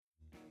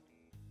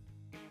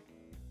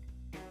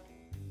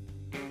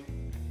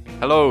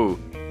Hello,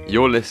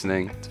 you're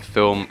listening to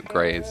Film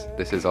Grays.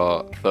 This is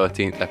our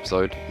 13th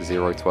episode,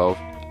 012,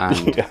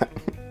 and Yeah.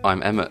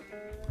 I'm Emmett.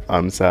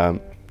 I'm Sam.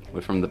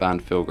 We're from the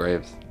band Phil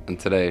Graves, and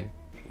today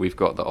we've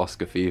got the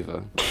Oscar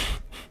fever.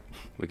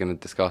 We're going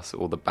to discuss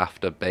all the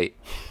BAFTA bait,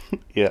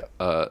 Yeah.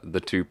 the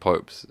two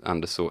popes,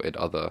 and assorted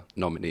other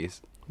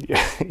nominees.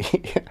 Yeah.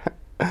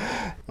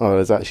 Yeah. Oh,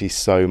 there's actually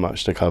so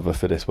much to cover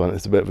for this one.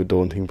 It's a bit of a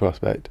daunting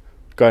prospect.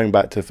 Going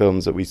back to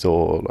films that we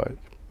saw like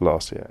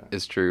last year.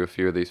 It's true, a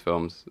few of these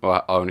films.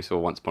 Well, I only saw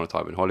Once Upon a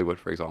Time in Hollywood,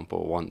 for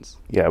example, once.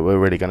 Yeah, we're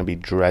really going to be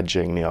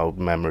dredging the old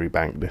memory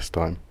bank this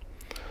time.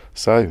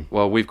 So,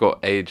 Well, we've got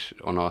age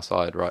on our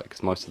side, right?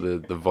 Because most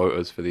of the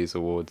voters for these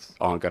awards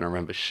aren't going to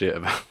remember shit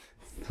about.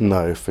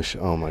 no, for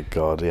sure. Oh my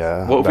God,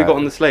 yeah. What have we got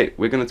on the slate?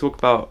 We're going to talk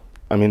about.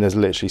 I mean, there's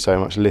literally so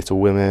much. Little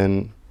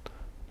Women,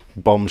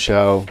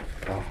 Bombshell,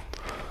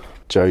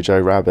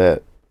 Jojo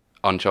Rabbit.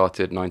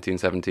 Uncharted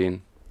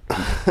 1917,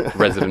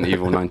 Resident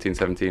Evil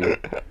 1917,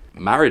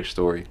 Marriage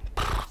Story.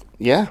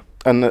 Yeah,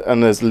 and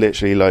there's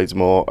literally loads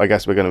more. I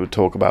guess we're going to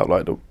talk about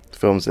like the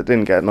films that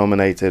didn't get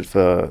nominated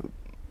for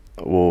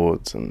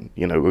awards, and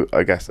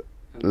I guess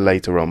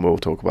later on we'll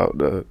talk about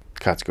the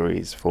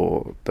categories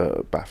for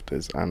the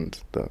BAFTAs and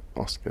the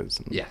Oscars.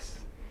 And Yes,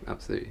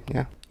 absolutely.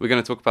 Yeah. We're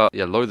going to talk about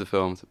loads of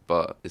films,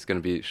 but it's going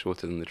to be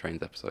shorter than the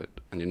Trains episode,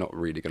 and you're not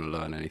really going to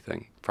learn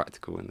anything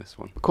practical in this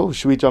one. Cool.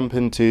 Should we jump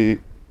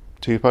into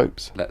Two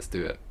Popes? Let's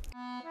do it.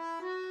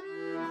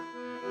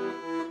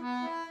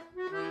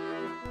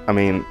 I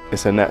mean,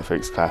 it's a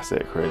Netflix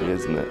classic, really,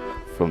 isn't it?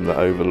 From the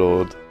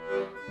Overlord.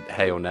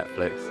 Hail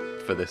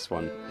Netflix for this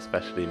one,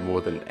 especially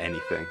more than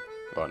anything.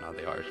 Well, no,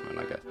 The Irishman,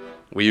 I guess.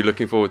 Were you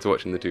looking forward to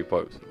watching The Two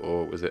Popes,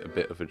 or was it a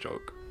bit of a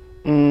joke?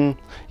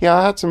 Yeah,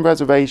 I had some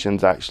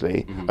reservations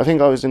actually. Mhm. I think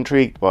I was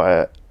intrigued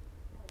by it,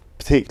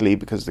 particularly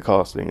because the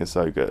casting is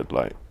so good.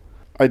 Like,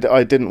 I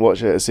didn't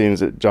watch it as soon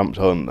as it jumped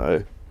on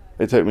though.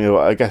 It took me a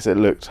while. I guess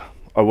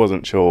I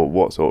wasn't sure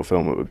what sort of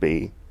film it would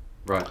be.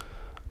 Right.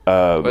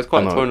 Well, it's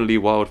quite a and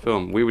tonally wild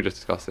film. We were just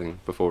discussing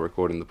before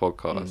recording the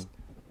podcast.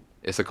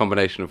 It's a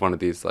combination of one of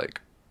these, like,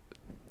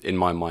 in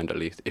my mind at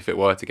least, if it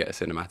were to get a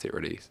cinematic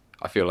release,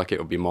 I feel like it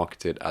would be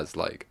marketed as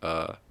like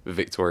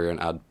Victoria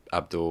and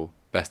Abdul,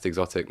 Best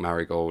Exotic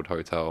Marigold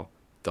Hotel,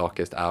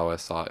 Darkest Hour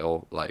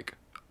style, like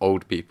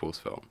old people's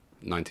film.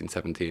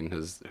 1917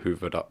 has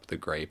hoovered up the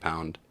grey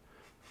pound.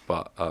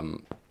 But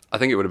I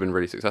think it would have been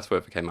really successful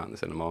if it came out in the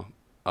cinema.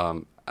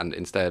 And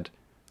instead,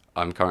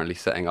 I'm currently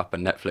setting up a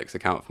Netflix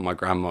account for my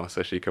grandma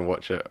so she can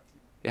watch it.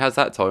 It has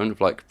that tone of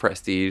like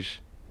prestige,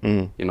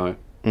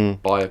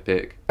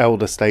 biopic.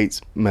 elder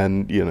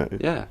statesmen,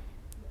 Yeah.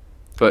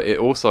 But it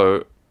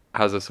also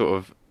has a sort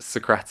of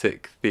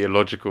Socratic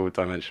theological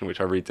dimension,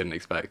 which I really didn't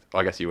expect.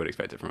 I guess you would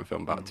expect it from a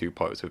film about two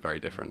popes with very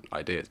different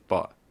ideas,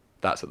 but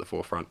that's at the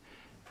forefront.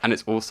 And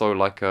it's also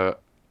like a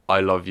I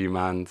Love You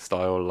Man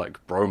style, like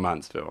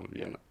bromance film,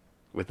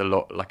 with a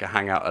lot, like a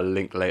hangout, a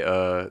link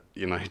later,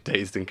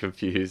 Dazed and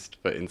Confused,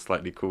 but in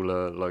slightly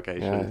cooler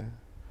locations.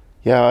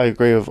 Yeah, I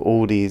agree with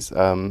all these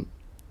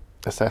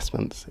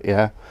assessments.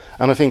 Yeah,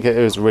 and I think it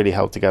was really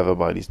held together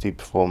by these two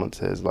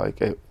performances.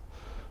 Like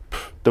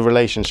the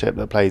relationship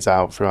that plays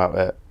out throughout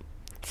it,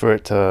 for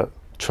it to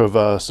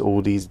traverse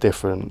all these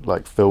different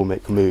like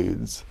filmic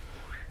moods,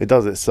 it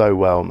does it so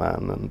well,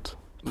 man. And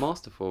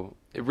Masterful.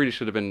 It really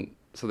should have been.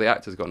 So the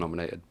actors got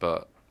nominated,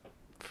 but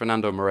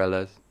Fernando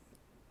Meirelles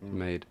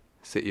made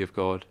City of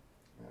God,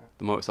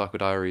 The Motorcycle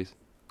Diaries,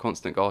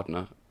 Constant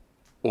Gardener,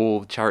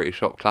 all charity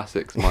shop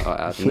classics, might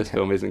I add. And this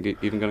film isn't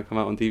even going to come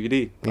out on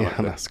DVD.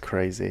 that's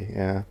crazy.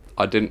 Yeah,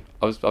 I've been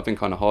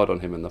kind of hard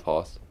on him in the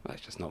past.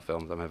 It's just not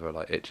films I'm ever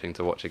like itching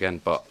to watch again.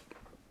 But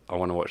I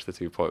want to watch The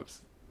Two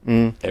Popes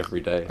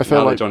every day. I feel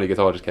now like that Johnny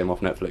Guitar just came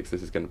off Netflix,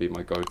 this is going to be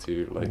my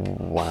go-to. Like,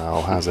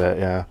 wow, has it?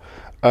 Yeah.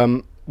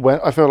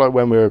 I feel like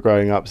when we were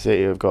growing up,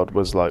 City of God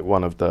was like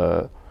one of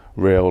the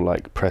real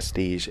like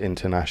prestige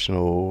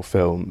international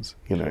films,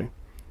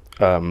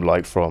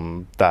 like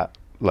from that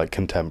like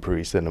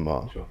contemporary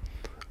cinema. Sure.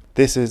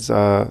 This is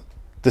the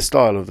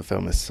style of the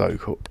film is so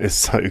cool. It's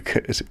so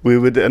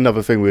good.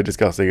 Another thing we were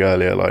discussing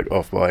earlier, like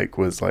off mic,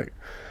 was like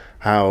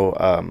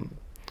how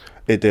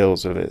it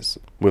deals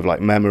with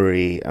like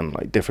memory and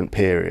like different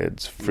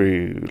periods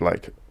through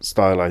like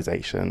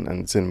stylization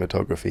and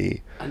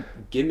cinematography and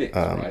gimmicks,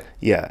 right?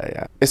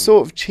 Yeah. It's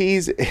sort of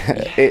cheesy.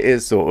 It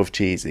is sort of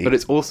cheesy, But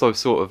it's also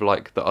sort of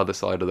like The Other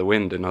Side of the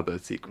Wind in other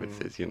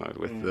sequences,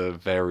 with the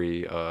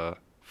very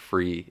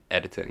free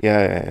editing.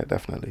 Yeah,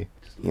 definitely.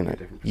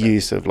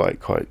 Use of like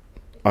quite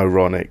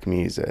ironic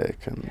music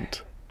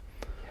and.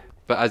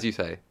 But as you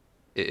say,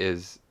 it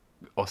is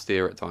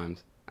austere at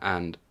times.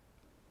 And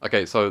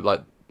okay, so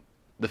like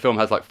the film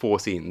has like 4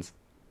 scenes,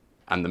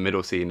 and the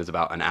middle scene is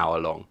about an hour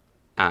long,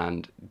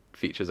 and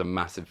features a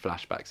massive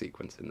flashback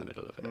sequence in the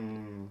middle of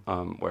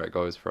it, where it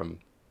goes from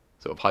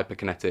sort of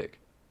hyperkinetic,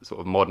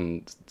 sort of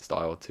modern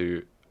style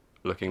to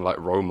looking like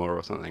Roma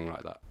or something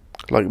like that.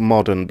 Like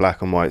modern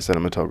black and white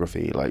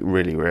cinematography, like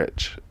really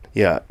rich.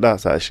 Yeah,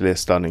 that's actually a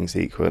stunning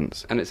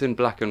sequence. And it's in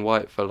black and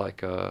white for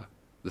like the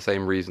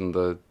same reason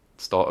the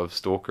start of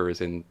Stalker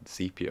is in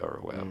sepia or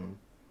whatever.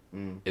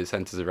 It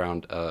centers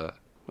around a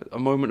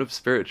moment of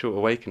spiritual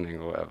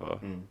awakening or whatever.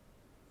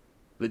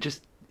 That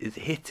just is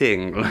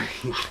hitting. Like,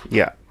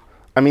 Yeah.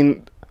 I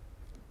mean,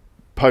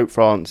 Pope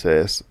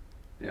Francis,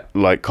 yeah,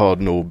 like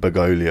Cardinal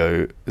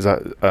Bergoglio,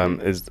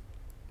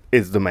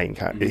 is the main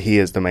character. He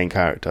is the main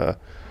character,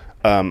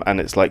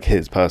 and it's like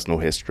his personal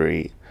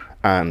history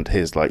and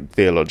his like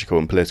theological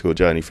and political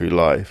journey through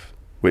life,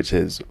 which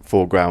is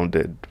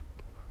foregrounded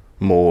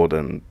more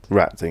than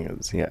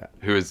Ratzinger's. Yeah,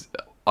 who is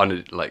I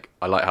like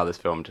how this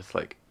film just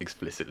like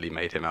explicitly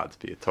made him out to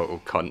be a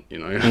total cunt, you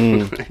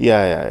know.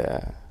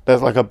 yeah.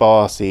 There's like a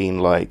bar scene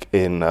like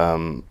in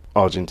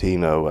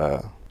Argentina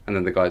where. And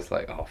then the guy's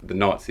like, oh, the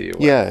Nazi or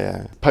whatever.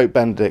 Yeah. Pope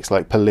Benedict's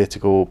like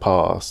political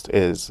past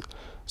is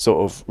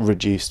sort of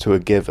reduced to a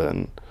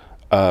given,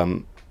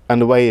 and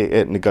the way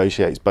it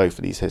negotiates both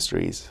of these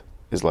histories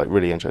is like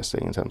really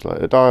interesting in terms of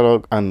like the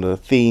dialogue and the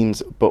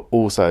themes, but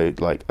also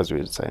like as we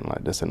were saying,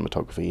 like the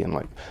cinematography and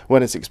like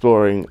when it's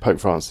exploring Pope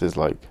Francis,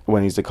 like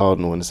when he's the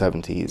cardinal in the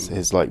 70s,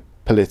 his like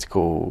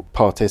political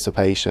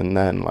participation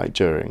then like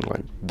during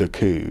like the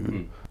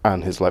coup.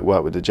 And his like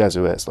work with the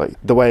Jesuits, like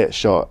the way it's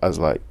shot as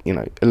like, you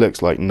know, it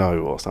looks like No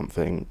or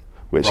something,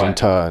 which in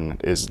turn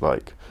is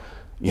like,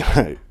 you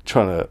know,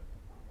 trying to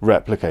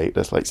replicate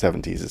this like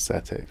 70s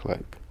aesthetic,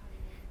 like.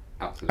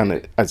 Absolutely.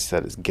 And as you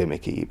said, it's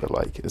gimmicky, but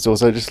like it's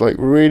also just like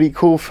really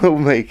cool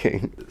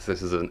filmmaking. So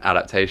this is an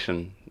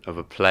adaptation of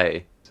a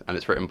play, and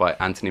it's written by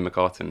Anthony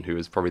McCartan, who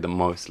is probably the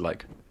most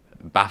like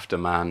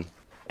BAFTA man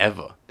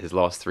ever. His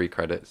last 3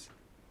 credits.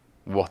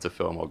 What a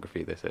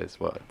filmography this is.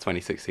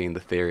 2016, The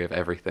Theory of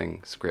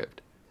Everything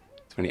script.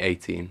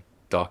 2018,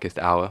 Darkest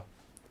Hour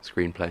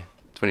screenplay.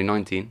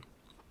 2019,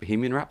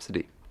 Bohemian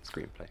Rhapsody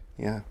screenplay.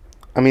 Yeah.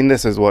 I mean,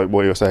 this is what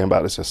you're saying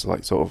about this, just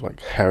like sort of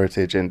like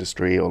heritage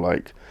industry or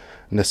like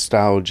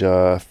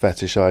nostalgia,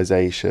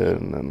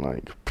 fetishization, and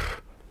like.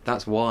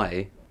 That's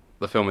why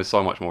the film is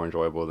so much more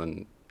enjoyable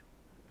than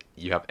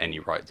you have any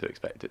right to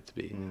expect it to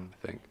be,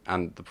 I think.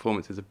 And the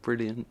performances are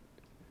brilliant.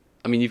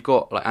 I mean, you've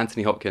got like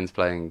Anthony Hopkins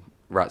playing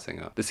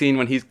Ratzinger. The scene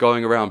when he's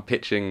going around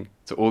pitching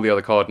to all the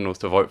other cardinals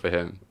to vote for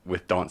him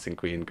with Dancing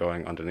Queen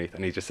going underneath,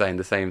 and he's just saying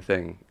the same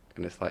thing,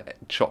 and it's like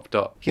chopped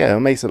up. Yeah, it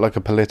makes it like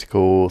a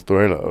political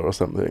thriller or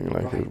something,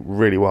 like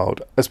really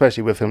wild,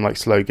 especially with him like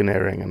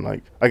sloganeering, and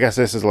like I guess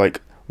this is like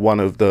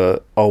one of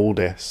the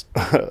oldest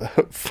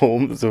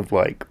forms of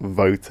like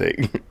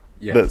voting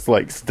that's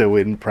like still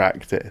in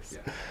practice.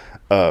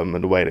 And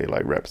the way they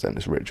like represent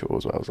this ritual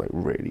as well is like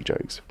really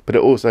jokes, but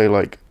it also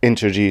like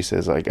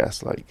introduces, I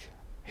guess, like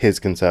his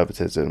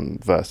conservatism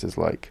versus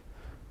like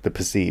the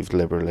perceived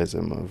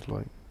liberalism of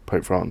like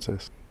Pope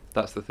Francis.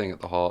 That's the thing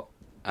at the heart,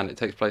 and it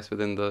takes place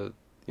within the,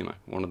 you know,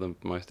 one of the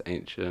most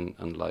ancient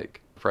and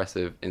like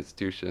oppressive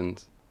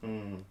institutions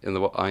in the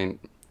world. I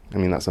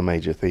mean that's a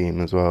major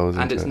theme as well, isn't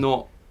it? And it's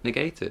not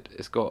negated.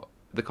 It's got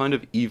the kind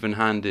of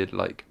even-handed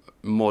like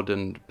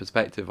modern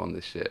perspective on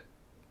this shit.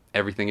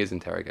 Everything is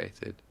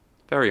interrogated.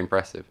 Very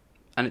impressive.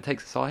 And it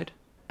takes a side,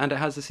 and it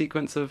has a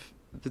sequence of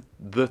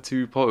the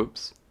 2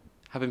 popes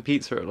having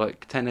pizza at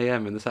like 10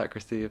 a.m. in the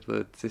sacristy of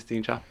the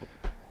Sistine Chapel.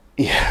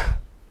 Yeah.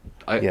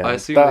 I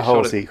assume that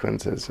whole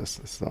sequence is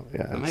just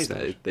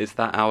amazing. It's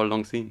that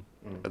hour-long scene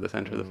at the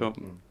centre of the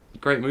film.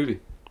 Great movie.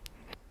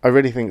 I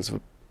really think it's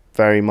a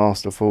very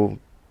masterful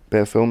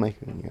bit of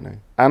filmmaking, you know,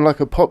 and like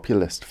a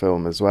populist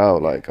film as well.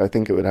 Like I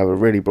think it would have a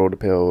really broad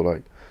appeal,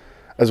 like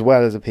as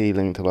well as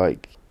appealing to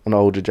like an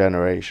older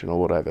generation or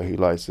whatever who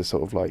likes this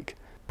sort of like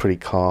pretty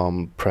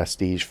calm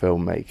prestige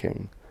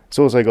filmmaking. It's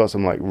also got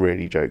some like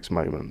really jokes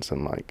moments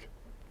and like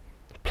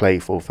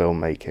playful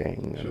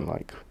filmmaking and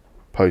like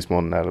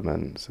postmodern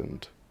elements.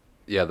 And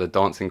yeah, the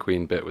Dancing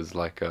Queen bit was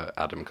like a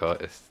Adam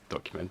Curtis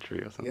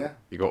documentary or something. Yeah.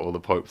 You got all the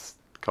popes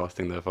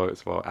casting their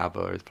votes while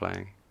ABBA is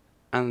playing,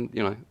 and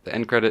you know the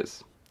end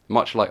credits,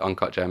 much like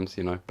Uncut Gems,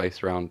 you know,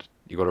 based around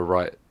you got to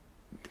write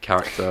the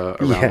character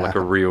around like a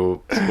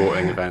real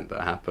sporting event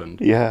that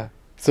happened. Yeah,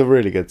 it's a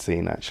really good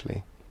scene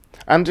actually,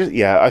 and just,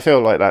 I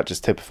feel like that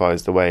just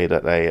typifies the way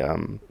that they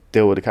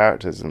deal with the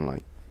characters in,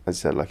 like as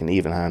I said, like an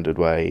even-handed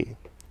way.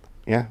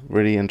 Yeah,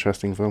 really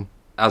interesting film.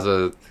 As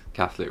a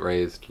Catholic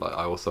raised, like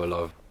I also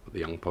love The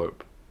Young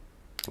Pope.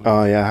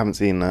 Oh yeah, I haven't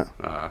seen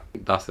that.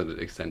 That's an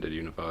extended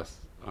universe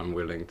I'm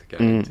willing to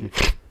get into.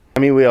 I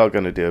mean, we are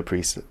going to do a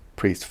priest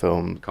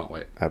film. Can't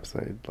wait.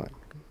 Episode, like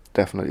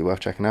definitely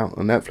worth checking out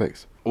on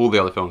Netflix. All the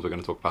other films we're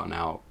going to talk about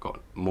now got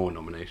more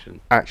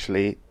nominations.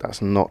 Actually,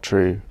 that's not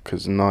true,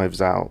 because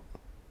Knives Out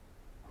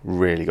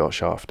really got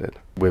shafted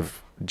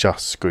with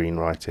just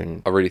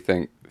screenwriting. I really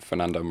think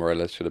Fernando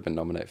Meirelles should have been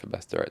nominated for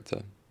Best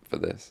Director for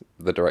this.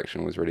 The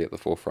direction was really at the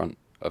forefront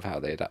of how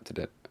they adapted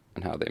it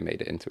and how they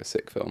made it into a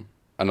sick film.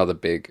 Another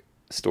big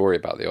story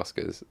about the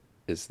Oscars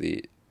is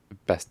the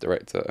Best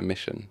Director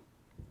omission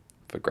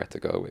for Greta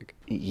Gerwig.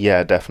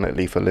 Yeah,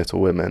 definitely for Little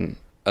Women.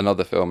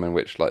 Another film in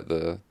which like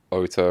the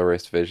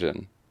auteurist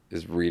vision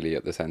is really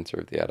at the centre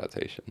of the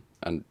adaptation.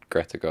 And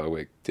Greta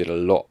Gerwig did a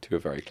lot to a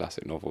very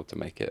classic novel to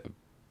make it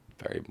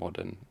a very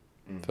modern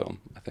film,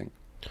 I think.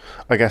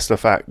 I guess the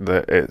fact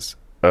that it's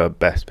a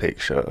Best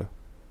Picture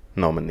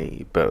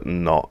nominee, but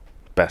not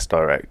Best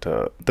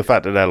Director. The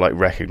fact that they're like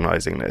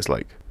recognizing that it's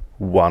like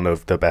one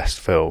of the best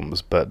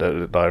films, but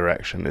the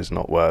direction is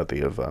not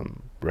worthy of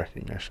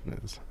recognition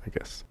is, I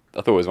guess.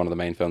 I thought it was one of the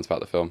main films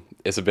about the film.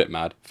 It's a bit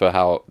mad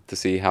to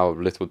see how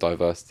little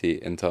diversity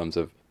in terms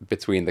of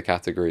between the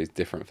categories,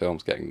 different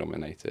films getting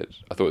nominated.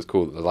 I thought it was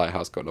cool that The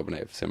Lighthouse got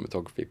nominated for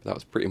cinematography, but that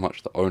was pretty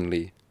much the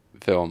only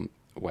film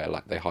where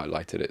like they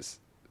highlighted its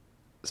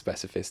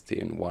specificity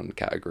in one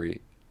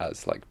category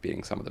as like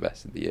being some of the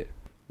best of the year.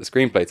 The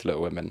screenplay to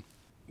Little Women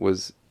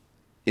was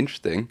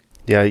interesting.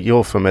 Yeah,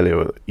 you're familiar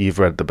with. You've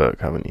read the book,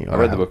 haven't you? I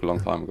read the book a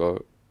long time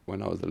ago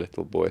when I was a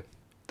little boy.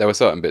 There were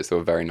certain bits that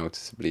were very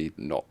noticeably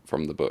not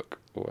from the book.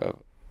 Or whatever.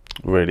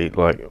 Really,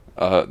 like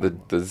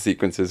the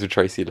sequences with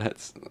Tracy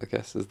Letts, I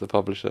guess, as the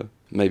publisher,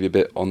 maybe a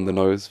bit on the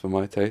nose for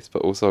my taste,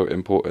 but also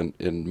important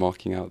in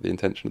marking out the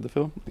intention of the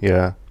film.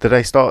 Yeah. Did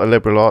they start a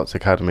liberal arts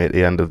academy at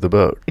the end of the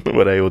book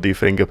where they all do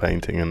finger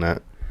painting and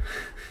that,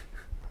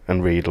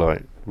 and read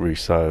like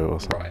Rousseau or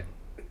something?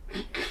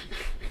 Right.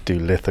 Do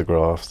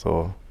lithographs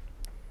or.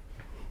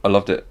 I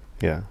loved it.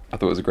 Yeah. I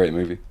thought it was a great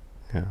movie.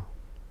 Yeah.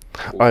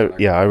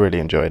 I really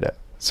enjoyed it.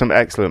 Some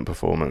excellent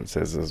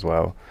performances as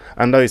well,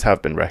 and those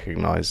have been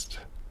recognised,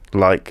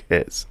 like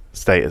its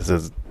status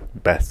as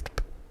best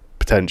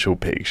potential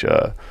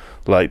picture.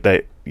 Like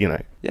they, you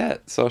know. Yeah,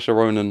 Saoirse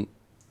Ronan,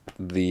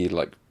 the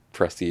like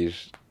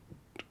prestige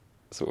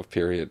sort of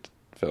period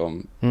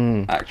film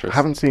actress. I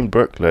haven't seen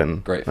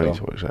Brooklyn. Great I film. need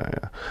to watch that,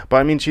 yeah. But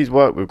I mean, she's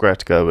worked with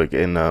Greta Gerwig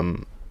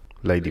in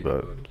Lady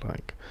Bird,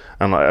 like,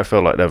 and like I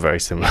feel like they're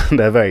very similar.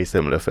 They're very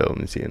similar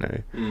films, you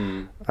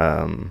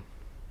know.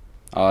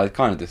 I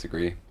kind of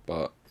disagree,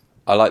 but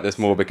I like this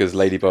more because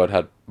Lady Bird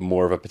had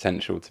more of a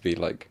potential to be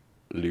like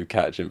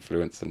Lukács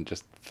influence and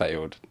just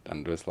failed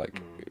and was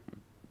like,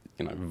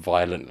 you know,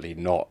 violently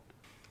not.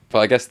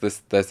 But I guess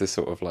there's this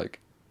sort of like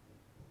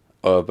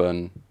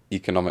urban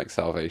economic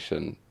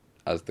salvation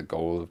as the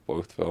goal of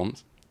both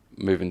films.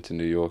 Moving to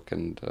New York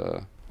and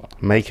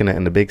making it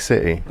in the big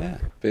city. Yeah,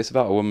 but it's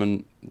about a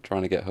woman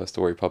trying to get her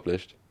story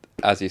published.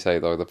 As you say,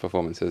 though, the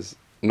performances,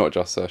 not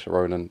just Saoirse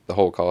Ronan, the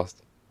whole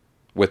cast,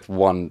 with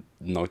one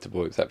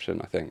notable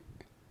exception, I think.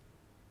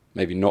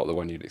 Maybe not the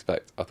one you'd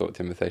expect. I thought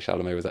Timothée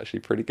Chalamet was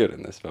actually pretty good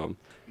in this film.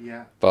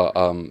 Yeah. But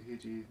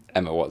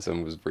Emma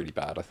Watson was really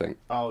bad, I think.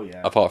 Oh,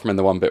 yeah. Apart from in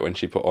the one bit when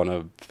she put on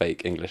a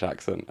fake English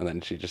accent and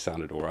then she just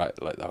sounded all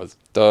right. Like, that was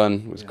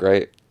done, was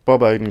great. Bob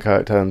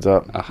Odenkirk turns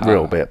up,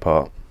 real bit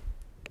part.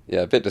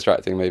 Yeah, a bit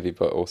distracting maybe,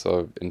 but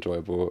also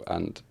enjoyable.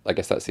 And I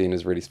guess that scene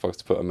is really supposed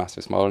to put a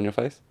massive smile on your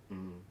face.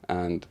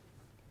 And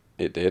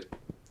it did.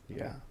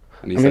 Yeah.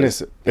 I mean,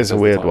 it's a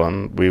weird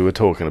one. We were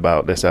talking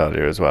about this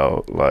earlier as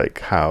well, like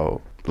how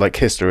like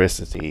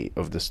historicity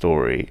of the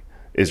story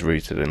is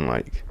rooted in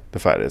like the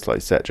fact that it's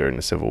like set during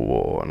the Civil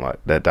War and like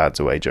their dad's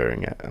away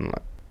during it, and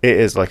like it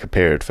is like a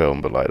period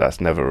film, but like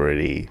that's never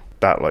really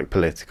that like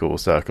political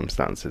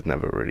circumstance is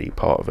never really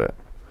part of it.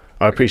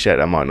 I appreciate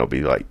that might not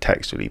be like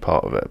textually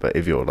part of it, but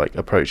if you're like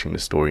approaching the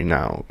story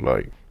now,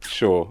 like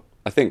sure,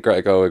 I think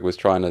Greta Gerwig was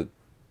trying to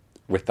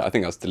with that. I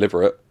think that's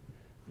deliberate.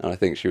 And I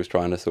think she was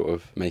trying to sort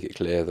of make it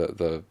clear that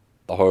the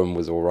home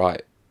was all right.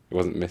 It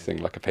wasn't missing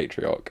like a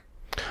patriarch.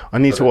 I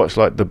need to watch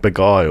like The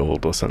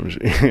Beguiled or something.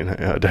 You know,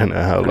 I don't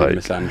know how like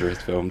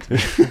misandrist filmed.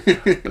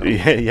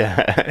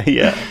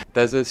 yeah.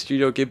 There's a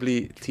Studio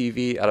Ghibli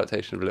TV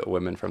adaptation of Little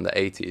Women from the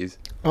 80s.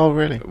 Oh,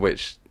 really?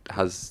 Which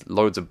has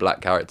loads of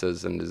black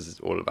characters and is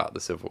all about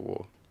the Civil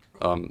War.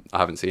 I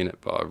haven't seen it,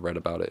 but I've read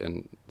about it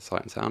in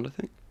Sight and Sound, I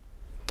think.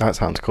 That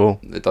sounds cool.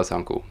 It does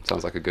sound cool.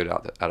 Sounds like a good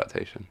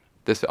adaptation.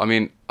 I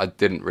mean, I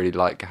didn't really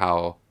like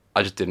how...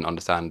 I just didn't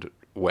understand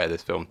where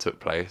this film took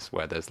place,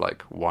 where there's,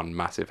 like, one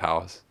massive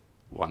house,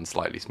 one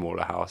slightly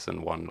smaller house,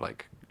 and one,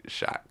 like,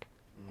 shack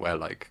where,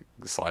 like,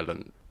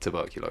 silent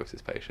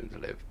tuberculosis patients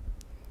live.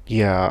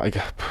 Yeah,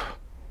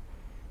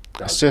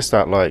 it's just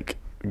that, like,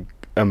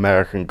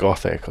 American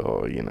Gothic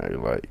or, you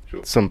know, like,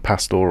 some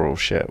pastoral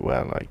shit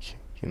where, like,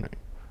 you know,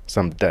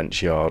 some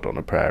dense yard on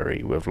a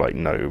prairie with, like,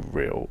 no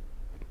real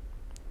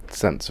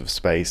sense of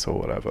space or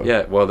whatever.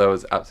 Yeah, well, there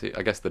was absolutely...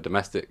 I guess the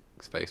domestic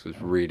space was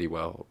really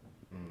well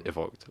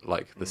evoked,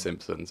 like The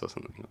Simpsons or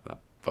something like that.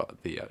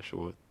 But the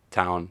actual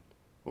town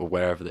or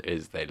wherever it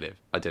is they live,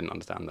 I didn't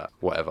understand that.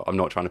 Whatever. I'm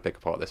not trying to pick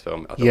apart this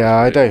film.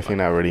 I don't think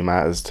that really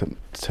matters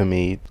to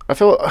me. I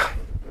feel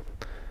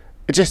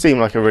it just seemed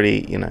like a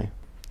really, you know,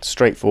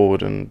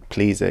 straightforward and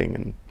pleasing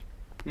and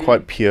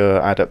quite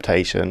pure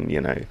adaptation, you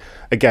know.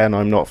 Again,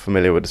 I'm not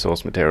familiar with the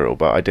source material,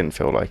 but I didn't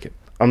feel like it.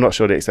 I'm not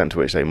sure the extent to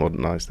which they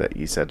modernised it.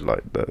 You said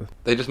like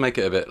they just make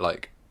it a bit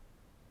like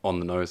on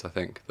the nose. I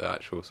think the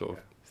actual sort of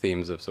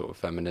themes of sort of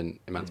feminine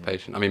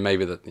emancipation. I mean,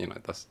 maybe that, you know,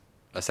 that's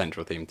a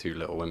central theme to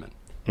Little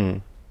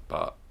Women,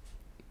 but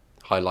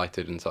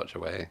highlighted in such a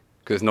way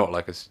because it's not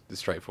like a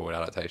straightforward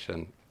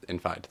adaptation. In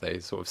fact, they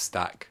sort of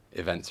stack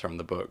events from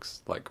the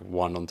books like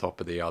one on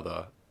top of the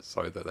other,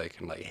 so that they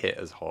can like hit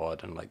as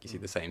hard and like you see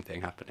the same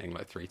thing happening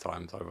like 3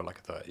 times over like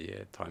a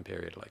 30-year time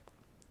period. Like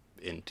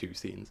in 2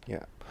 scenes.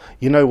 Yeah.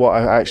 You know what?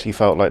 I actually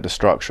felt like the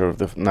structure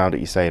of now that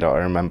you say that, I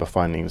remember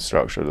finding the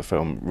structure of the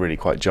film really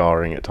quite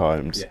jarring at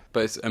times. Yeah.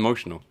 But it's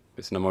emotional.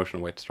 It's an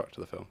emotional way to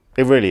structure the film.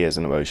 It really is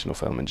an emotional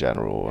film in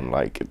general, and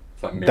like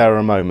Like there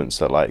are moments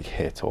that like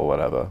hit or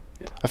whatever.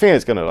 Yeah. I think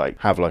it's gonna like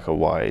have like a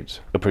wide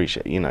like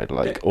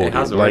It audience,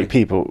 has like already.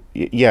 people.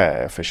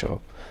 Yeah, for sure.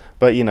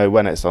 But you know,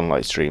 when it's on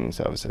like streaming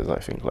services, I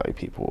think like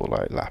people will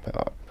like lap it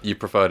up. You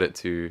preferred it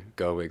to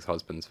Gerwig's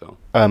husband's film.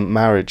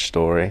 Marriage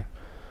Story.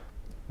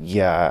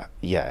 Yeah.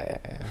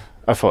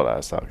 I thought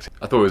that sucked.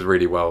 I thought it was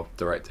really well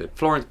directed.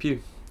 Florence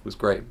Pugh was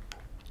great.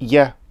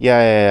 Yeah.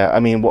 I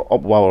mean, while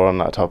we're on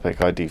that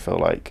topic, I do feel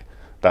like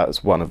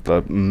that's one of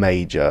the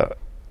major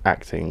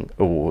acting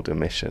award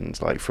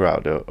omissions, like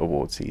throughout the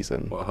award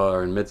season. What,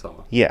 her in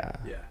Midsommar? Yeah.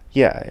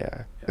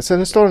 Yeah. It's an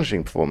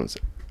astonishing performance,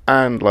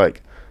 and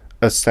like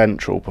a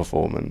central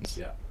performance.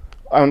 Yeah.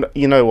 And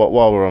you know what?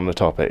 While we're on the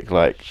topic,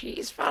 like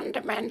She's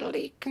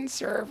fundamentally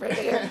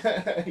conservative.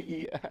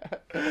 yeah.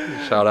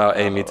 Shout out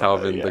Amy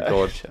Taubin, the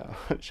god.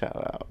 Shout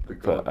out. The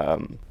But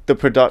god. the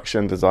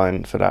production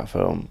design for that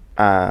film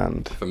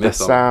and For the Midsommar.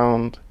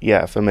 sound,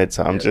 for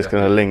Midsommar. I'm Yeah, just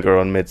going to definitely. linger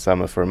on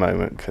Midsommar for a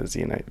moment because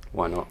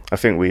Why not? I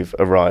think we've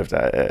arrived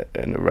at it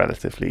in a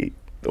relatively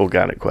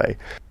organic way.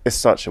 It's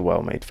such a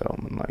well-made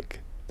film, and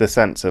like the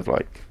sense of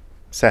like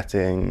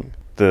setting,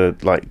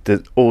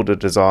 the order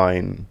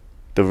design,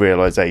 the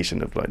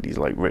realization of like these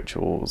like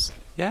rituals.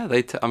 Yeah,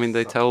 they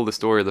tell the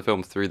story of the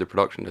film through the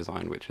production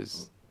design, which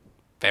is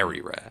very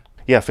rare.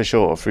 Yeah, for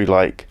sure. Through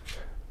like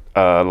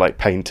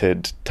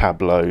painted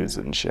tableaus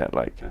and shit.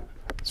 Like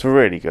it's a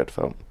really good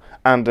film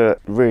and a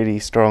really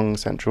strong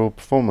central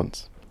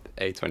performance.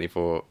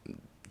 A24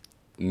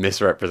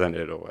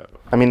 misrepresented or whatever.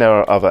 I mean, there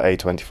are other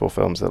A24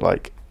 films that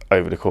like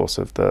over the course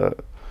of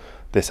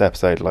this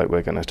episode, like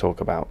we're going to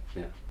talk about,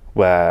 Yeah.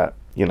 where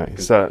you know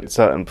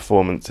certain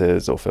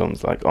performances or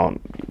films like aren't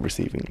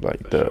receiving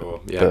like For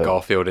sure. Yeah,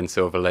 Garfield in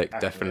Silver Lake,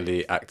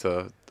 definitely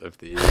actor of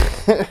the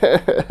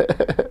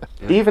year.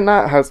 Even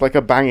that has like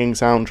a banging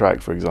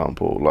soundtrack, for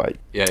example. Like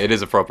Yeah, it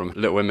is a problem.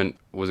 Little Women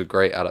was a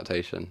great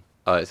adaptation.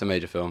 It's a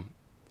major film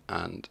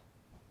and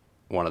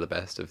one of the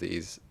best of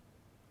these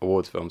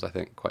awards films, I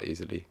think, quite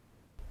easily.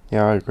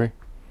 yeah, I agree.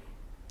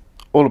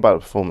 All about the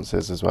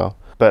performances as well.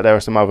 But there are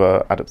some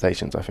other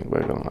adaptations I think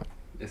we're going to like.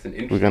 It's an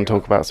We're going to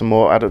talk about some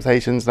more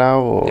adaptations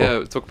now, or Yeah,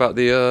 we'll talk about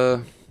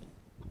the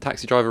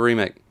Taxi Driver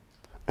remake,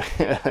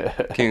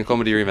 King of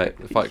Comedy remake,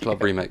 the Fight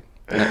Club remake,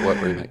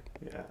 Network remake.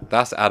 Yeah.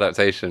 That's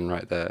adaptation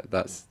right there.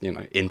 That's,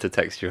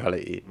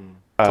 intertextuality.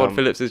 Todd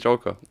Phillips'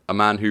 Joker, a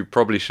man who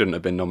probably shouldn't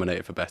have been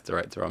nominated for Best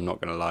Director, I'm not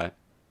going to lie.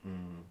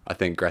 I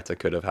think Greta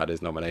could have had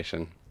his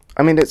nomination.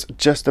 I mean, it's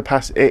just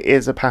it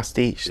is a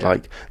pastiche. Yeah.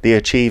 Like the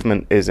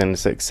achievement is in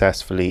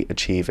successfully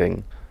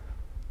achieving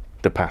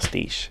the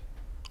pastiche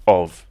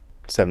of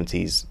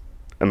 70s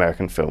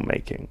American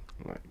filmmaking.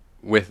 Like,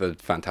 With a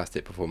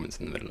fantastic performance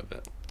in the middle of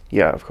it.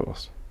 yeah, of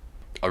course.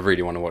 I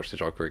really want to watch The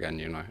Joker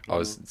again, I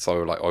was so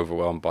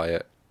overwhelmed by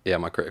it. Yeah,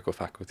 my critical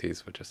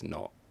faculties were just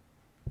not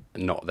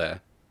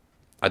there.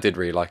 I did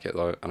really like it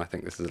though, and I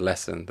think this is a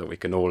lesson that we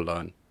can all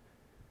learn.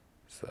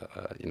 So,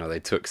 they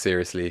took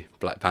seriously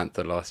Black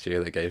Panther last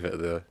year. They gave it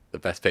the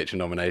Best Picture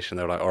nomination.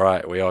 They were like, all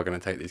right, we are going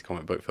to take these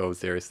comic book films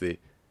seriously.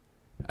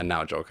 And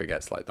now Joker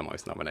gets like the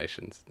most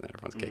nominations. And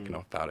everyone's kicking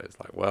off about it. It's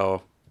like,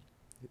 well,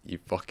 you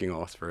fucking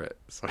asked for it.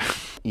 So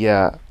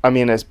Yeah, I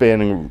mean, it's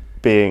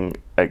being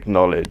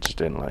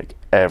acknowledged in like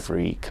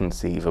every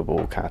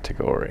conceivable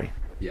category.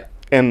 yeah,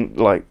 In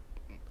like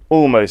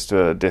almost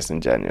to a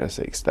disingenuous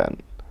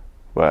extent,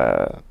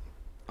 where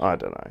I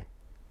don't know.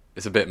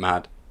 it's a bit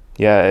mad.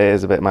 Yeah, it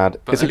is a bit mad.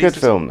 But It's a at good least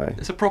film though.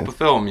 It's a proper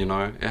film,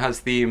 It has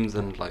themes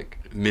and like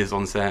mise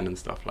en scène and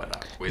stuff like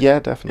that. Which Yeah,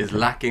 definitely. is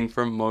lacking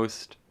from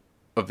most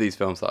of these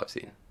films that I've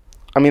seen.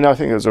 I mean, I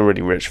think it was a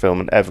really rich film,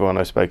 and everyone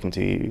I've spoken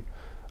to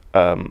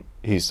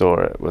who saw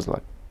it was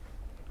like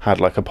had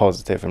like a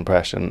positive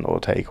impression or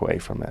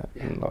takeaway from it,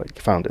 Yeah. and like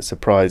found it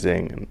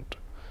surprising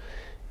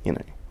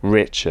and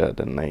richer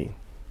than they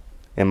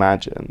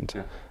imagined,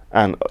 Yeah.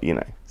 and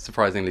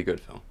Surprisingly good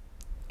film.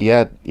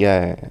 yeah.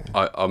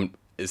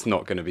 It's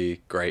not going to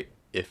be great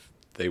if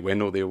they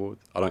win all the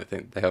awards. I don't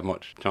think they have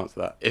much chance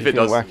of that. If You it think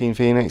does, Joaquin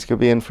Phoenix could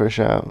be in for a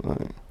shout.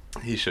 Like,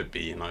 he should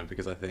be,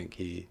 because I think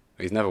he's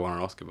never won an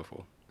Oscar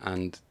before,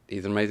 and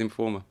he's an amazing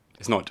performer.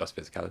 It's not just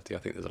physicality. I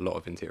think there's a lot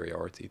of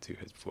interiority to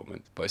his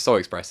performance, but it's so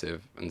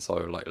expressive and so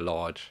like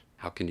large.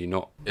 How can you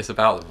not? It's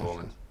about the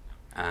performance,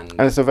 and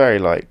and it's a very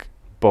like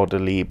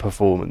bodily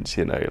performance.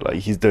 Like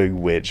he's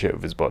doing weird shit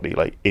with his body,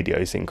 like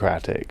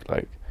idiosyncratic.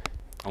 Like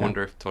I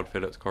wonder if Todd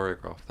Phillips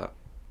choreographed that.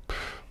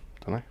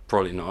 don't know.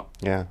 Probably not.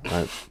 Yeah.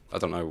 Like, I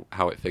don't know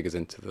how it figures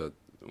into the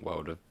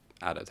world of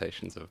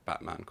adaptations of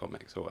Batman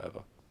comics or whatever,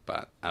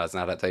 but as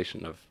an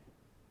adaptation of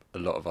a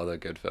lot of other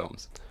good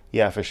films.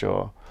 Yeah, for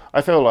sure.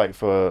 I feel like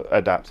for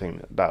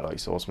adapting that like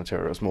source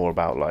material, it's more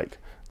about like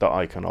the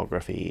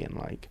iconography and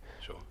like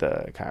Sure.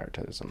 the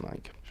characters and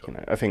like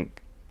Sure. I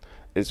think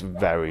it's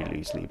very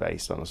loosely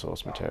based on the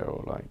source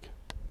material. Like,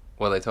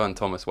 Well, they turned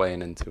Thomas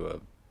Wayne into a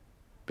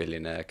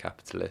billionaire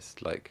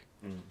capitalist, like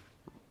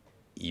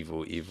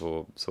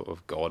evil sort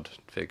of god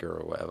figure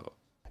or whatever.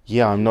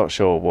 Yeah, I'm not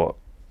sure what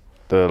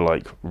the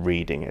like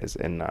reading is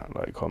in that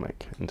like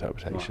comic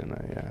interpretation.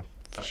 Though, yeah,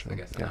 That's, sure. I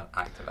guess, an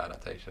active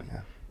adaptation.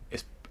 Yeah.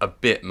 It's a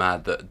bit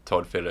mad that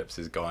Todd Phillips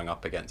is going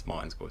up against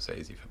Martin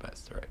Scorsese for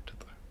Best Director,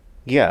 though.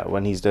 Yeah,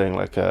 when he's doing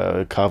like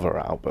a cover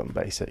album,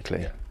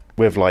 basically, Yeah.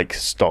 with like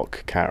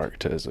stock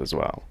characters as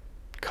well.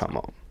 Come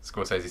on.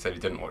 Scorsese said he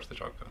didn't watch The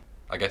Joker.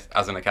 I guess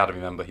as an Academy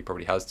member, he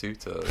probably has to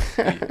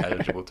be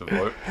eligible to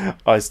vote.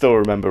 I still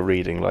remember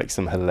reading like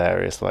some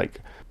hilarious like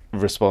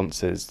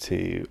responses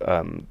to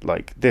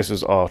like this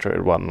was after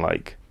it won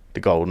like the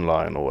Golden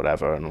Lion or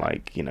whatever, and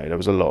like you know there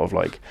was a lot of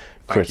like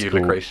Thank you, critical.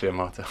 Lucretia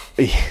Martel.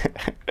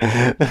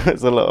 Yeah,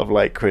 there's a lot of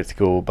like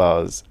critical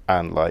buzz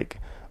and like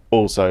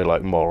also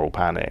like moral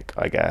panic,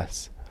 I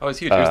guess. Oh, it's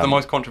huge. It was the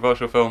most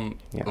controversial film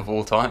yeah. of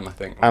all time, I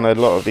think. And a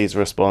lot of these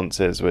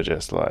responses were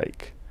just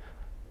like,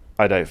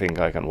 I don't think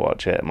I can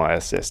watch it. My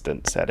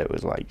assistant said it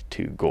was like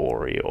too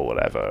gory or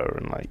whatever,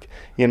 and like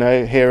you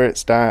know here it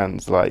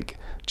stands like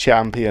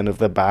champion of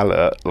the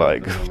ballot.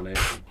 Like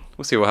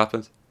we'll see what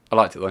happens. I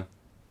liked it though.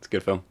 It's a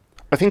good film.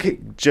 I think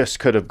it just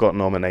could have got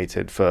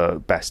nominated for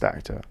Best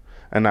Actor,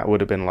 and that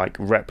would have been like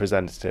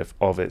representative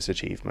of its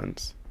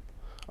achievements.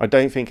 I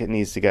don't think it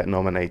needs to get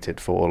nominated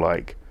for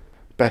like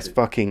best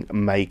fucking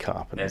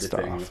makeup and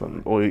Editing stuff,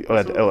 or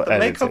or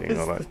editing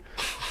or like.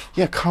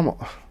 Yeah, come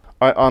on.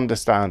 I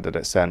understand that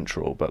it's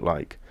central, but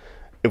like,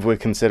 if we're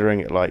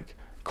considering it like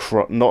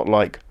not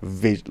like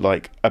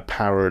like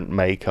apparent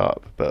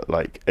makeup, but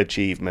like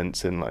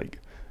achievements in like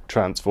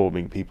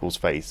transforming people's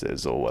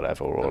faces or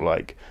whatever, or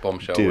like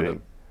Bombshell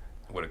doing.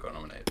 would have got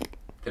nominated.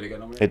 Did it get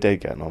nominated? It did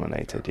get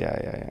nominated.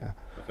 Yeah.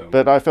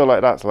 But I feel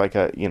like that's like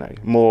a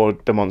more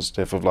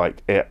demonstrative of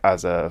like it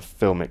as a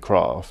filmic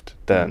craft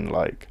than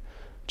like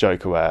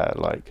Joker, where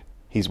like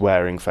he's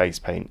wearing face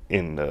paint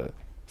in the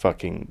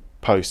fucking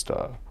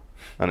poster.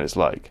 And it's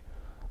like,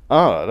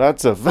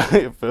 that's a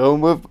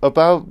film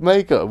about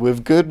makeup,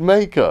 with good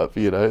makeup,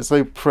 it's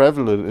so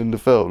prevalent in the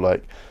film.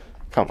 Like,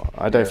 come on,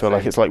 I don't feel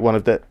like it's like one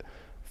of the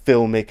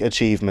filmic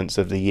achievements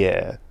of the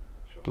year,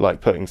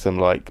 like putting some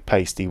like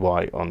pasty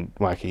white on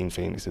Joaquin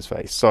Phoenix's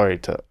face. Sorry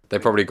to... They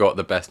probably got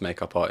the best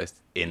makeup artist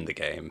in the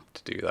game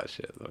to do that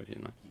shit, though,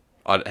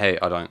 I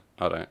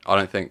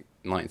don't think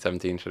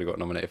 1917 should have got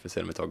nominated for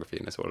cinematography,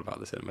 and it's all about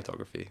the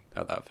cinematography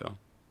of that film.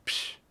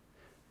 Psh.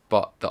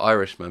 But The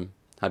Irishman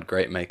had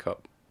great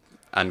makeup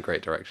and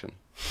great direction,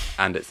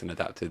 and it's an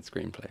adapted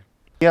screenplay.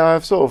 Yeah,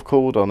 I've sort of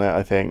called on it,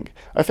 I think.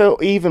 I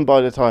felt even by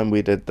the time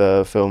we did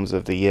the films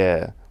of the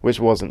year, which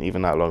wasn't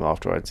even that long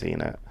after I'd seen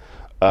it,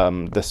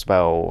 the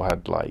spell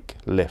had like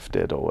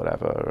lifted or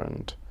whatever,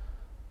 and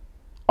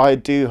I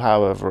do,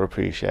 however,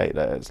 appreciate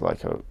that it's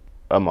like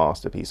a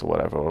masterpiece or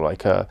whatever, or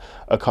like a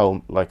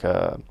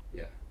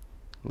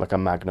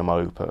magnum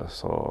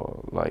opus,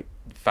 or like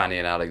Fanny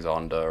and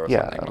Alexander or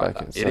something like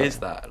that. It is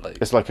that. Like,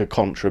 it's like a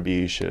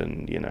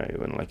contribution,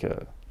 and like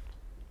a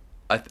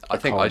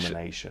think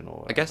culmination.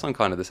 I guess I'm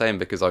kind of the same,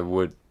 because I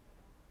would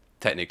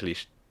technically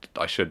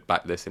I should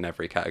back this in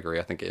every category.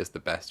 I think it is the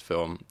best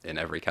film in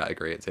every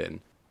category it's in.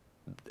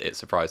 It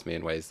surprised me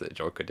in ways that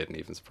Joker didn't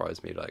even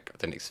surprise me. Like, I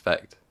didn't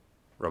expect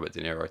Robert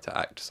De Niro to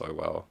act so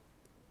well.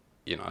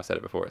 I said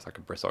it before, it's like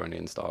a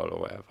Bressonian style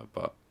or whatever,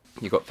 but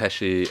you got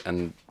Pesci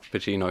and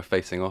Pacino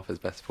facing off as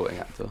best supporting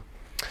actor.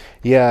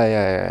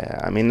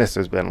 Yeah. I mean, this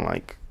has been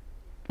like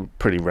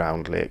pretty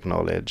roundly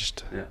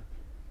acknowledged. Yeah.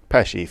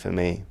 Pesci for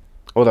me,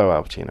 although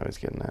Al Pacino is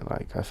good in it.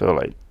 Like, I feel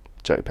like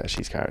Joe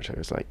Pesci's character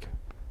is like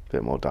a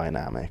bit more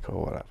dynamic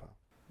or whatever.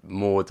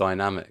 More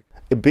dynamic.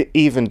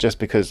 Even just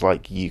because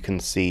like you can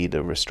see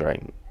the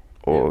restraint,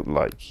 or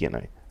like you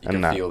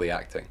can feel the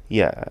acting.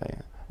 Yeah.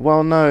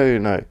 Well,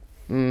 no.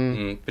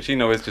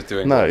 Pacino is just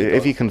doing. No,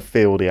 if you can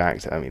feel the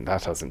acting, I mean,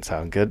 that doesn't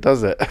sound good,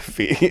 does it?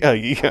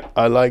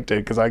 I liked it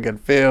because I could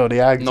feel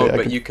the acting. No,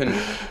 but you can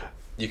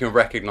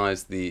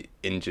recognize the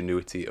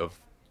ingenuity of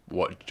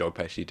what Joe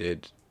Pesci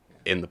did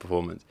in the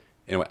performance.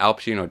 Al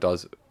Pacino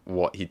does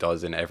what he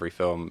does in every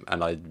film,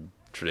 and I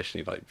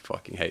traditionally like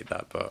fucking hate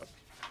that. But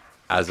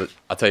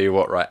I'll tell you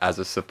what, right? As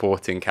a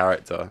supporting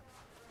character,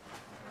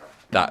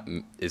 that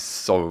is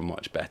so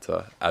much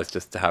better. As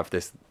just to have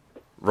this.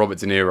 Robert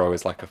De Niro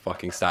is like a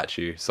fucking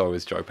statue, so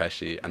is Joe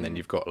Pesci, and then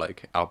you've got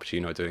like Al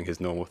Pacino doing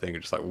his normal thing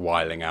and just like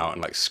wiling out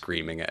and like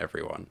screaming at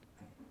everyone.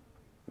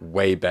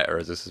 Way better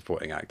as a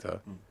supporting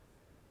actor.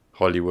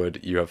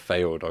 Hollywood, you have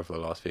failed over the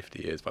last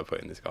 50 years by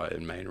putting this guy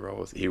in main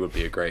roles. He would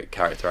be a great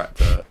character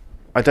actor.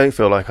 I don't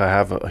feel like I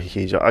have a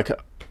huge... I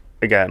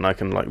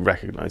can like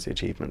recognise the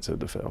achievements of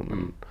the film,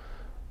 and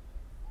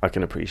I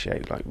can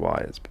appreciate like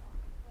why it's...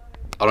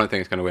 I don't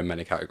think it's going to win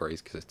many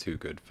categories because it's too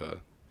good for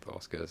the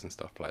Oscars and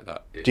stuff like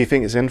that. Do you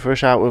think it's in for a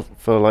shout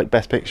for like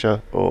Best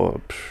Picture, or?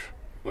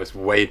 Well, it's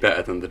way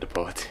better than The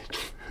Departed,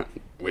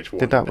 which won.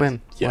 Did that win?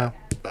 Yeah, wow.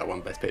 That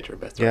won Best Picture and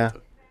Best Director.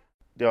 Yeah,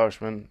 The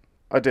Irishman.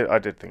 I did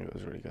think it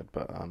was really good,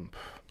 but I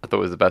thought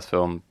it was the best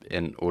film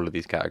in all of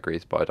these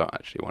categories, but I don't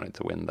actually want it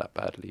to win that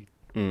badly.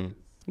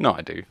 No,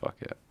 I do. Fuck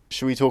it.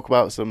 Should we talk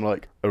about some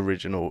like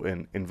original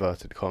in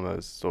inverted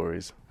commas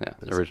stories? Yeah,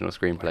 original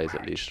screenplays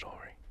at least.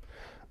 Story.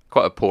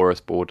 Quite a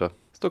porous border.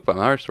 Let's talk about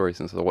Marriage Story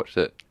since I watched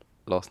it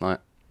last night.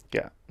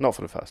 Yeah, not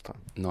for the first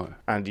time. No.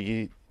 And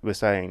you were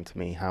saying to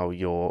me how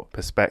your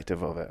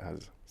perspective of it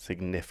has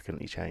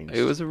significantly changed.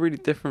 It was a really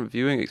different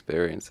viewing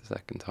experience the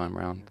second time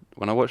round.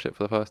 When I watched it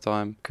for the first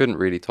time, couldn't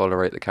really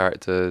tolerate the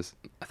characters.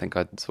 I think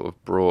I'd sort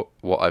of brought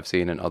what I've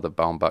seen in other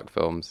Baumbach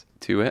films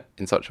to it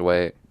in such a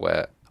way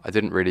where I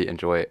didn't really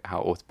enjoy how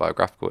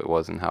autobiographical it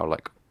was and how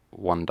like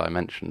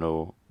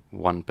one-dimensional,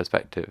 one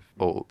perspective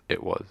all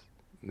it was.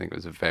 I think it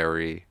was a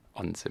very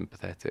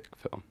unsympathetic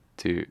film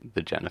to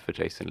the Jennifer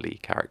Jason Leigh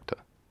character,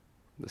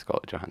 the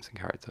Scarlett Johansson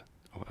character.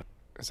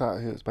 Is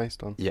that who it's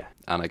based on? Yeah,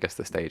 and I guess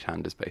the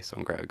stagehand is based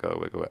on Greta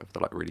Gerwig or whatever,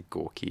 the like really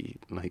gawky,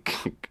 like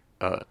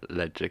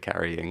ledger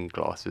carrying,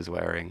 glasses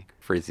wearing,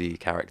 frizzy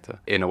character.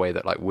 In a way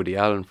that like Woody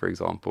Allen, for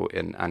example,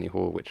 in Annie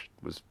Hall, which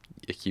was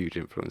a huge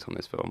influence on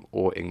this film,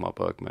 or Ingmar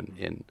Bergman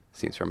in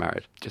Scenes from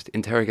Marriage, just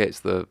interrogates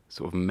the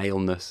sort of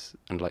maleness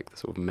and like the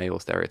sort of male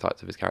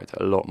stereotypes of his character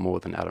a lot more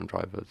than Adam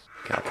Driver's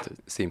character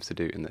seems to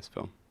do in this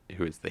film,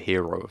 who is the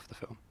hero of the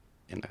film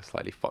in a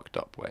slightly fucked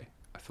up way,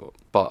 I thought.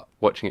 But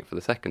watching it for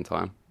the second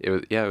time,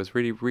 it was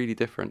really, really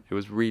different. I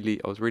was really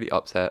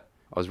upset.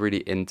 I was really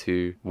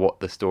into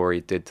what the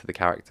story did to the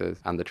characters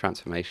and the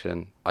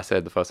transformation. I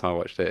said the first time I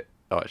watched it,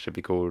 oh, it should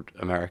be called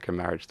American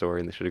Marriage Story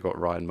and they should have got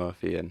Ryan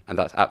Murphy in. And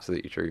that's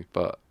absolutely true.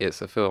 But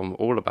it's a film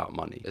all about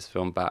money. It's a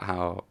film about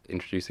how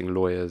introducing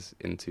lawyers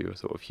into a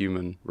sort of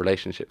human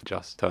relationship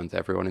just turns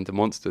everyone into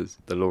monsters.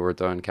 The Laura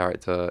Dern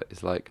character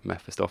is like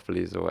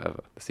Mephistopheles or whatever.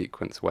 The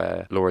sequence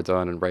where Laura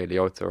Dern and Ray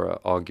Liotta are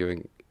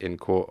arguing in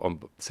court on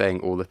saying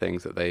all the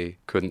things that they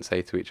couldn't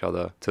say to each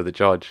other to the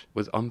judge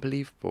was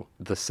unbelievable.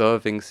 The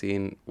serving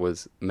scene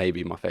was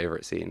maybe my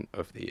favourite scene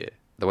of the year.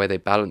 The way they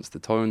balanced the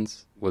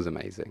tones was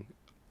amazing.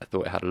 I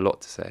thought it had a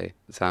lot to say.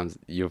 Sam,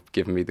 you've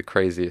given me the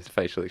craziest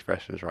facial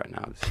expressions right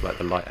now. This is like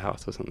The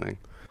Lighthouse or something.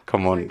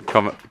 Come on,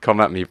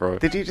 come at me, bro.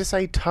 Did you just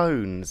say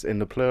tones in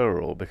the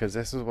plural? Because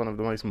this is one of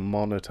the most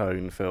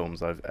monotone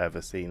films I've ever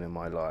seen in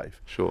my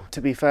life. Sure. To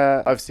be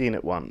fair, I've seen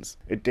it once.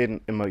 It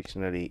didn't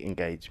emotionally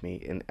engage me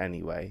in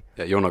any way.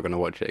 Yeah, you're not going to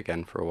watch it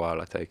again for a while,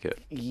 I take it.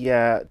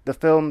 Yeah, the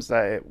films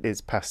that it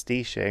is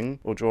pastiching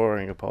or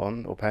drawing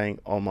upon or paying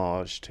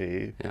homage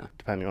to,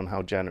 depending on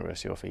how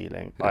generous you're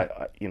feeling,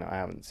 I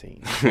haven't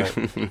seen.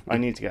 So I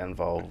need to get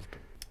involved.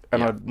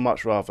 And I'd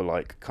much rather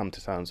like come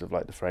to terms with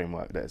like the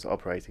framework that it's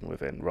operating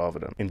within rather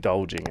than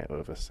indulging it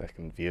with a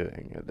second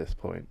viewing at this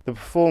point. The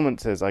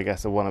performances, I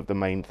guess, are one of the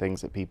main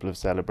things that people have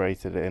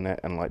celebrated in it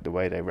and like the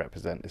way they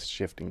represent this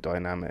shifting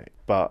dynamic.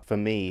 But for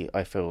me,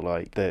 I feel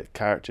like the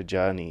character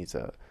journeys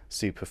are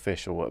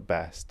superficial at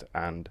best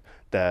and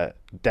their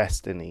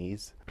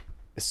destinies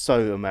is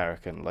so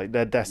American. Like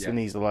their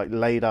destinies are like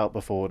laid out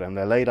before them.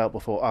 They're laid out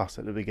before us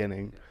at the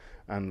beginning.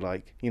 And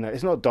like, you know,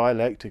 it's not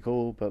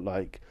dialectical, but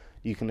like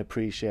you can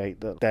appreciate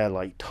that they're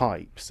like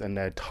types and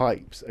their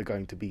types are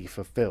going to be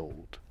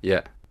fulfilled.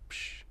 Yeah,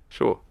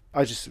 sure.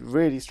 I just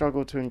really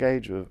struggled to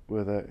engage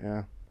with it,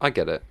 yeah. I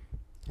get it.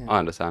 Yeah. I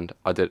understand.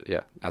 I did,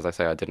 as I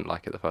say, I didn't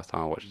like it the first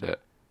time I watched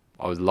it.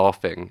 I was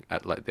laughing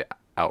at like the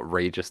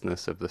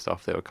outrageousness of the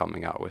stuff they were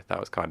coming out with. That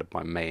was kind of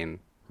my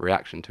main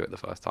reaction to it the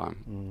first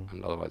time.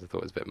 And otherwise I thought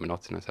it was a bit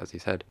monotonous, as you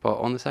said. But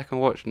on the second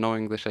watch,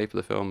 knowing the shape of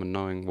the film and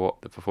knowing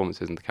what the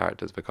performances and the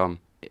characters become,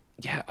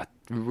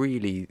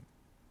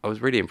 I was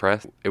really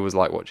impressed. It was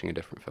like watching a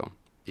different film,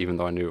 even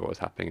though I knew what was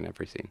happening in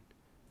every scene.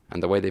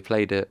 And the way they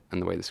played it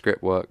and the way the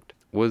script worked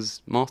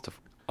was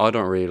masterful. I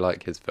don't really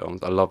like his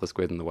films. I love The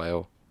Squid and the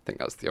Whale. I think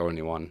that's the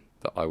only one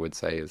that I would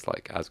say is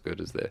like as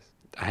good as this.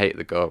 I hate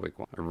the Gerwig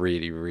one. I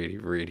really, really,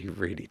 really,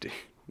 really do.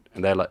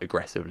 And they're like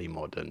aggressively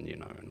modern, you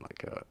know, and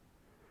like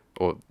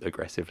or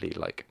aggressively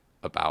like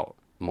about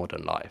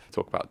modern life.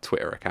 Talk about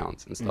Twitter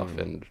accounts and stuff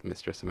in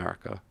Mistress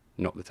America,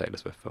 not the Taylor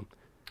Swift film.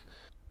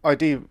 I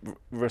do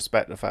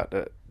respect the fact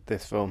that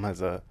this film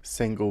has a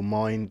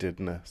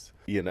single-mindedness,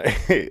 you know,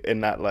 in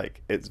that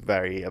like it's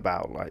very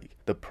about like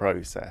the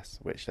process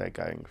which they're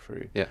going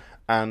through. Yeah.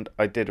 And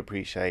I did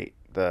appreciate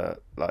the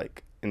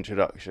like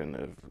introduction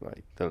of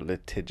like the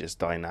litigious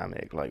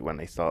dynamic, like when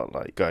they start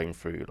like going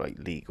through like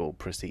legal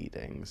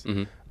proceedings,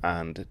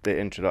 and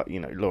the you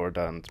know, Laura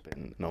Dern's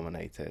been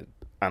nominated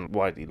and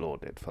widely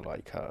lauded for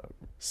like her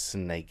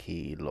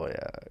snaky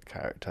lawyer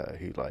character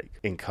who like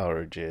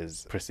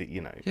encourages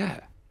you know. Yeah.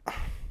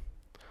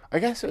 I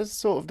guess it was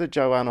sort of the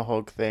Joanna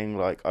Hogg thing.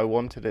 Like, I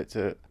wanted it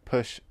to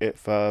push it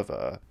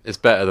further. It's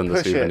better than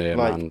The Souvenir, it,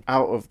 like, man.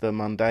 Out of the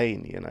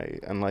mundane, you know,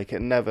 and like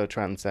it never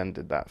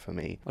transcended that for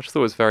me. I just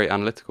thought it was very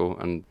analytical,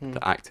 and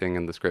the acting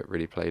and the script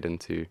really played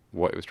into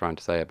what it was trying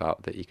to say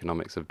about the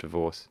economics of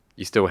divorce.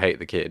 You still hate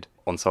the kid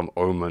on some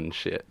Omen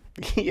shit.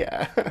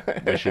 Yeah.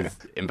 Which is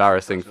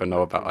embarrassing for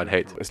Noah, but I'd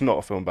hate to. It's not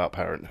a film about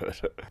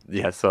parenthood.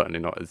 Yeah, certainly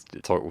not. It's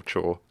a total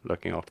chore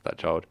looking after that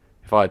child.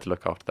 If I had to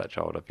look after that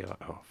child, I'd be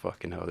like, oh,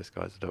 fucking hell, this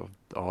guy's a little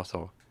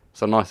arsehole.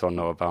 So nice on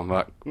Noah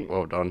Baumbach.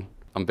 Well done.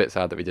 I'm a bit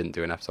sad that we didn't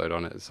do an episode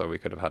on it, so we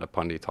could have had a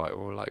punny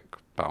title like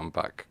Bound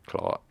Back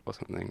Clark or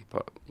something.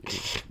 But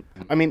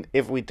I mean,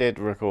 if we did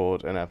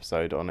record an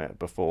episode on it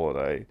before,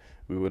 though,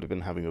 we would have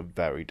been having a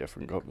very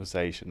different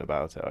conversation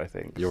about it, I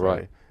think. You're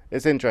right.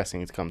 It's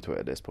interesting to come to it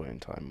at this point in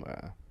time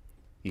where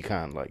you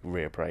can, like,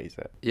 reappraise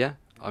it. yeah,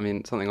 I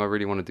mean, something I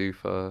really want to do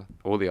for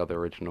all the other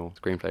original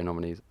screenplay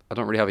nominees. I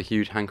don't really have a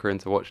huge hankering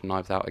to watch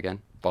Knives Out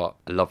again, but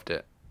I loved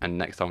it. And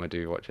next time I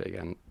do watch it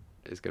again,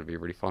 it's going to be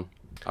really fun.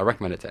 I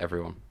recommend it to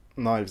everyone.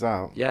 Knives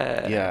Out?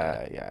 Yeah.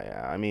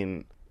 Yeah. I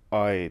mean,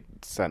 I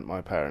sent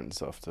my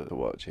parents off to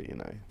watch it, you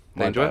know.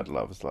 They My enjoy dad it?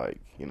 loves,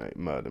 like, you know,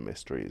 murder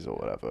mysteries or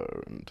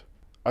whatever, and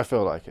I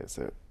feel like it's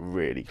a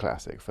really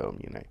classic film,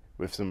 you know,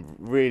 with some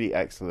really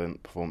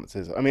excellent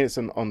performances. I mean, it's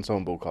an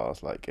ensemble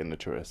cast, like, in the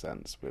truest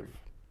sense, with,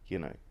 you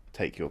know,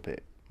 take your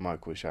pick,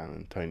 Michael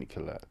Shannon, Toni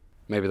Collette.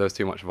 Maybe there was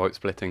too much vote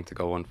splitting to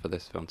go on for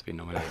this film to be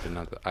nominated in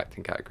other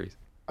acting categories.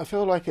 I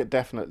feel like it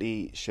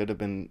definitely should have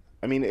been.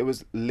 I mean, it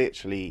was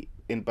literally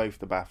in both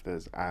the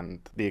BAFTAs and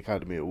the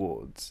Academy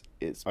Awards.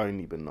 It's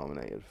only been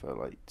nominated for,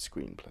 like,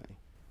 screenplay,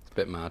 It's a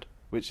bit mad.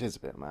 which is a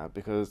bit mad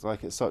because,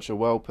 like, it's such a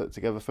well put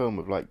together film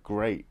with, like,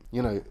 great,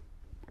 you know.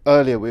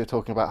 Earlier we were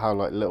talking about how,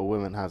 like, Little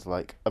Women has,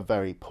 like, a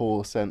very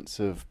poor sense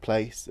of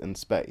place and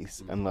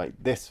space, and, like,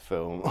 this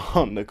film,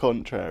 on the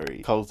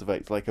contrary,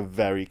 cultivates, like, a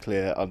very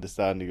clear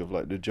understanding of,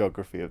 like, the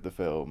geography of the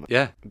film.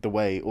 Yeah, The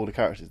way all the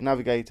characters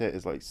navigate it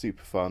is, like,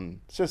 super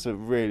fun. It's just a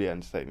really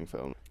entertaining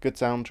film. Good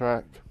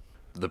soundtrack.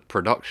 the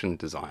production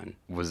design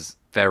was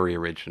very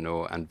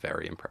original and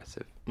very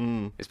impressive.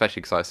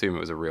 Especially because I assume it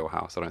was a real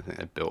house. I don't think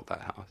they built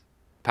that house.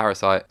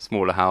 Parasite,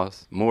 smaller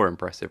house, more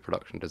impressive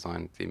production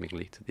design,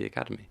 seemingly to the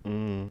Academy.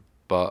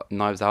 But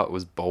Knives Out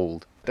was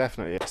bold.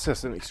 Definitely. It's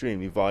just an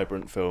extremely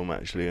vibrant film,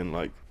 actually, and,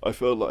 like, I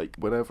feel like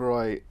whenever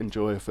I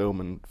enjoy a film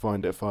and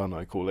find it fun,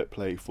 I call it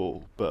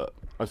playful, but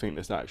I think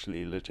this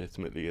actually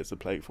legitimately is a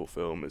playful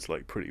film. It's,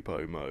 like, pretty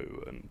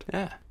pomo and,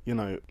 Yeah. you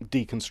know,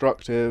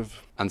 deconstructive.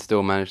 And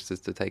still manages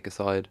to take a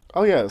side.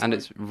 Oh, yeah. And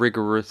it's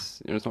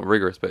rigorous. You know, it's not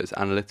rigorous, but it's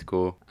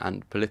analytical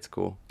and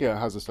political. Yeah, it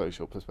has a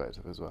social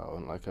perspective as well,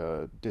 and, like,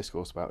 a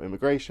discourse about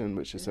immigration,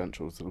 which is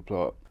central to the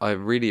plot. I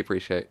really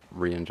appreciate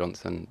Rian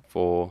Johnson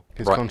for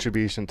His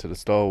contribution to the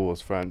Star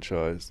Wars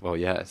franchise. Well,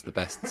 yeah, it's the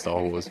best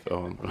Star Wars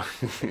film.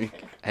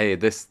 Hey,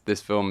 this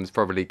film is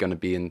probably going to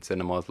be in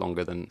cinemas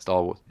longer than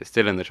Star Wars. It's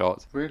still in the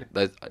charts. Really?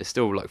 It's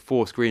still like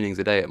 4 screenings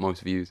a day at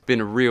most views. Been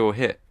a real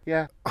hit.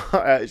 Yeah,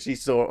 I actually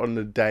saw it on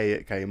the day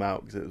it came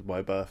out because it was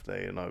my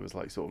birthday, and I was,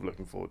 like, sort of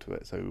looking forward to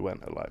it. So we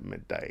went at, like,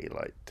 midday,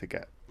 like, to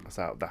get us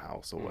out of the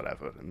house or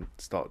whatever and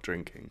start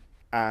drinking.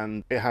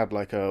 And it had,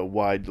 like, a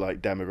wide,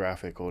 like,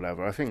 demographic or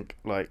whatever. I think,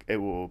 like, it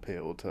will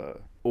appeal to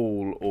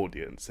all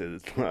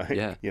audiences, like,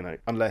 Yeah. you know,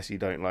 unless you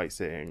don't like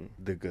seeing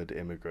The Good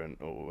Immigrant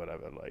or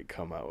whatever, like,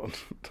 come out on,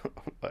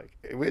 like,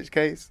 in which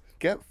case,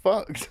 get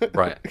fucked.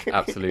 Right,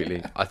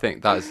 absolutely. I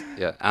think that's,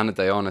 yeah, Anna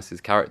de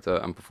Armas' character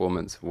and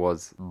performance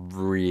was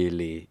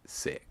really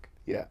sick.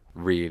 Yeah.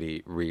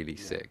 Really, really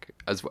sick.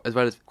 As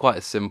well as quite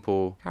a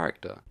simple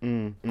character.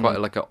 Quite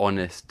like an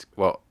honest,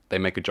 well, they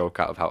make a joke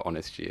out of how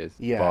honest she is.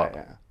 Yeah, but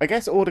yeah. I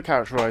guess all the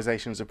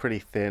characterizations are pretty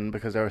thin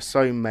because there are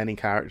so many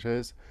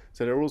characters.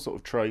 So they're all sort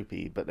of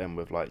tropey, but then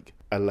with, like,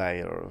 a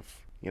layer of,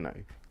 you know.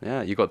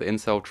 yeah, you got the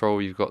incel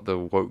troll, you've got the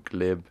woke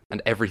lib, and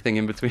everything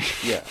in between.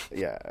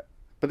 Yeah.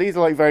 But these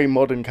are, like, very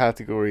modern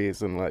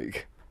categories, and,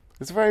 like,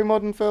 it's a very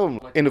modern film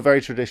in a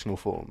very traditional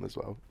form as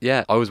well.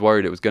 Yeah, I was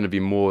worried it was going to be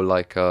more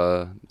like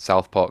a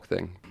South Park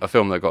thing. A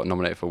film that got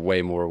nominated for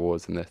way more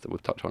awards than this, that we'll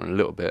touch on in a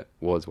little bit,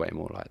 was way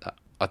more like that.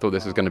 I thought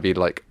this was going to be,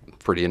 like,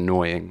 pretty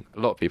annoying. A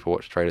lot of people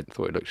watched the trailer and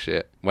thought it looked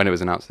shit. When it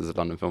was announced as a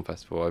London Film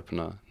Festival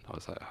opener, I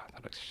was like, oh,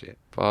 that looks shit.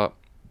 But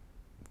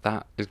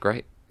that is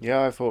great.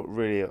 Yeah, I thought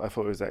it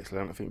was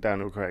excellent. I think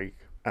Daniel Craig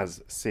as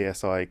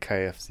CSI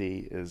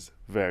KFC is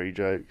very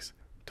jokes.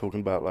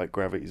 Talking about, like,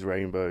 Gravity's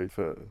Rainbow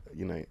for,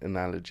 you know,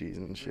 analogies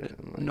and shit.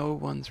 And, like, No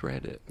one's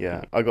read it.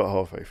 yeah, I got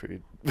halfway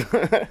through.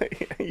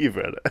 You've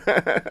read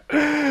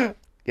it.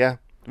 Yeah,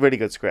 really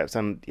good scripts,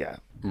 and yeah.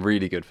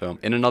 Really good film.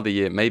 In another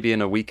year, maybe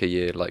in a weaker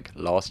year like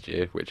last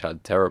year, which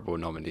had terrible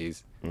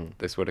nominees,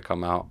 this would have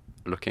come out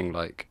looking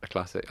like a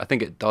classic. I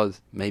think it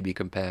does maybe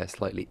compare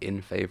slightly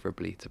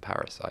unfavourably to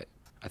Parasite.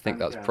 I think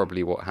that's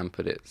probably what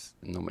hampered its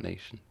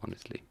nomination,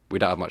 honestly. We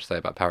don't have much to say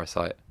about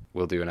Parasite.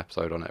 We'll do an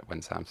episode on it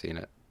when Sam's seen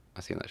it.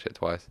 I've seen that shit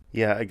twice.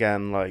 Yeah,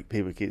 again, like,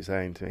 people keep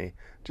saying to me,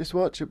 just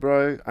watch it,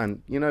 bro.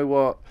 And you know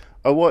what?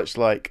 I watched,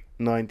 like,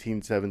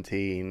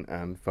 1917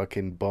 and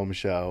fucking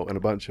Bombshell and a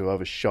bunch of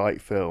other shite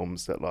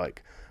films that,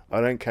 like, I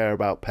don't care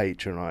about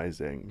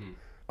patronising.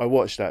 I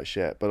watched that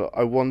shit, but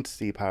I want to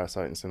see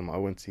Parasite in cinema. I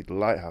want to see The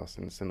Lighthouse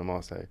in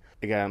cinema. So,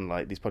 again,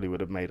 like, these probably would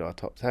have made our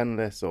top 10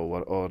 list,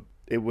 or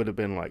it would have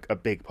been, like, a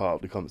big part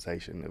of the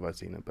conversation if I'd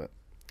seen it. But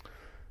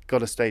got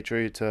to stay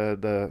true to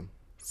the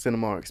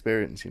cinema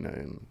experience, you know.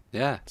 And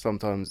Yeah,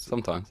 sometimes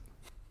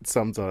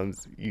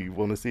you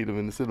want to see them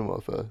in the cinema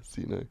first,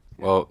 you know.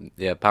 Well,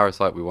 yeah,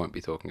 Parasite we won't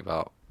be talking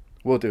about,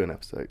 We'll do an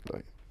episode,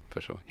 like.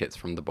 for sure. Hits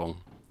from the bong.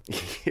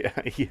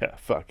 Yeah,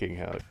 fucking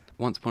hell.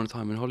 Once Upon a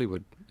Time in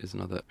Hollywood is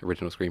another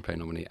original screenplay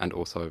nominee, and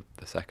also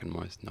the second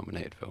most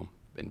nominated film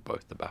in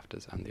both the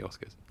BAFTAs and the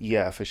Oscars.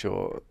 Yeah, for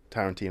sure.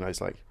 Tarantino's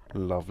like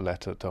love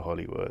letter to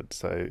Hollywood.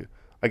 So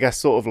I guess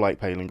sort of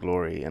like Pale and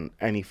Glory, and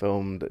any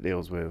film that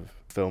deals with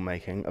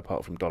filmmaking,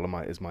 apart from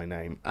Dolomite Is My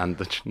Name. And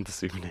the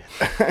souvenir.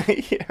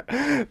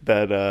 Yeah.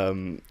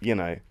 That, you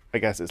know, I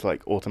guess it's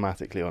like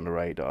automatically on the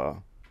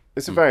radar.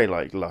 It's a very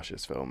like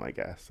luscious film, I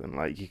guess, and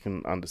like you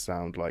can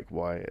understand like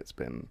why it's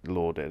been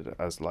lauded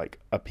as like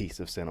a piece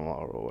of cinema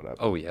or whatever.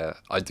 Oh yeah,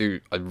 I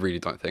really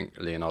don't think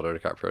Leonardo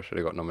DiCaprio should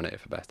have got nominated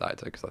for Best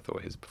Actor, because I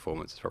thought his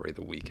performance is probably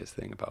the weakest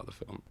thing about the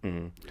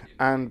film.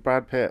 And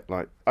Brad Pitt,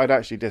 like, I'd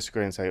actually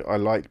disagree and say I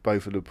liked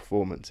both of the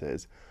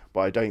performances,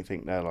 but I don't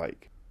think they're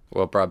like...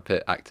 Well, Brad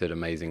Pitt acted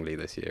amazingly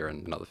this year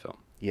in another film.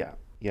 Yeah,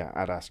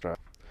 Ad Astra.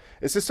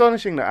 It's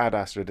astonishing that Ad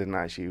Astra didn't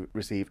actually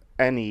receive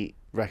any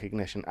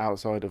recognition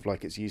outside of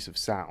like its use of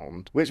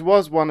sound, which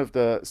was one of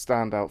the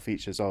standout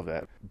features of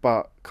it.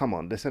 But come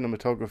on, the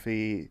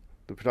cinematography,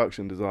 the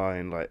production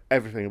design, like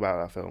everything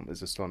about that film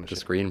is astonishing.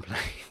 The screenplay.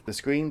 The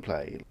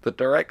screenplay. The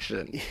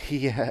direction.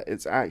 Yeah,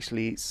 it's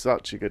actually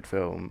such a good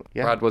film.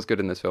 Yeah. Brad was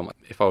good in this film.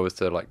 If I was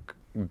to like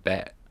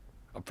bet,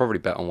 I'd probably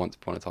bet on Once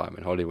Upon a Time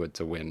in Hollywood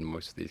to win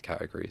most of these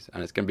categories.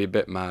 And it's going to be a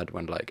bit mad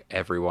when like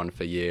everyone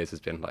for years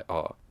has been like,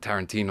 oh,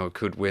 Tarantino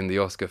could win the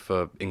Oscar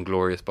for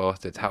Inglourious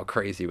Basterds. How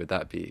crazy would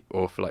that be?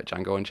 Or for like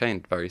Django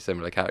Unchained, very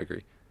similar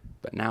category.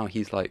 But now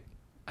he's like,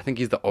 I think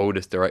he's the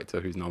oldest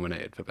director who's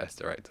nominated for Best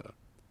Director,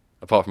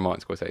 apart from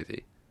Martin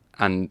Scorsese.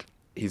 And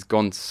he's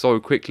gone so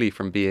quickly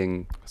from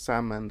being...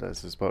 Sam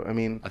Mendes as well. I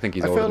mean, I think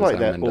he's I older feel than like Sam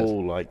they're Mendes.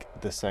 all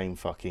like the same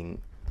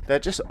fucking... They're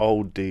just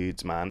old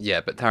dudes, man.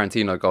 Yeah, but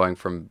Tarantino going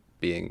from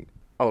being...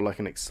 Oh, like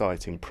an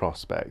exciting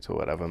prospect or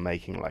whatever,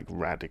 making like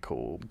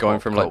radical... Going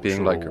pop from like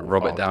being like cultural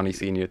Robert art. Downey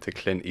Sr. to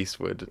Clint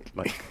Eastwood,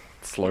 like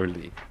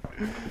slowly.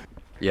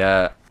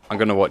 Yeah, I'm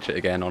going to watch it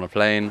again on a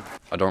plane.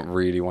 I don't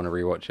really want to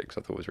rewatch it because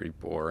I thought it was really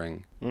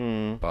boring.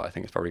 But I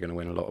think it's probably going to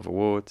win a lot of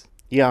awards.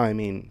 Yeah, I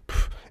mean,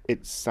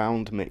 it's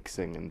sound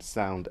mixing and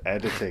sound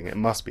editing. It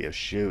must be a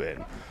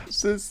shoo-in.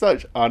 It's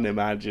such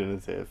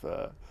unimaginative.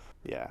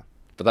 Yeah.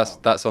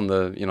 But that's on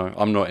the, you know,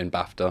 I'm not in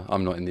BAFTA.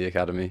 I'm not in the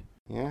Academy.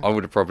 Yeah. I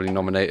would have probably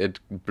nominated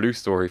Blue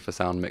Story for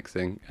sound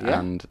mixing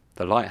and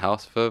The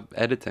Lighthouse for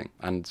editing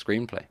and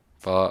screenplay.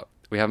 But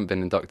we haven't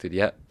been inducted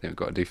yet. I think we've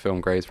got to do film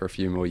grades for a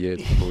few more years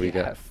before we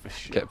Yeah, for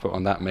sure. get put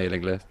on that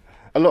mailing list.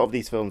 A lot of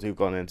these films we've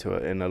gone into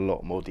it in a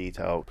lot more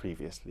detail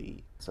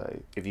previously.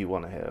 So if you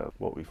want to hear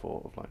what we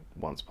thought of like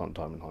Once Upon a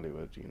Time in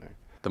Hollywood, you know.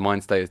 The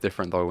mind state is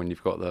different though when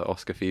you've got the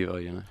Oscar fever,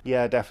 you know.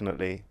 Yeah,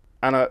 definitely.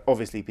 And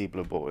obviously people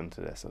are bought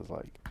into this as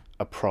like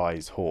a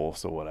prize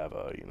horse or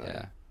whatever, you know.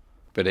 Yeah.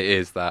 But it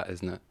is that,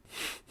 isn't it?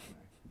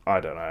 I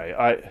don't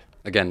know.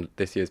 Again,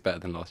 this year's better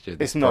than last year.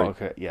 It's not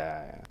okay.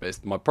 Yeah. But it's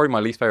probably my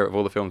least favourite of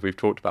all the films we've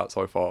talked about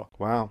so far,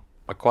 Wow.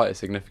 by quite a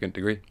significant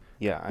degree.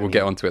 Yeah. We'll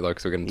get onto it though,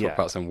 because we're going to talk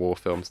about some war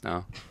films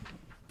now.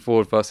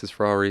 Ford vs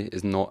Ferrari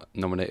is not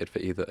nominated for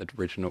either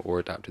original or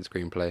adapted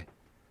screenplay.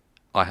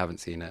 I haven't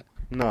seen it.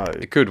 No.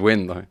 It could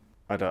win though.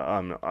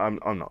 I'm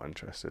not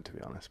interested, to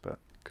be honest, but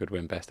Could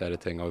win best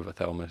editing over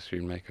Thelma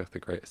Schoonmaker, the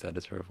greatest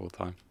editor of all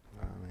time,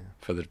 yeah.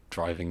 for the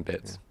driving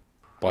bits.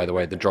 By the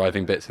way, the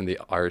driving bits in The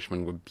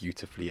Irishman were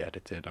beautifully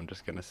edited, I'm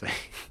just going to say.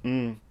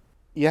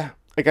 Yeah.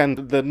 Again,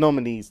 the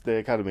nominees, the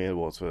Academy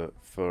Awards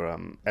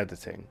for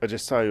editing are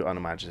just so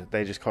unimaginative.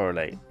 They just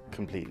correlate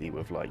completely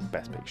with like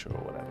Best Picture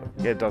or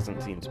whatever. It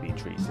doesn't seem to be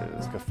treated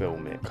as a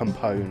filmic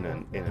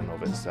component in and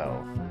of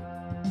itself.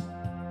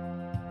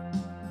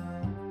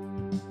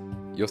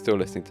 You're still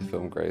listening to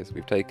Film Grays.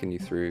 We've taken you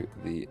through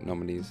the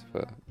nominees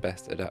for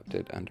Best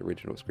Adapted and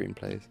Original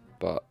Screenplays,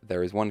 but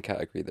there is one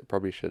category that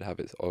probably should have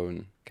its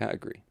own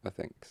category, I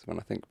think. 'Cause when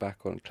I think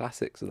back on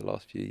classics of the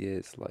last few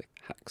years, like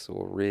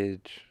Hacksaw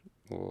Ridge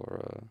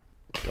or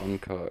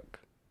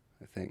Dunkirk,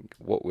 I think,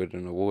 what would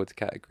an awards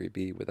category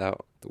be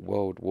without the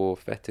World War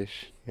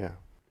fetish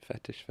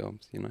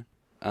films, you know?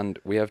 And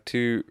we have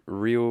two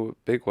real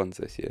big ones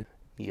this year.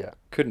 Yeah.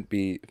 Couldn't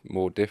be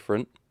more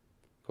different.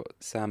 Got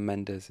Sam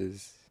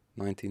Mendes'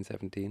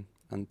 1917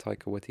 and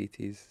Taika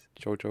Waititi's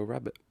Jojo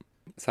Rabbit.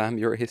 Sam,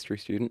 you're a history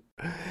student.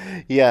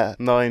 Yeah,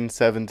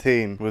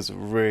 9/17 was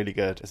really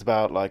good. It's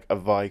about like a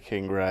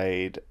Viking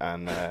raid,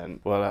 and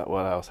then what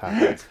else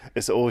happens?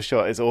 It's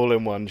all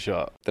in one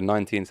shot. The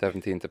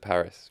 1917 to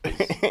Paris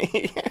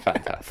was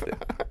fantastic.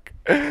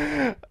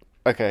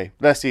 Okay,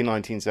 let's do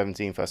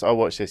 1917 first. I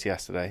watched this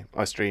yesterday.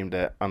 I streamed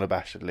it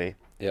unabashedly.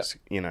 Yeah.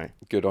 You know,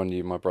 Good on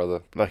you, my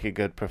brother. like a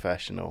good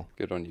professional.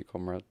 Good on you,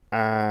 comrade.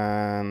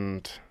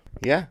 And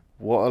yeah,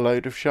 what a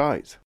load of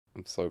shite.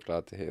 I'm so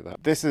glad to hear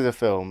that. This is a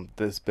film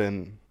that's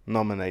been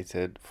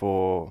nominated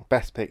for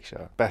Best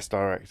Picture, Best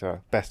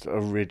Director, Best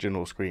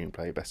Original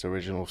Screenplay, Best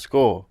Original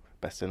Score,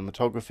 Best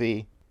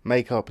Cinematography,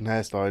 Makeup and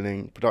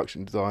Hairstyling,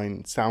 Production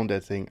Design, Sound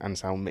Editing, and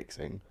Sound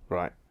Mixing.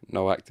 Right.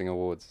 No acting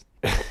awards.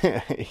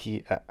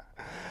 Yeah.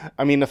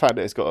 I mean, the fact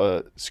that it's got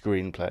a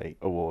Screenplay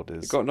award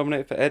is It got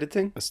nominated for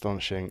editing.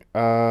 astonishing.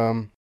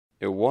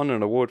 It won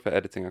an award for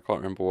editing. I can't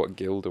remember what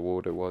guild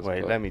award it was.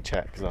 Wait, but let me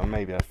check, because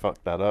maybe I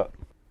fucked that up.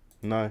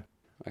 No.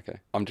 Okay.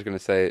 I'm just going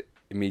to say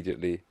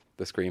immediately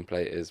the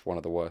screenplay is one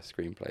of the worst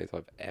screenplays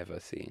I've ever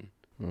seen.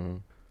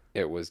 Mm.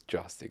 It was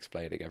just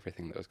explaining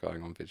everything that was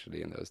going on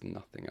visually and there was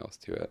nothing else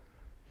to it.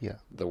 Yeah.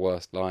 The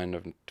worst line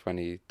of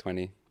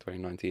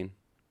 2019.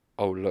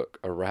 Oh, look,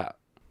 a rat.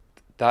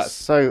 That's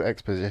so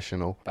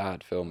expositional.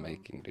 bad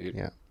filmmaking, dude.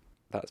 Yeah.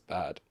 That's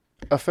bad.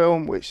 A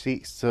film which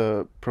seeks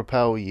to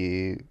propel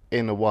you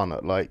in a one,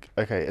 like,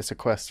 okay, it's a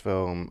quest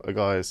film, a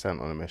guy is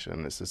sent on a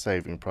mission, it's a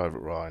Saving Private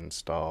Ryan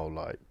style,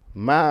 like,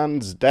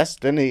 man's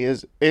destiny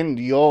is in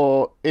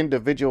your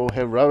individual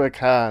heroic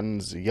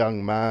hands,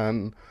 young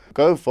man.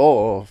 Go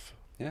forth.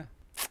 Yeah.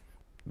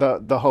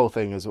 The whole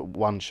thing is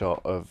one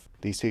shot of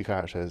these two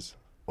characters,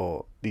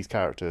 or these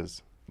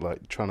characters,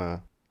 like, trying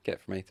to...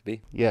 Get from A to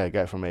B. Yeah,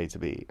 get from A to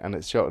B. And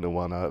it's shot in a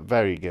one,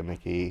 very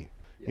gimmicky.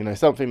 You know,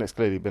 something that's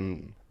clearly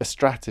been a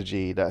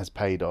strategy that has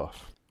paid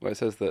off. Well, it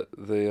says that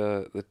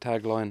the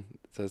tagline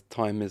says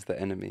 "Time is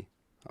the enemy."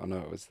 Oh no,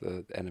 it was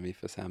the enemy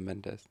for Sam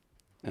Mendes,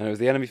 and it was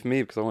the enemy for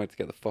me because I wanted to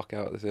get the fuck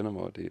out of the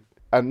cinema, dude.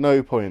 At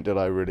no point did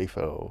I really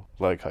feel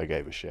like I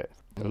gave a shit.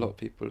 A lot of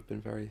people have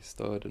been very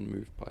stirred and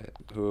moved by it.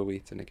 Who are we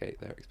to negate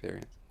their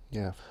experience?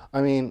 Yeah,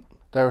 I mean,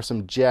 there are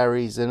some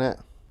Jerrys in it.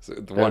 So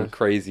the one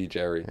crazy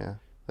Jerry. Yeah,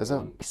 there's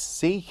a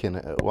Sikh in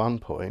it at one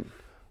point.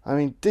 I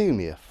mean, do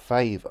me a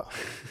favour.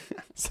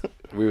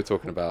 We were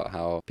talking about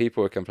how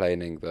people were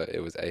complaining that it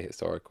was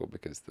ahistorical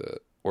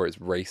or it's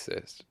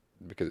racist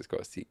because it's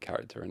got a Sikh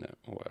character in it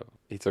or whatever.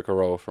 He took a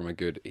role from a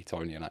good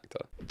Etonian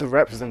actor. The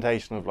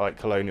representation of, like,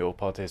 colonial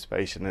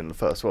participation in the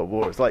First World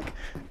War is, like,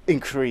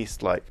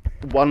 increased. Like,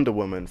 Wonder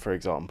Woman, for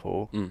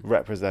example,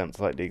 represents,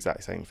 like, the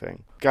exact same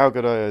thing. Gal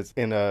Gadot is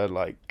in a,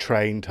 like,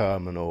 train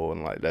terminal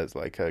and, like, there's,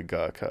 like, a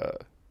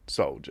Gurkha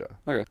soldier.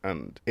 Okay.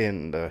 And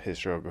in the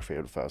historiography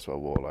of the First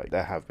World War, like,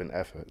 there have been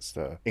efforts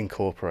to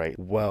incorporate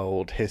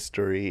world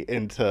history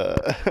into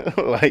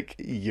like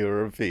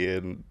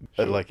European,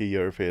 like a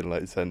European,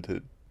 like,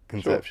 centered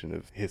conception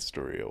of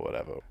history or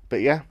whatever. But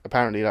yeah,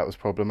 apparently that was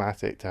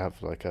problematic to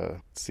have, like,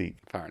 a Sikh.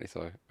 Apparently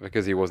so,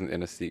 because he wasn't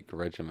in a Sikh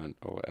regiment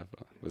or whatever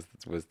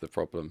was the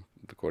problem,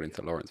 according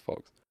to Lawrence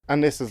Fox.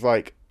 And this is,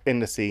 like, in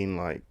the scene,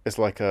 like, it's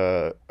like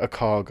a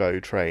cargo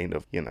train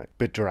of, you know,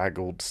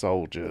 bedraggled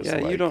soldiers. Yeah,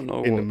 like, you don't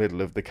know in the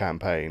middle of the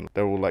campaign.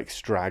 They're all, like,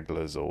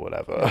 stragglers or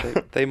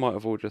whatever. they might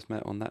have all just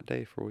met on that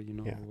day for all you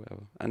know, Yeah. or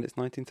whatever. And it's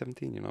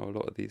 1917, you know, a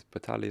lot of these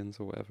battalions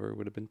or whatever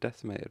would have been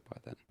decimated by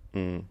then.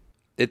 Mm.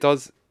 It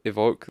does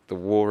evoke the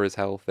war is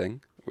hell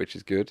thing, which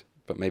is good,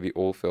 but maybe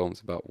all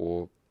films about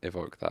war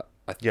evoke that.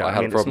 Yeah, I I had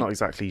mean, a it's problem. not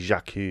exactly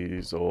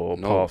Jacques or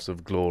No. Paths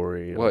of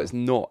Glory. Well, or... it's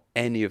not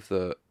any of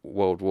the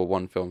World War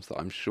One films that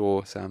I'm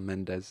sure Sam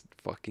Mendes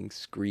fucking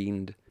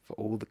screened for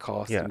all the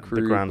cast and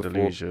crew. The Grand before.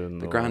 Illusion.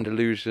 The Grand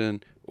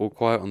Illusion, All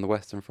Quiet on the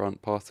Western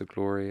Front, Paths of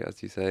Glory,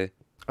 as you say.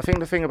 I think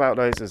the thing about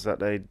those is that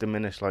they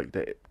diminish, like,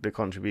 the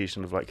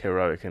contribution of, like,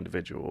 heroic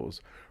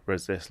individuals,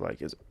 whereas this,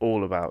 like, is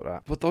all about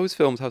that. But those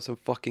films have some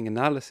fucking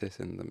analysis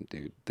in them,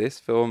 dude. This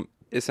film,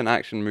 it's an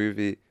action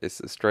movie. It's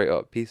a straight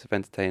up piece of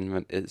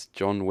entertainment. It's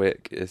John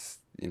Wick. It's,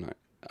 you know,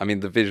 I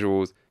mean, the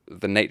visuals,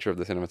 the nature of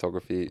the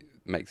cinematography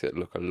makes it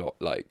look a lot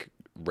like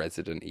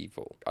Resident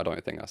Evil. I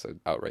don't think that's an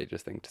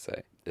outrageous thing to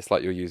say. It's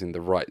like you're using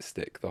the right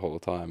stick the whole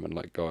time and,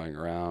 like, going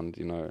around,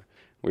 you know.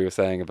 We were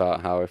saying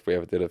about how if we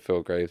ever did a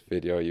Phil Graves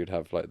video, you'd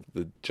have, like,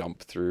 the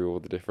jump through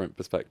all the different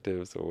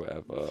perspectives or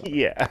whatever.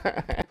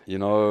 Yeah. You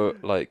know,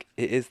 like,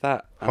 it is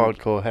that.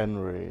 Hardcore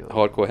Henry.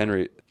 Hardcore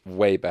Henry,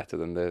 way better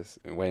than this,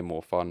 way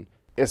more fun.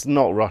 It's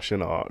not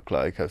Russian Ark,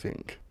 like, I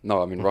think.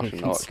 No, I mean, Russian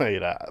I can Ark. say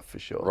that for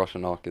sure.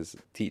 Russian Ark is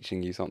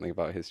teaching you something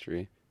about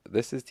history.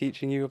 This is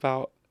teaching you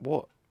about,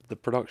 what? The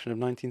production of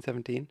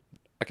 1917?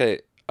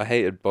 Okay, I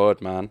hated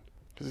Birdman.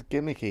 It's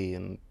gimmicky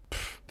and...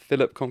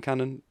 Philip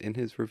Concannon, in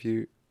his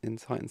review in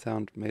Sight and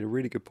Sound, made a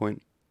really good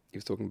point. He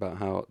was talking about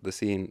how the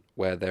scene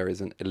where there is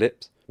an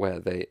ellipse, where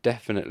they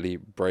definitely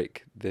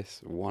break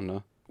this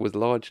oneer, was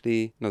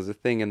largely, there's a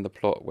thing in the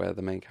plot where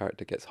the main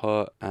character gets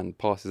hurt and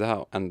passes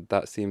out, and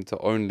that seemed to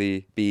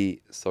only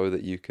be so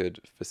that you could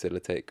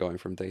facilitate going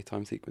from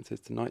daytime sequences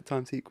to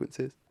nighttime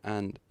sequences.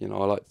 And, you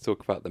know, I like to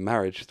talk about the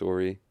marriage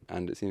story,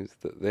 and it seems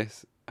that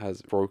this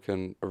has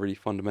broken a really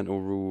fundamental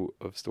rule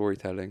of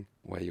storytelling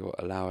where you're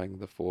allowing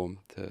the form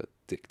to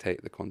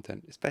dictate the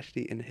content,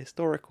 especially in a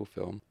historical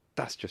film.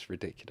 That's just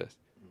ridiculous.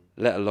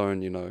 Let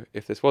alone, you know,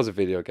 if this was a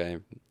video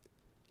game,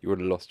 you would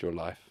have lost your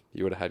life.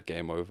 You would have had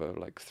game over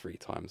like 3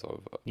 times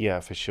over. Yeah,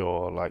 for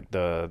sure. Like,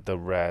 the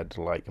red,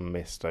 like,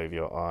 mist over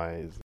your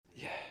eyes.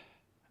 Yeah.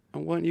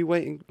 And weren't you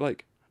waiting,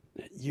 like,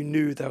 you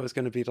knew there was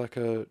going to be, like,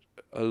 a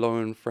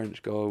lone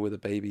French girl with a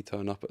baby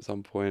turn up at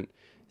some point.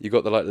 You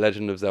got the, like,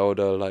 Legend of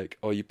Zelda, like,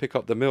 oh, you pick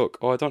up the milk.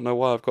 Oh, I don't know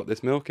why I've got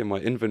this milk in my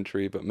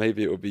inventory, but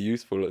maybe it will be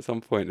useful at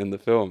some point in the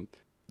film.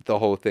 The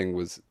whole thing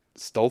was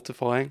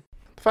stultifying.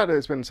 The fact that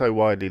it's been so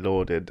widely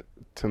lauded,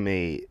 to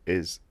me,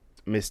 is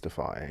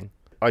mystifying.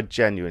 I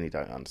genuinely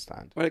don't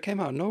understand. Well, it came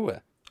out of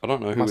nowhere. I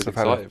don't know who Must was have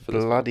had excited a for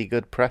this. bloody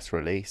good press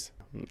release.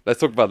 Let's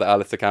talk about the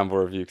Alistair Campbell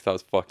review, because that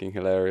was fucking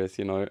hilarious,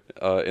 you know.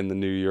 In the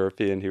New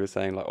European, he was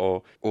saying, like,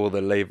 oh, all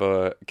the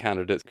Labour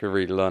candidates could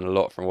really learn a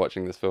lot from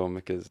watching this film,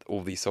 because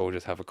all these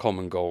soldiers have a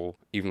common goal,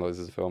 even though this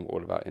is a film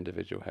all about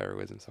individual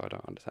heroism, so I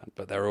don't understand.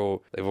 But they've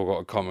all got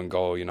a common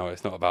goal, you know.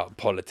 It's not about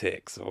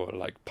politics or,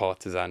 like,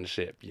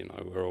 partisanship, you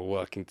know. We're all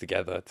working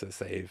together to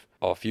save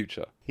our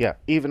future. Yeah,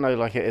 even though,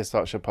 like, it is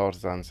such a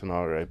partisan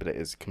scenario, but it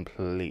is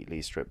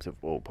completely stripped of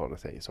all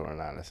politics or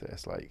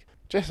analysis. Like,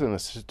 just an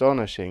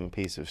astonishing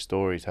piece of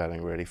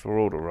storytelling, really, for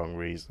all the wrong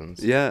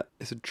reasons. Yeah,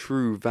 it's a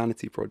true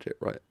vanity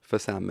project, right, for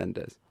Sam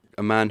Mendes.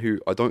 A man who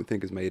I don't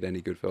think has made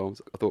any good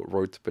films. I thought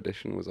Road to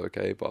Perdition was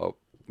okay, but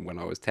when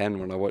I was 10,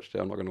 when I watched it,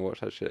 I'm not going to watch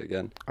that shit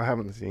again. I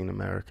haven't seen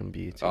American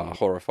Beauty.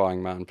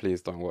 Horrifying, man.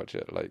 Please don't watch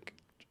it. Like,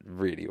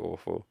 really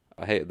awful.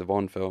 I hated the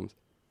Bond films.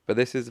 But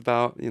this is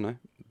about, you know,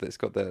 it's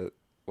got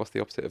what's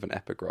the opposite of an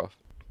epigraph?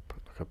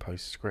 Like a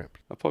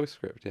postscript. A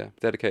postscript, yeah.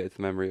 Dedicated to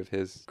the memory of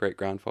his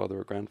great-grandfather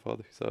or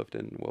grandfather who served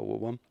in World War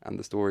One, and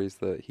the stories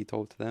that he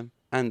told to them.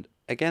 And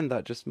again,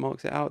 that just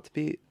marks it out to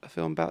be a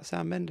film about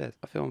Sam Mendes.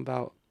 A film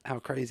about how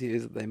crazy it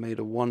is that they made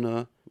a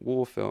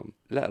war film,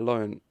 let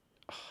alone...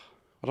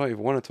 I don't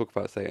even want to talk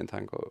about Satan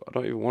Tango. I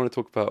don't even want to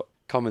talk about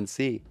Come and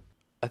See.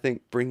 I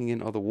think bringing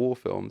in other war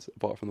films,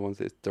 apart from the ones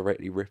that it's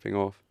directly ripping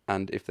off,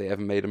 and if they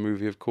ever made a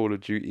movie of Call of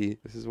Duty,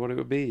 this is what it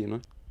would be, you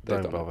know?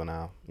 Don't bother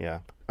now, yeah.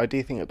 I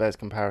do think that there's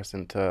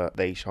comparison to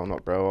They Shall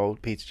Not Grow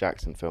Old, Peter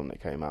Jackson film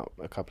that came out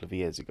a couple of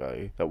years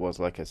ago that was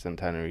like a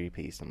centenary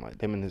piece, and like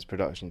him and his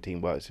production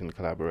team worked in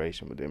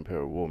collaboration with the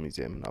Imperial War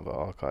Museum and other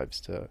archives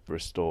to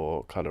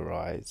restore,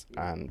 colorize,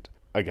 and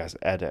I guess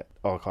edit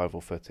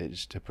archival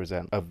footage to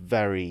present a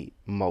very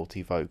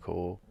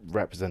multivocal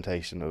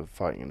representation of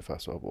fighting in the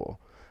First World War.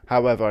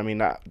 However, I mean,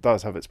 that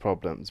does have its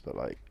problems, but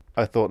like,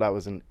 I thought that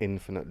was an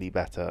infinitely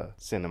better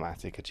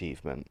cinematic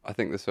achievement. I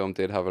think this film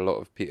did have a lot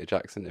of Peter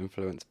Jackson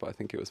influence, but I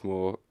think it was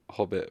more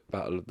Hobbit,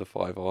 Battle of the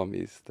Five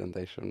Armies than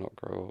They Shall Not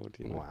Grow Old,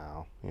 you know.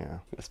 Wow, yeah.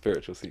 A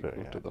spiritual sequel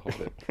to The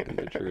Hobbit in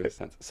the truest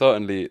sense.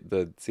 Certainly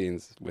the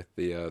scenes with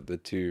the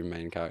two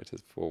main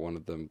characters before one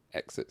of them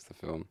exits the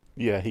film.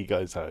 Yeah, he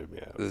goes home,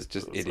 yeah. It's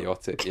just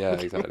idiotic. Yeah,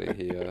 exactly.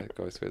 He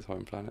goes to his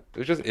home planet. It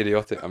was just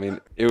idiotic. I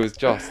mean, it was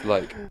just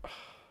like...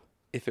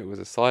 If it was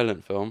a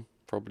silent film,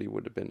 probably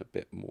would have been a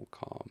bit more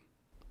calm.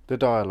 The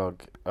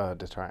dialogue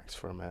detracts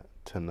from it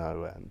to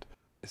no end.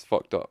 It's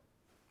fucked up.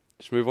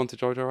 Should we move on to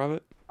Jojo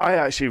Rabbit? I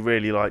actually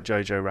really liked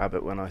Jojo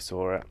Rabbit when I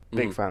saw it.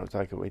 Big fan of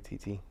Taika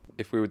Waititi.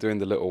 If we were doing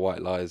the Little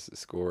White Lies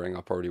scoring,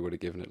 I probably would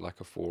have given it like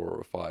a 4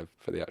 or a 5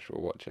 for the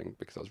actual watching,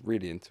 because I was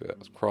really into it. I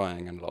was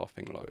crying and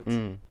laughing loads.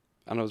 And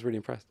I was really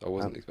impressed. I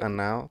wasn't expecting. And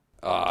now?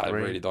 I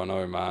really don't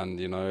know, man.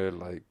 You know,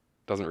 like,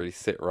 doesn't really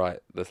sit right.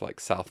 There's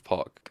like South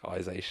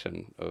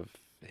Parkization of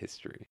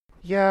history.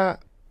 Yeah.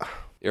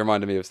 It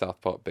reminded me of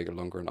South Park, Bigger,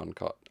 Longer and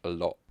Uncut a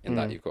lot, in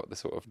that you've got the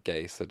sort of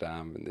gay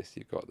Saddam, and this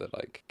you've got the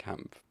like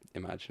camp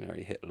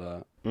imaginary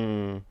Hitler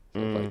sort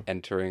of like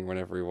entering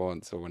whenever he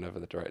wants or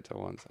whenever the director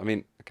wants. I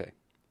mean, okay,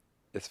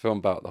 it's a film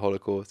about the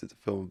Holocaust, it's a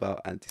film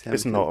about anti-Semitism.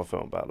 It's not a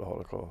film about the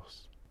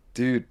Holocaust.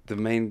 Dude, the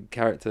main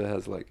character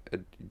has like a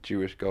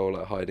Jewish girl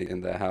like hiding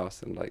in their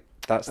house, and like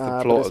that's the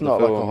plot but it's of the not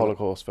film. like a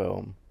Holocaust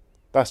film.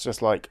 That's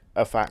just like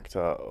a factor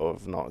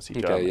of Nazi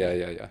Germany.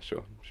 Okay, yeah,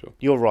 sure.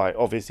 You're right.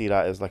 Obviously,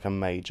 that is like a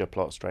major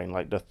plot strain,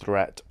 like the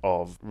threat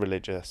of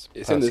religious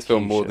It's in this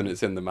film more than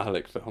it's in the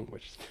Malick film,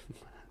 which is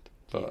mad.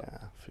 But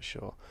yeah, for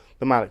sure.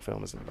 The Malick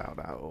film isn't about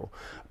that at all.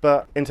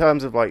 But in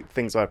terms of like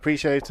things I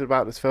appreciated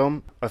about this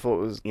film, I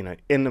thought it was, you know,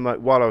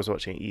 while I was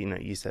watching it, you know,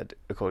 you said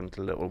according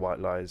to Little White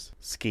Lies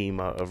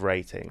schema of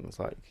ratings,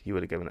 like you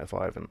would have given it a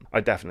 5, and I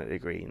definitely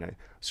agree. You know,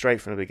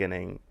 straight from the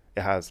beginning,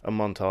 it has a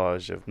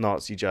montage of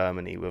Nazi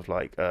Germany with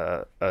like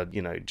a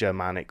you know,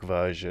 Germanic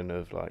version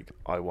of like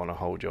I Want to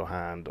Hold Your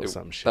Hand or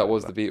some shit. That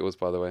was the Beatles,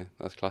 by the way.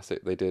 That's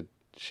classic. They did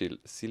Sie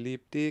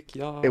liebt dich,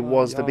 ja. It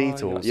was the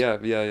Beatles? Yeah.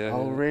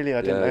 Oh, really?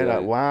 I didn't know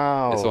that.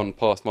 Wow. It's on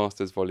Past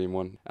Masters Volume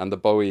 1. And the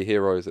Bowie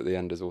Heroes at the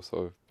end is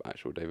also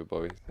actual David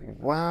Bowie.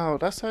 Wow,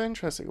 that's so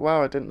interesting.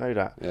 Wow, I didn't know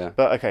that. Yeah.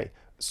 But okay,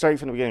 straight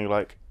from the beginning,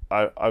 like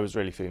I was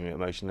really feeling it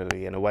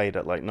emotionally in a way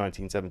that like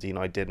 1917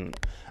 I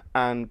didn't.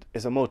 And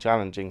it's a more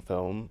challenging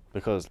film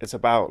because it's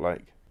about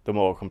like the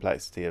moral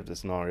complexity of the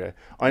scenario.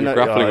 I know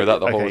grappling with that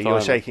the whole time.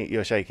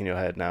 You're shaking your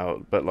head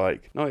now, but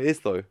like no, it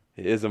is though.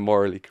 It is a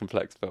morally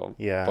complex film.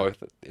 Yeah.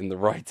 Both in the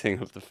writing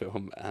of the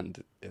film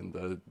and in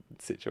the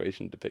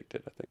situation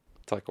depicted, I think.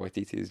 Taika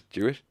Waititi is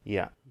Jewish.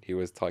 Yeah. He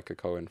was Taika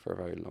Cohen for a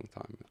very long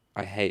time.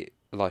 I hate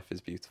Life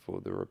is Beautiful,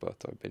 the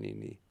Roberto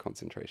Benigni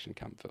concentration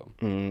camp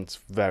film. It's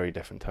very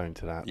different tone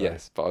to that. Though.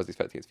 Yes, but I was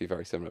expecting it to be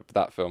very similar. But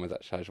that film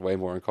has way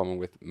more in common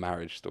with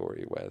Marriage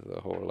Story, where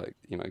the whole, like,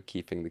 you know,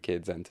 keeping the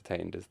kids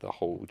entertained is the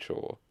whole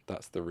chore.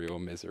 That's the real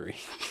misery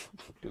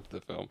of the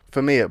film.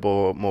 For me, it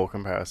bore more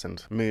comparison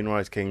to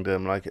Moonrise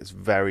Kingdom. Like, it's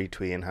very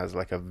twee and has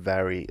like a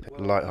very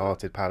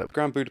light-hearted palette.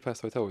 Grand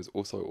Budapest Hotel is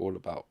also all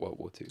about World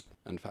War II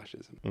and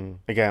fascism.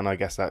 Again, I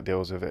guess that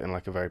deals with it in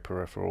like a very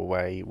peripheral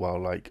way, while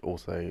like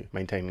also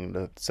maintaining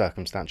the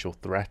circumstantial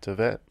threat of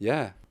it.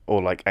 Yeah.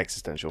 or like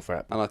existential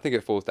threat. And I think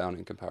it falls down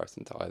in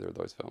comparison to either of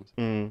those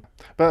films.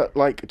 But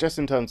like just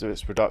in terms of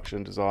its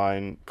production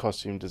design,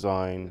 costume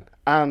design,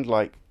 and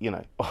like, you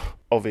know,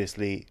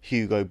 obviously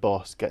Hugo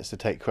Boss gets to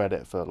take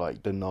credit for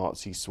like the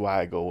Nazi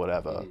swag or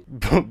whatever.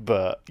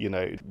 But you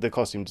know, the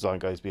costume design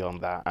goes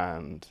beyond that,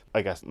 and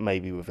I guess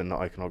maybe within the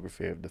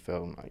iconography of the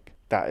film, like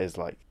that is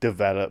like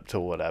developed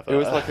or whatever. It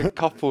was like a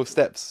couple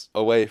steps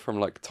away from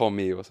like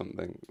Tommy or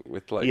something,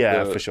 with like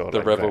for sure, the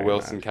like Rebel very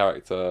Wilson mad.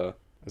 character.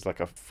 It's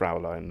like a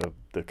Fraulein,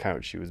 the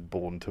character she was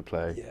born to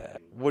play. Yeah.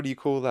 What do you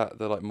call that?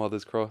 The like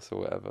Mother's Cross or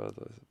whatever.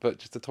 But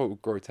just a total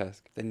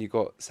grotesque. Then you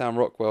got Sam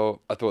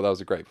Rockwell. I thought that was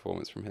a great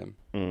performance from him.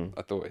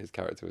 I thought his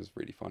character was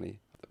really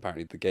funny.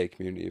 Apparently the gay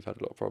community have had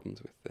a lot of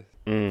problems with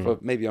this. For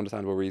maybe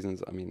understandable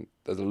reasons. I mean,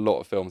 there's a lot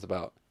of films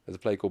about... There's a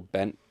play called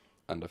Bent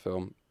and a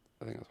film,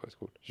 I think that's what it's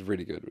called, which is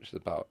really good, which is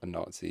about a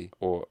Nazi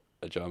or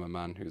a German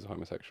man who's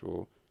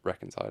homosexual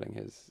reconciling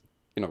his...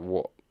 You know,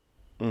 what...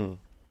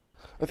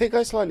 I think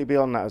I slightly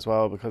beyond that as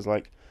well, because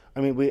like, I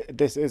mean,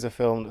 this is a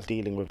film that's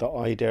dealing with the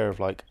idea of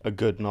like a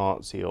good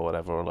Nazi or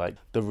whatever, or like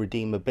the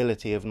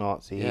redeemability of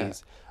Nazis. Yeah.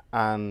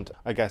 And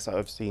I guess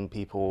I've seen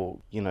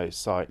people, you know,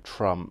 cite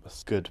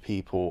Trump's good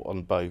people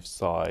on both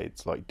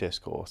sides, like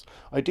discourse.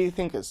 I do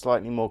think it's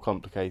slightly more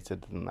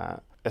complicated than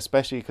that,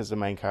 especially because the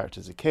main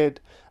character's a kid,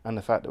 and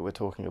the fact that we're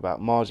talking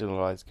about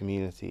marginalised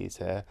communities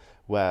here,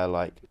 where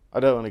like, I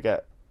don't want to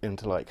get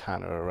into like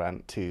Hannah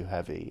Arendt too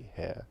heavy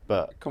here,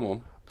 but... Come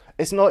on.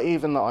 It's not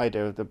even the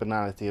idea of the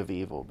banality of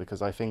evil,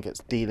 because I think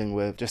it's dealing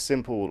with just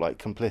simple like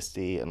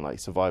complicity and like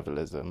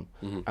survivalism.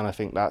 And I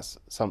think that's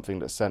something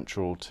that's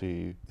central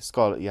to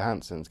Scarlett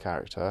Johansson's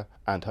character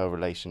and her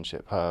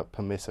relationship, her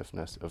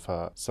permissiveness of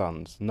her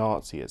son's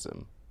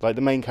Nazism. Like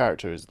the main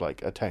character is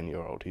like a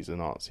 10-year-old who's a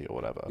Nazi or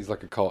whatever. He's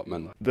like a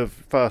Cartman. The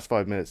first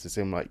 5 minutes is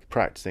him like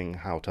practicing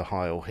how to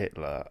heil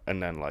Hitler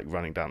and then like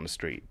running down the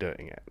street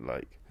doing it.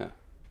 Like, Yeah.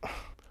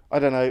 I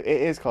don't know, it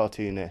is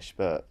cartoonish,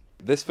 but...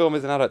 This film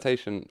is an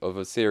adaptation of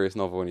a serious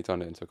novel when he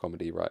turned it into a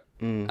comedy, right?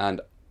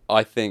 And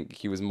I think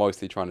he was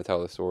mostly trying to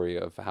tell the story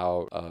of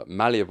how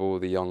malleable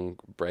the young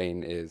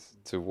brain is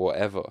to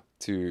whatever,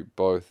 to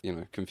both, you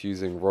know,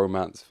 confusing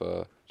romance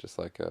for just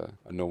like a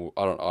normal...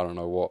 I don't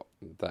know what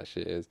that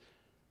shit is,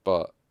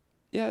 but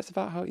yeah, it's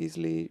about how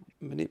easily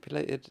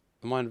manipulated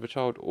the mind of a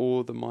child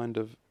or the mind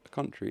of a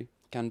country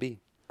can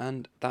be,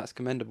 and that's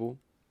commendable.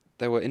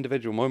 There were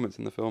individual moments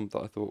in the film that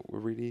I thought were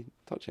really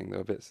touching. There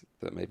were bits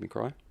that made me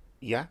cry.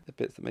 Yeah. The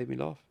bits that made me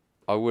laugh.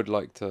 I would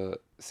like to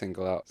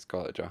single out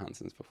Scarlett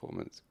Johansson's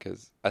performance,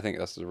 because I think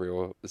that's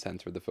the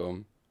centre of the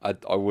film.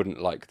 I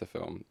wouldn't like the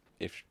film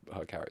if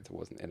her character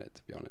wasn't in it,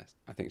 to be honest.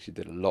 I think she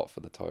did a lot for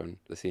the tone.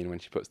 The scene when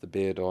she puts the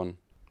beard on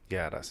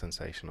Yeah, that's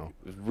sensational.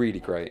 was really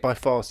great. By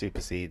far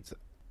supersedes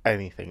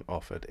anything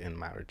offered in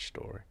Marriage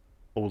Story.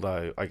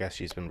 Although I guess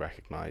she's been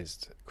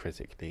recognised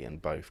critically in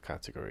both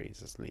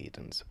categories as lead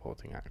and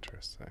supporting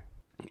actress. So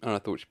And I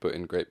thought she put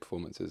in great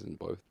performances in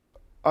both.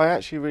 I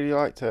actually really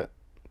liked it,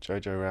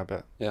 Jojo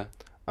Rabbit. Yeah.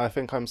 I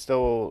think I'm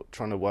still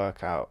trying to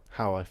work out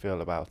how I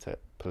feel about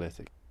it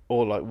politically,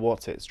 or like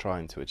what it's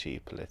trying to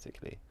achieve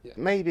politically. Yeah.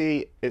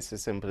 Maybe it's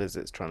as simple as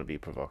it's trying to be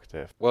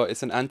provocative. Well,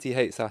 it's an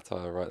anti-hate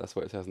satire, right? That's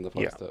what it says in the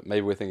Yeah. poster.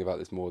 Maybe we're thinking about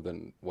this more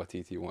than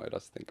Watiti wanted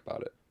us to think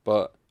about it.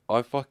 But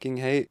I fucking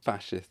hate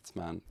fascists,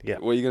 man. Yeah.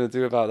 What are you going to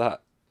do about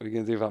that? What are you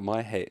going to do about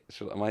my hate?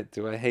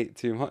 Do I hate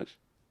too much?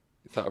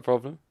 Is that a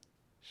problem?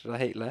 Should I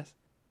hate less?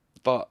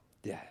 But,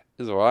 yeah,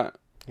 it's alright.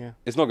 Yeah.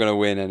 It's not going to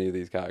win any of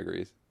these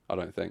categories, I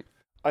don't think.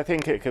 I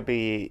think it could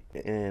be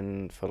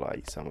in for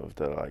like some of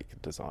the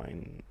like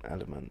design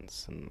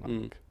elements and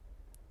like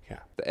yeah.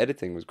 The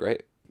editing was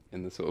great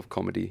in the sort of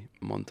comedy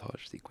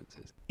montage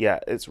sequences. Yeah,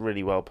 it's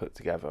really well put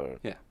together.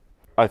 Yeah.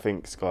 I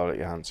think Scarlett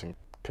Johansson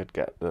could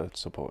get the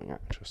supporting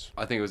actress.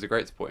 I think it was a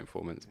great supporting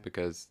performance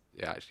because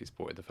it actually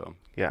supported the film.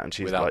 Yeah, and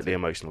she's Without like the it.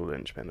 emotional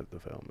linchpin of the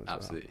film as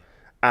Absolutely. well.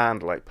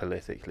 And like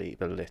politically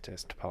the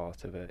littest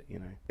part of it, you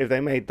know. If they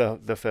made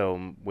the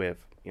film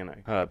with, you know,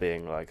 her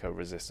being like a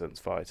resistance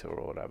fighter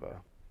or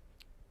whatever.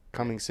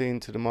 Coming soon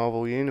to the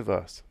Marvel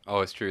Universe. Oh,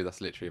 it's true. That's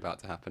literally about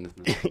to happen,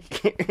 isn't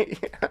it?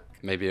 Yeah.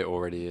 Maybe it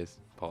already is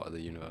part of the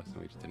universe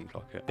and we just didn't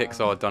clock it.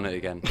 Pixar done it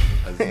again,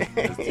 as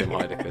Tim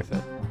Heidecker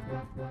said.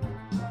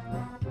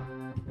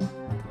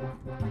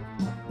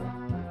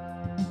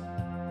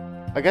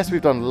 I guess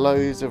we've done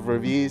loads of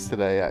reviews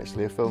today,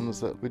 actually, of films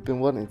that we've been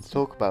wanting to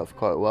talk about for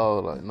quite a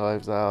while, like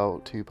Knives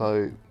Out, Two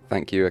Popes.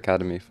 Thank you,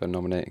 Academy, for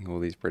nominating all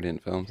these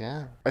brilliant films.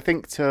 Yeah. I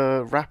think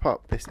to wrap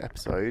up this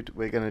episode,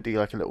 we're going to do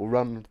like a little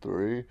run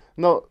through.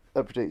 Not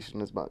a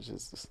prediction as much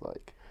as just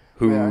like...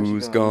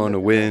 Who's gonna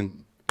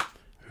win?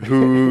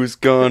 Who's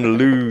gonna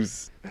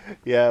lose?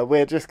 Yeah,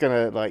 we're just going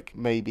to like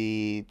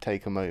maybe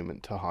take a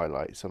moment to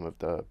highlight some of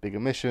the bigger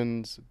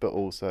missions, but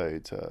also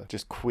to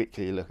just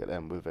quickly look at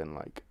them within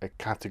like a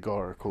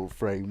categorical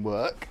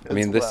framework. I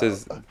mean, as this well.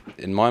 is,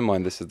 in my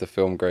mind, this is the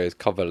Film Grey's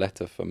cover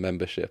letter for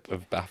membership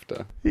of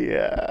BAFTA.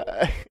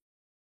 Yeah.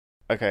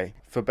 Okay,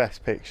 for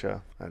Best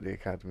Picture at the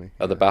Academy.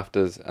 The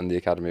BAFTAs and the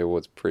Academy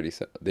Awards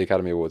the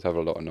Academy Awards have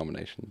a lot of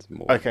nominations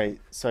more. Okay,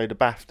 so the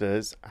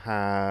BAFTAs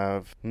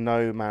have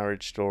no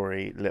Marriage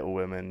Story, Little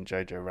Women,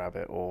 Jojo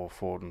Rabbit, or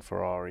Ford and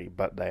Ferrari,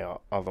 but they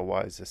are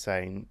otherwise the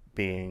same,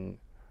 being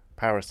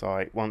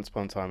Parasite, Once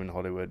Upon a Time in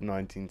Hollywood,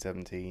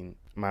 1917,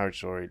 Marriage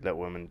Story, Little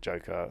Women,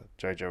 Joker,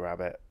 Jojo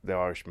Rabbit, The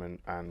Irishman,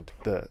 and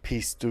the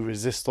Piece de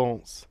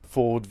Resistance,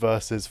 Ford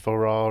versus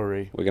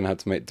Ferrari. We're going to have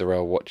to make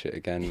Darrell watch it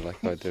again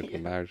like I did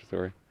with Marriage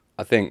Story.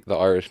 I think The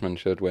Irishman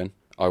should win.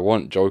 I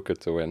want Joker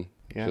to win,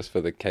 just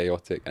for the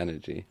chaotic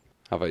energy.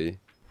 How about you?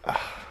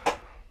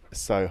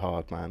 It's so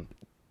hard, man.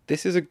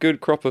 This is a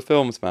good crop of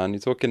films, man. You're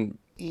talking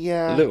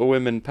Little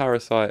Women,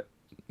 Parasite,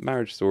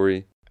 Marriage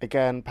Story.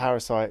 Again,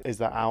 Parasite is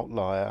the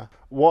outlier.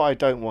 What I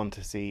don't want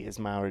to see is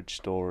Marriage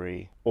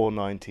Story or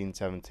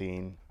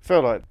 1917. I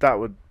feel like that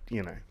would,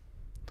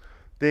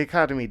 the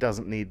Academy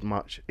doesn't need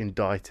much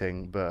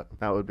indicting, but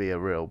that would be a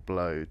real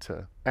blow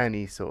to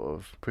any sort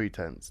of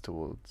pretense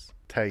towards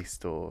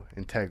taste or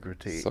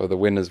integrity. So the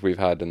winners we've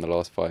had in the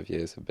last 5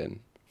 years have been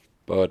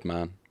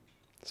Birdman,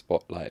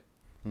 Spotlight,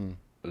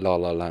 La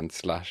La Land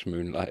 /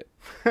 Moonlight,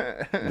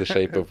 The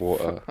Shape of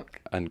Water,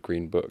 and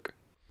Green Book.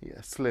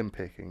 Yeah, slim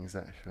pickings,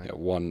 actually. Yeah,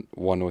 one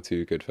or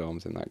two good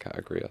films in that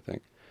category, I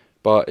think.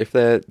 But if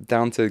they're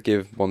down to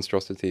give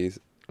monstrosities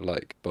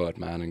like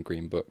Birdman and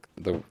Green Book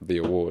the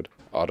award,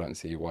 I don't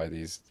see why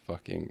these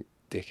fucking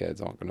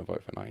dickheads aren't going to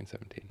vote for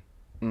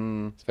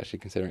 1917. Especially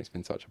considering it's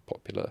been such a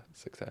popular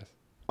success.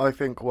 I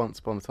think Once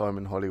Upon a Time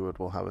in Hollywood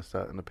will have a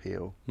certain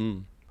appeal.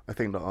 I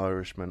think The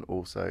Irishman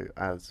also,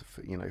 as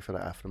for, for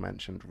the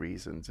aforementioned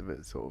reasons of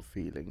it sort of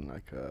feeling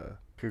like a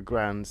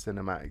grand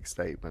cinematic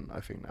statement, I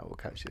think that will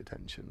catch the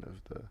attention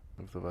of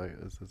the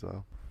voters as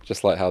well.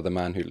 Just like how The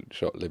Man Who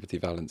Shot Liberty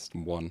Valance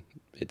won,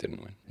 it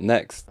didn't win.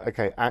 Next.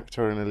 Okay,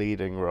 actor in a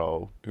leading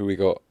role. Who we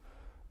got?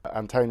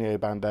 Antonio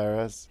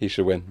Banderas. He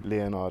should win.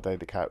 Leonardo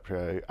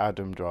DiCaprio,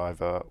 Adam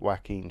Driver,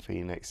 Joaquin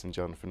Phoenix, and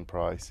Jonathan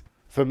Pryce.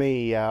 For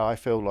me, I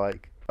feel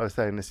like, I was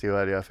saying this to you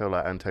earlier, I feel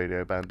like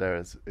Antonio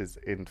Banderas is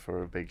in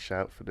for a big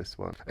shout for this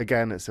one.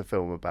 Again, it's a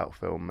film about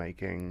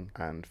filmmaking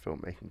and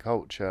filmmaking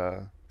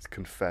culture. It's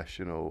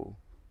confessional,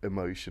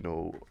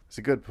 emotional. It's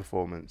a good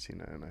performance,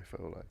 and I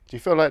feel like... Do you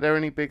feel like there are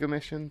any big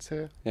omissions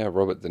here? Yeah,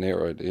 Robert De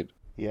Niro, dude.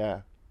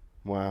 Yeah.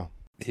 Wow.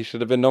 He should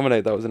have been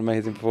nominated. That was an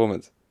amazing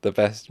performance. The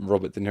best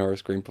Robert De Niro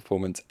screen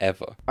performance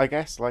ever. I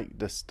guess,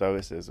 the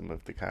stoicism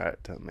of the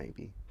character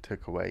maybe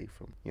took away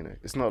from,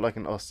 it's not like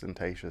an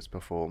ostentatious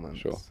performance.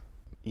 Sure.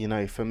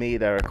 For me,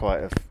 there are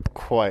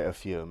quite a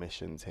few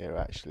omissions here,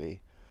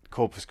 actually.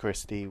 Corpus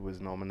Christi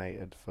was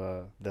nominated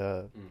for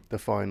the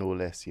final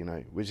list,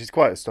 which is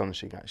quite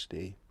astonishing,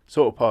 actually.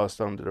 Sort of passed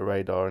under the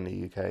radar in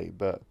the UK,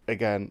 but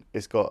again,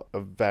 it's got a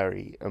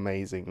very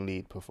amazing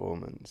lead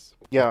performance.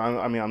 Yeah,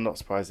 I'm not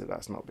surprised that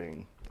that's not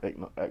being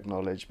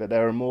acknowledged, but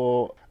there are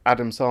more.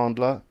 Adam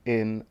Sandler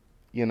in,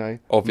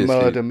 Obviously.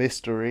 Murder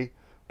Mystery,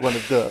 one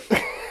of the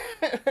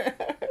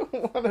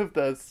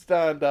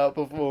standout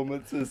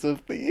performances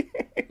of the year.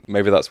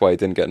 Maybe that's why he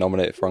didn't get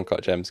nominated for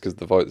Uncut Gems, because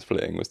the vote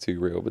splitting was too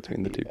real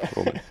between the two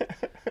performers.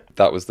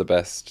 That was the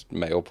best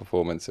male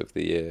performance of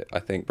the year. I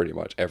think pretty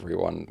much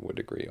everyone would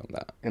agree on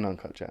that. In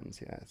Uncut Gems,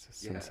 yeah, it's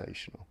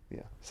sensational.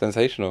 Yeah,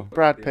 sensational.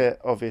 Brad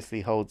Pitt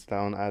obviously holds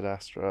down Ad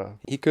Astra.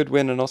 He could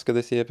win an Oscar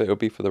this year, but it'll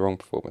be for the wrong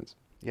performance.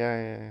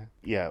 Yeah,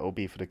 it'll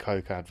be for the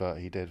Coke advert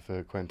he did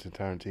for Quentin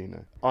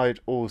Tarantino.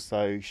 I'd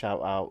also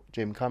shout out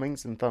Jim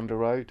Cummings in Thunder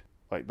Road.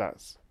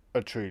 That's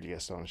a truly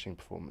astonishing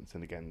performance,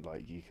 and again,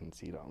 you can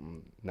see that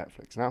on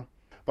Netflix now.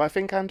 But I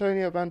think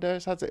Antonio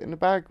Banderas has it in the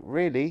bag,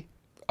 really.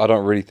 I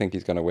don't really think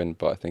he's going to win,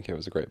 but I think it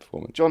was a great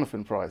performance.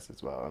 Jonathan Pryce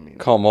as well,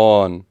 Come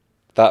on.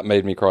 That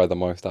made me cry the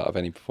most out of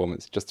any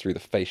performance, just through the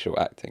facial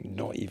acting,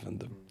 not even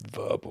the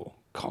verbal.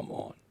 Come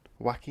on.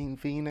 Joaquin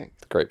Phoenix.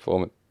 It's a great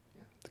performance.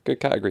 It's a good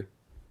category.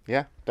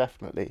 Yeah,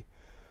 definitely.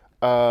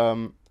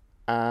 And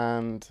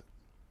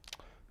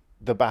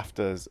the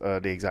BAFTAs are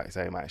the exact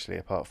same, actually,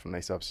 apart from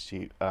they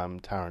substitute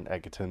Taron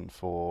Egerton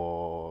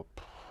for...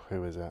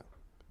 Who is it?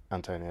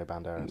 Antonio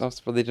Banderas.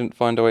 That's why they didn't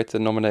find a way to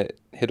nominate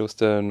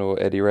Hiddleston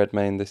or Eddie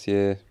Redmayne this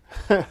year.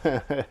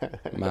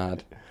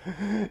 Mad.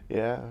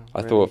 Yeah.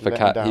 I thought for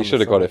Cats, he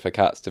should have got it for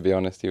Cats, to be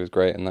honest. He was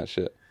great in that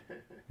shit.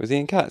 Was he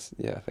in Cats?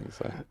 Yeah, I think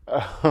so.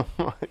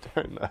 I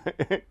don't know.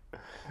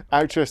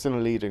 Actress in a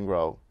leading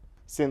role.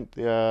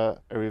 Cynthia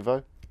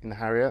Erivo in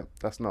Harriet.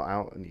 That's not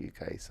out in the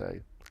UK, so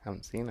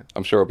haven't seen it.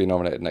 I'm sure it'll be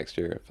nominated next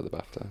year for the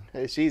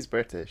BAFTA. She's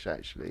British,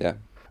 actually. Yeah.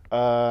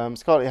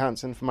 Scarlett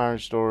Johansson for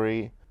Marriage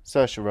Story.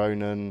 Saoirse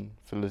Ronan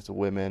for Little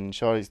Women,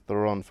 Charlize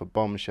Theron for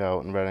Bombshell,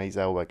 and Renee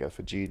Zellweger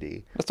for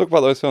Judy. Let's talk about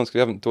those films, because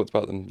we haven't talked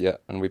about them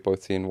yet, and we've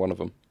both seen one of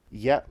them.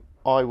 Yep,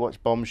 I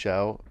watched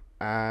Bombshell,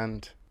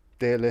 and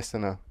dear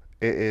listener,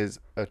 it is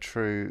a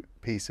true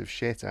piece of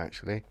shit,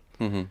 actually.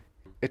 Mm-hmm.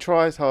 It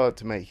tries hard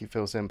to make you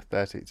feel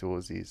sympathetic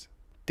towards these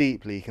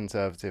deeply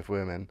conservative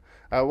women.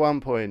 At one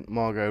point,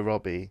 Margot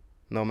Robbie,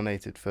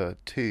 nominated for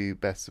 2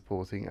 Best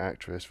Supporting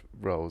Actress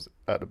roles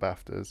at the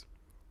BAFTAs.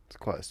 It's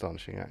quite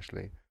astonishing,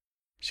 actually.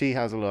 She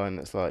has a line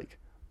that's like,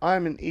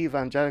 I'm an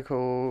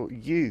evangelical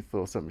youth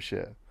or some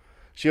shit.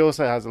 She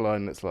also has a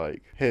line that's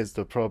like, here's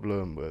the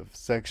problem with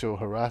sexual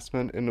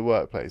harassment in the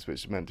workplace,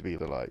 which is meant to be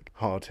the like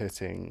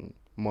hard-hitting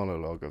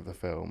monologue of the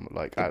film.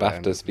 Like The at the end BAFTA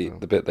of the speech, film.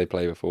 the bit they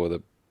play before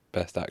the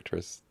Best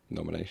Actress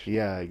nomination.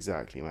 Yeah,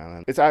 exactly, man.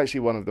 And it's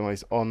actually one of the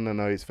most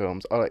on-the-nose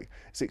films.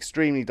 It's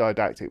extremely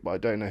didactic, but I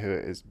don't know who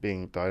it is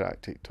being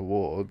didactic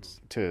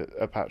towards to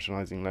a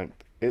patronising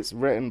length. It's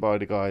written by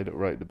the guy that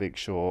wrote The Big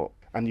Short,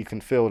 and you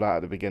can feel that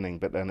at the beginning,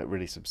 but then it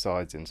really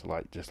subsides into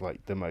like just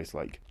like the most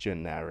like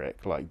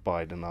generic, like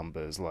by the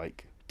numbers,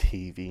 like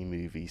TV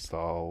movie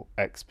style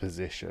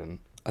exposition.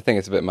 I think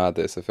it's a bit mad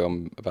that it's a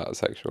film about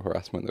sexual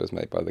harassment that was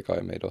made by the guy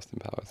who made Austin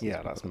Powers.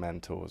 Yeah, that's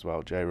mental as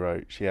well, Jay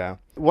Roach. Yeah,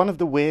 one of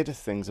the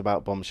weirdest things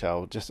about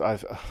Bombshell,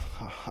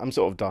 I'm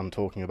sort of done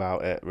talking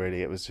about it.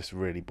 Really, it was just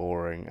really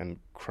boring and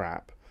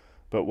crap.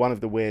 But one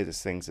of the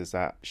weirdest things is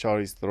that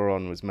Charlize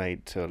Theron was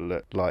made to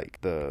look like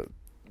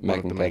one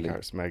of the main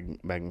characters,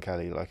 Megyn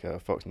Kelly, like a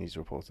Fox News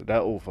reporter.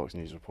 They're all Fox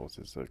News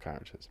reporters, the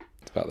characters.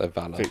 It's about their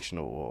valor.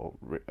 Fictional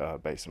or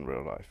based in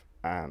real life.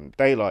 And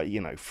they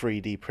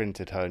 3D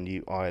printed her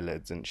new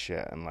eyelids and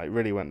shit and like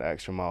really went the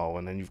extra mile.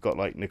 And then you've got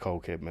like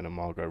Nicole Kidman and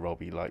Margot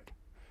Robbie, like,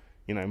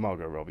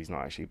 Margot Robbie's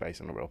not actually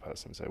based on a real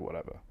person, so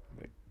whatever.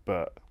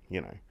 But,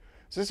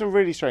 so it's a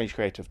really strange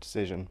creative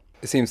decision.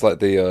 It seems like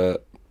the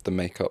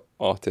makeup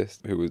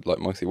artist who was like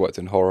mostly worked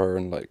in horror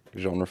and like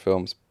genre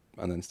films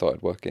and then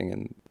started working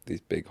in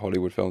these big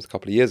Hollywood films a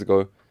couple of years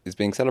ago is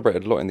being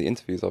celebrated a lot in the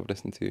interviews I've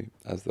listened to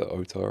as the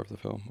auteur of the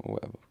film or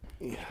whatever.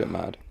 Yeah. It's a bit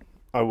mad.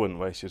 I wouldn't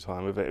waste your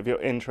time with it. If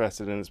you're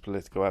interested in this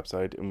political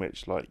episode in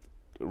which like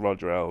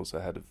Roger Ailes,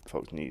 the head of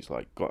Fox News,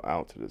 like got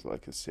outed as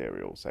like a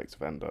serial sex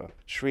offender,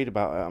 just read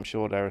about it. I'm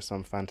sure there is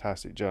some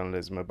fantastic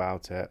journalism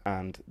about it.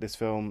 And this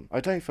film, I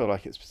don't feel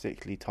like it's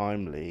particularly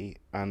timely,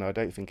 and I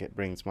don't think it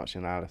brings much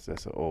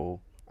analysis at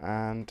all.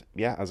 And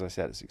yeah, as I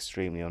said, it's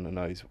extremely on the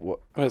nose.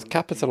 Well, it's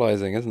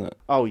capitalising, isn't it?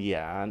 Oh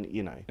yeah, and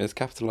it's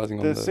capitalising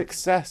on the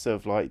success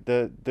of like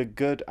the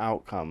good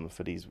outcome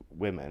for these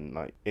women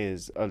like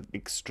is an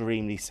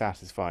extremely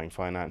satisfying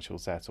financial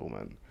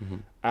settlement. Mm-hmm.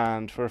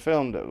 And for a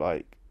film that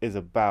like is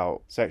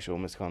about sexual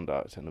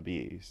misconduct and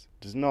abuse,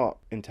 does not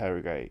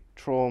interrogate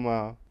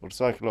trauma or the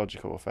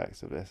psychological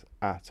effects of this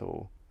at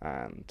all,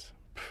 and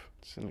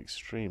it's an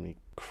extremely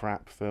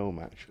crap film,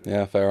 actually.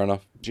 Yeah, fair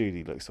enough.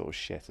 Judy looks sort of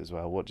shit as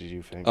well. What did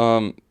you think?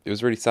 It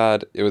was really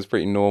sad. It was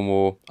pretty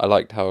normal. I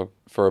liked how,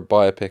 for a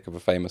biopic of a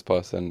famous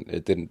person,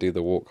 it didn't do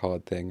the walk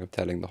hard thing of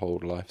telling the whole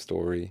life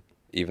story,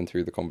 even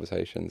through the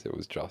conversations. It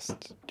was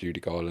just Judy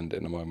Garland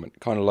in a moment,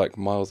 kind of like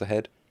Miles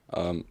Ahead.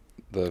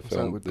 The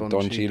film, the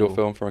Don Cheadle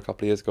film from a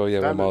couple of years ago,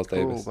 with Miles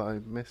Davis. But I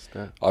missed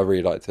it. I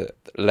really liked it.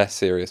 Less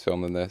serious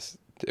film than this.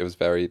 It was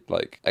very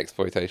like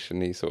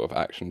exploitation-y sort of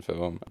action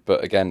film.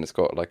 But again, it's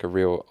got like a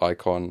real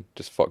icon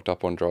just fucked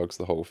up on drugs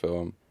the whole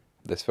film.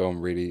 This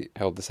film really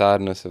held the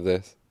sadness of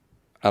this.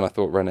 And I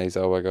thought Renee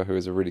Zellweger, who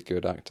is a really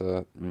good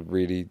actor,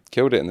 really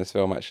killed it in this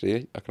film,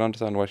 actually. I can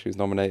understand why she was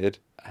nominated.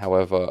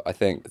 However, I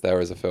think there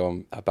is a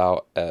film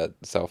about a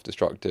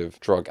self-destructive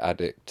drug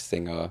addict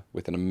singer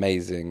with an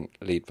amazing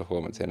lead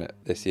performance in it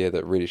this year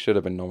that really should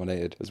have been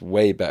nominated. It's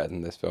way better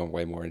than this film,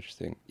 way more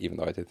interesting, even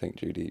though I did think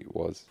Judy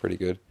was pretty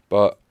good.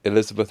 But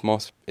Elizabeth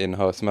Moss in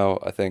Her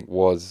Smell, I think,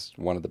 was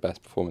one of the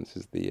best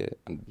performances of the year.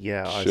 And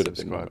yeah, I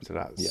subscribe to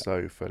that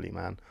so fully,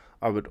 man.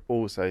 I would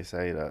also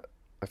say that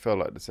I feel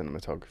like the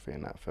cinematography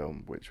in that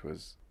film, which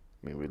was,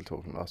 we were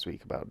talking last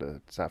week about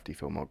the Safdie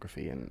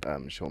filmography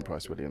and Sean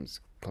Price Williams'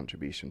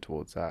 contribution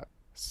towards that.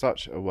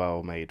 Such a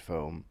well-made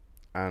film.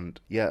 And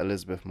yeah,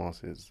 Elizabeth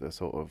Moss is the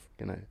sort of,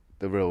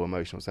 the real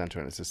emotional centre,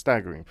 and it's a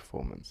staggering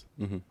performance.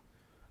 Mm-hmm.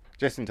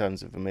 Just in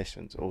terms of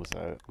omissions,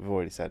 also, we've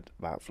already said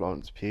about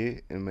Florence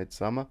Pugh in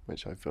Midsommar,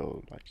 which I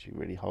feel like she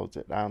really holds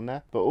it down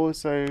there. But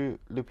also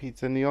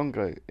Lupita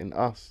Nyong'o in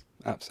Us.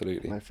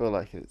 Absolutely. And I feel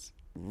like it's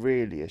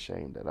really a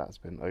shame that that's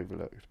been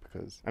overlooked,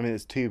 because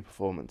there's two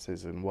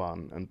performances in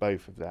one, and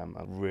both of them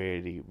are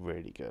really,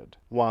 really good.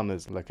 One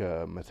is like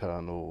a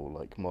maternal,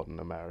 like modern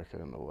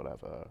American or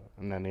whatever,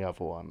 and then the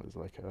other one is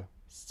like a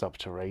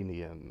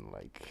subterranean,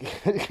 like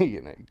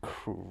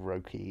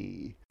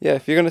croaky. Yeah,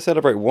 if you're going to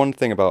celebrate one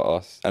thing about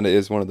Us, and it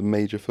is one of the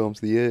major films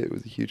of the year, it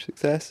was a huge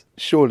success,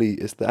 surely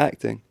it's the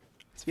acting.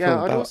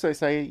 I'd also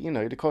say,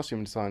 the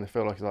costume design, I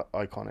feel like is like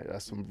iconic.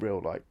 There's some real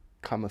like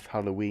Cometh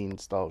Halloween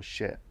style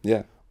shit.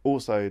 Yeah.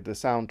 Also, the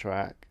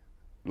soundtrack,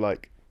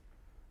 like,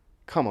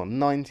 come on,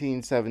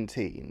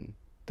 1917.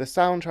 The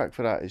soundtrack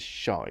for that is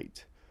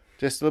shite.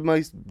 Just the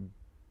most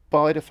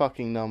by the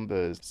fucking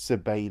numbers,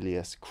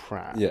 Sibelius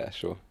crap. Yeah,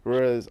 sure.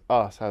 Whereas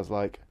Us has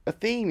like a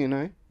theme,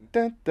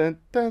 Dun, dun,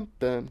 dun,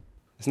 dun.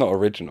 It's not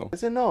original.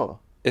 Is it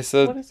not?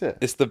 What is it?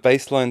 It's the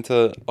bass line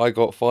to I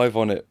Got Five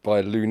on It by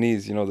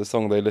Loonies, the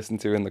song they listen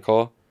to in the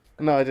car.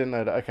 No, I didn't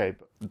know that. Okay.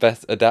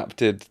 Best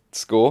adapted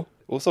score.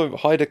 Also,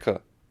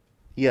 Heidegger.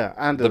 Yeah,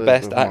 and the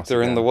best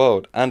actor in the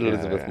world, and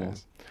Elizabeth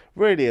Moss.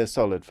 Really a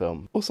solid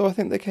film. Also, I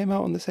think they came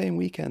out on the same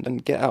weekend,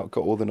 and Get Out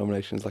got all the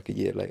nominations like a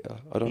year later.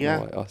 I don't Yeah.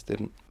 know why us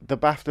didn't. The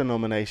BAFTA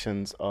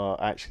nominations are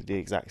actually the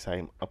exact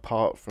same,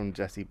 apart from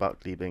Jessie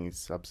Buckley being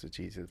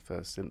substituted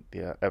for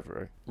Cynthia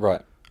Everett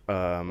Right.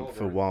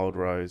 for Wild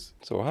Rose.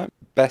 It's alright.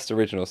 Best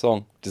original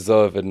song.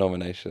 Deserved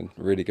nomination.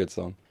 Really good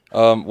song.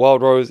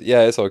 Wild Rose,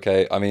 yeah, it's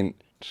okay. I mean,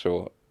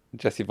 sure.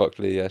 Jessie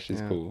Buckley, yeah,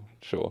 she's cool.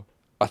 Sure.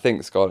 I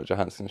think Scarlett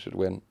Johansson should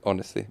win,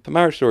 honestly. For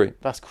Marriage Story,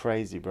 That's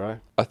crazy, bro.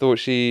 I thought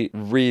she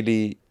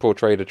really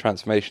portrayed a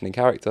transformation in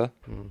character.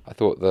 I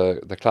thought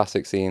the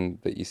classic scene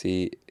that you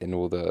see in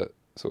all the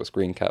sort of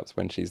screen caps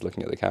when she's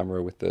looking at the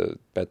camera with the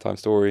bedtime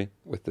story,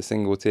 with the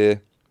single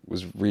tear,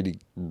 was really,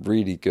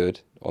 really good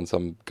on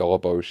some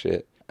garbo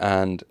shit.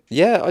 And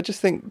yeah, I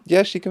just think,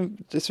 yeah, she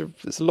can, there's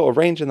a lot of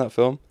range in that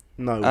film.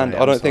 No way, And I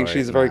I'm don't think sorry,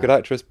 she's a very nah. good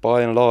actress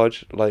by and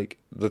large. Like,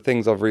 the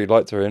things I've really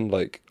liked her in,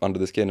 like Under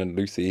the Skin and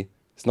Lucy,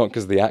 it's not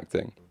because of the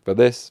acting. But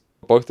this,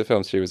 both the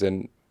films she was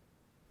in,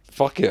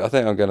 fuck it, I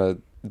think I'm going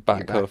to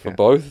back her back for it.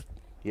 both.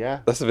 Yeah.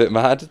 That's a bit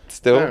mad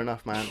still. Fair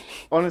enough, man.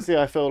 Honestly,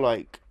 I feel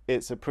like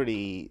it's a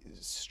pretty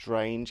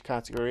strange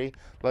category.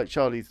 Like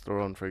Charlize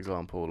Theron, for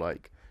example,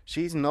 like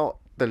she's not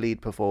the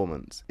lead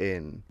performance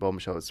in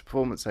Bombshell. It's the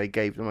performance they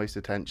gave the most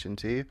attention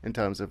to in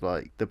terms of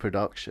like the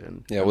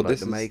production, Yeah, and, well, like, this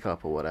the is-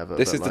 makeup or whatever.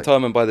 This but, is like,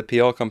 determined by the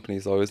PR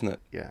companies, though, isn't it?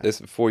 Yeah. This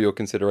for your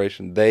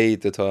consideration. They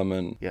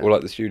determine, Yeah. or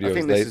like the studios. I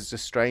think they, this is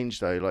just strange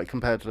though, like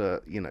compared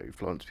to, you know,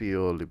 Florence Pugh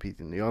or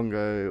Lupita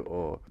Nyong'o,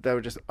 or there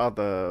were just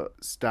other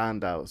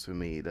standouts for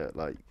me that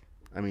like,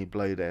 I mean,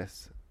 blow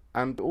this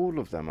and all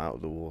of them out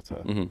of the water.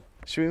 Mhm.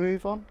 Should we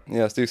move on?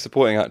 Yeah, let's do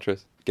supporting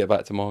actress. Get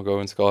back to Margot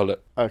and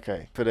Scarlett.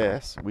 Okay, for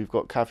this we've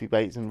got Kathy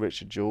Bates and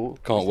Richard Jewell.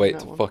 Have Can't you seen wait that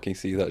to one? fucking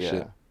see that Yeah,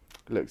 shit.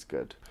 looks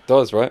good.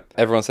 Does, right?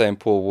 Everyone's saying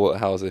Paul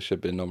Waterhouser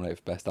should be nominated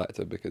for Best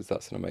Actor because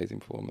that's an amazing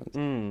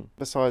performance.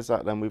 Besides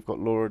that, then we've got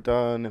Laura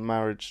Dern in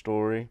Marriage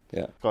Story,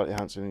 Yeah. Scarlett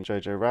Johansson in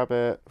Jojo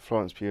Rabbit,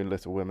 Florence Pugh in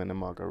Little Women, and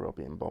Margot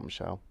Robbie in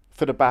Bombshell.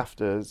 For the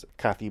BAFTAs,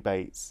 Kathy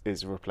Bates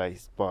is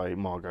replaced by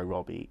Margot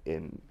Robbie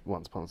in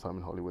Once Upon a Time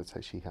in Hollywood,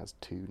 so she has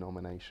 2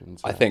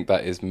 nominations. I now. think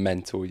that is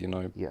mental, you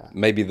know. Yeah.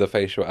 Maybe the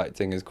facial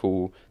acting is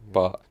cool,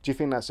 but Do you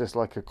think that's just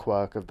like a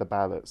quirk of the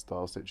ballot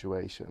style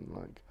situation?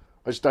 Like,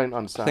 I just don't I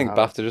understand. think how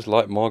BAFTA just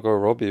like Margot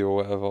Robbie or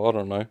whatever. I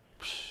don't know.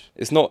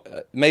 It's not.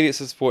 Maybe it's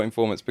a supporting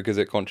performance because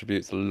it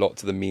contributes a lot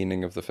to the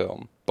meaning of the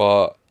film.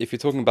 But if you're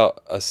talking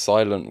about a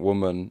silent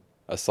woman,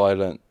 a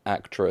silent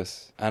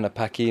actress, Anna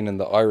Paquin and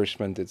The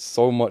Irishman did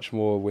so much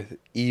more with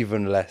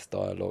even less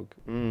dialogue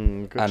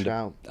Good and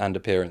shout. and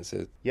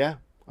appearances, Yeah,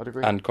 I'd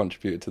agree. and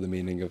contributed to the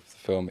meaning of the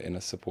film in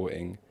a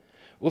supporting.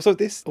 Also,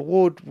 this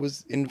award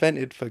was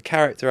invented for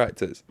character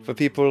actors, for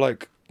people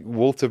like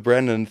Walter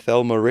Brennan,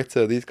 Thelma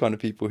Ritter, these kind of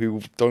people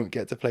who don't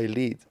get to play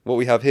leads. What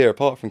we have here,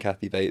 apart from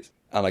Kathy Bates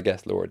and I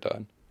guess Laura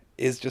Dern,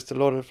 is just a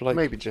lot of like.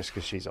 Maybe just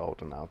because she's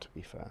older now, to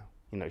be fair.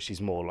 You know, she's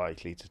more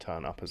likely to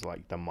turn up as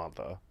like the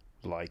mother,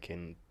 like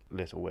in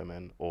Little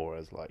Women, or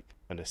as like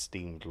an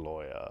esteemed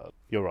lawyer.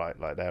 You're right,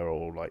 like they're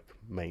all like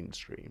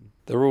mainstream.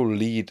 They're all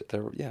lead.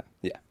 Yeah.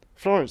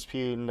 Florence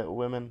Pugh in Little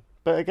Women,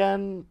 but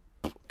again,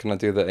 Can I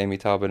do the Amy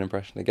Talbot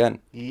impression again?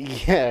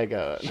 yeah,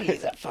 go on.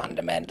 She's a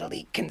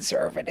fundamentally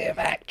conservative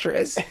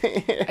actress.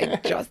 I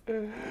just.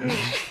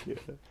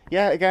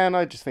 Yeah, again,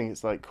 I just think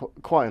it's like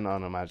quite an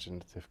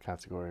unimaginative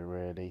category,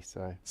 really.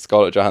 So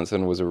Scarlett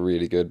Johansson was a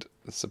really good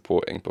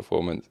supporting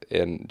performance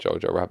in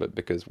Jojo Rabbit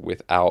because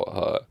without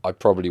her, I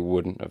probably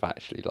wouldn't have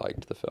actually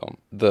liked the film.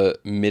 The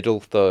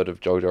middle third of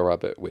Jojo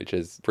Rabbit, which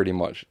is pretty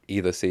much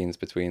either scenes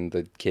between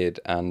the kid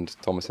and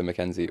Thomasin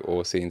McKenzie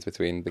or scenes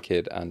between the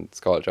kid and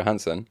Scarlett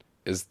Johansson,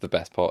 is the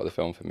best part of the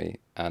film for me,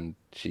 and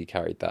she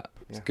carried that.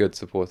 It's a Yeah. good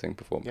supporting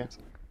performance.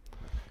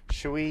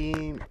 shall we?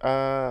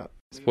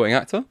 Supporting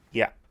actor?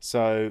 Yeah.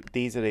 So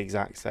these are the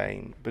exact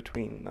same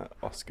between the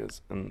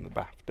Oscars and the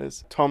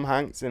BAFTAs. Tom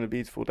Hanks in A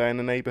Beautiful Day in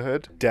the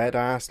Neighborhood. Dead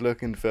ass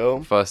looking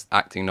film. First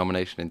acting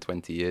nomination in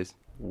 20 years,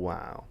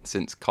 Wow.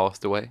 since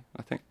Castaway,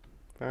 I think.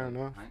 Fair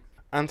enough.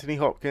 Anthony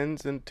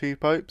Hopkins in Two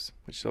Popes,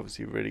 which is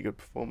obviously a really good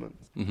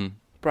performance. hmm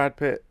Brad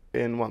Pitt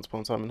in Once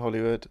Upon a Time in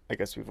Hollywood. I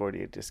guess we've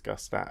already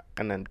discussed that.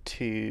 And then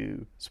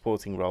 2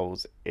 supporting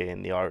roles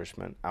in The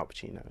Irishman, Al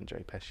Pacino and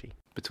Joe Pesci.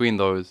 Between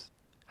those,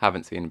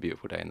 haven't seen A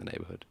Beautiful Day in the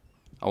Neighborhood.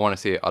 I want to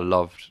see it. I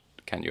loved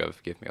Can You Ever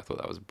Forgive Me? I thought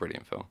that was a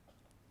brilliant film.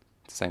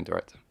 It's the same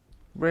director.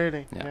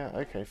 Really? Yeah.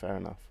 Okay, fair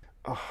enough.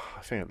 Oh,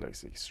 I think it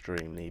looks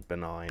extremely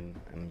benign.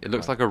 And It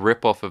looks like a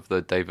rip-off of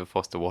the David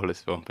Foster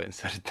Wallace film, but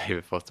instead of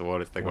David Foster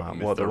Wallace, they got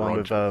Mr. what, the one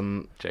Rogers,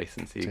 with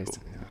Jason Segel.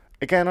 Jason, yeah.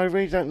 Again, I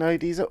really don't know.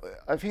 These are.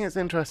 I think it's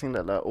interesting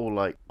that they're all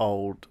like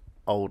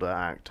older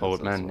actors. Old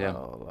as men, yeah.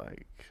 well,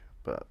 like,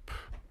 but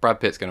Brad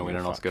Pitt's going to win Who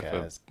an the Oscar fuck for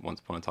cares? Once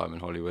Upon a Time in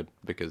Hollywood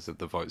because of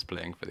the vote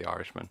splitting for The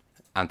Irishman.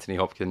 Anthony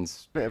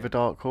Hopkins, bit of a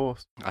dark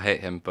horse. I hate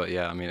him, but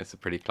yeah, I mean, it's a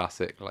pretty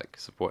classic, like,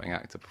 supporting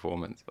actor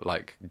performance,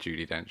 like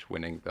Judi Dench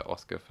winning the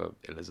Oscar for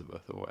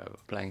Elizabeth or whatever,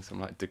 playing some,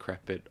 like,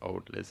 decrepit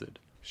old lizard.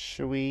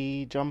 Shall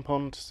we jump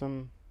on to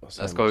some?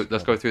 Let's go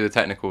through the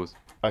technicals.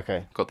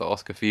 Okay. Got the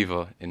Oscar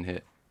fever in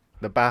here.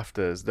 the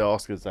BAFTAs, the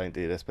Oscars don't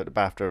do this, but the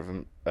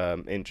BAFTA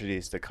have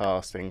introduced a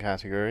casting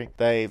category.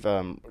 They've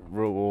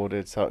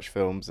rewarded such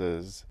films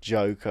as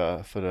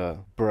Joker for the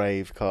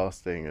brave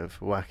casting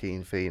of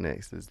Joaquin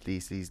Phoenix as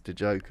DC's The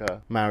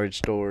Joker, Marriage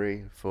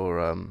Story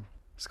for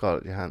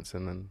Scarlett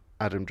Johansson and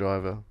Adam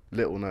Driver,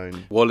 little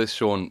known. Wallace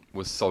Shawn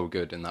was so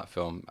good in that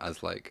film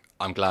as like,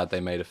 I'm glad they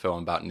made a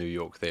film about New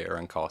York theatre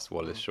and cast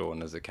Wallace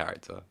Shawn as a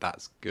character.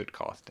 That's good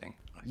casting.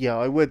 Yeah,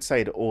 I would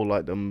say that all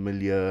like the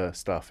milieu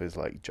stuff is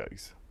like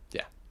jokes.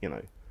 Yeah. You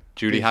know.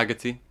 Julie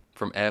Haggerty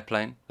from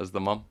Airplane as the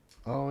mum.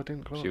 Oh, I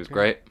didn't clock She was it.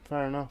 great.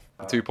 Fair enough.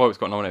 The Two Popes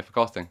got nominated for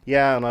casting.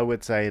 Yeah, and I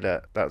would say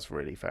that that's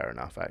really fair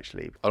enough,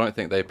 actually. I don't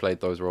think they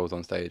played those roles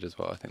on stage as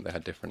well. I think they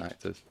had different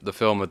actors. The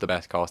film with the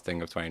best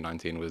casting of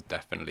 2019 was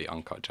definitely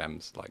Uncut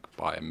Gems, like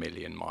by a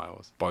million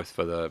miles, both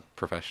for the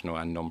professional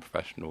and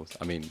non-professionals.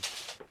 I mean,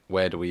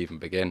 where do we even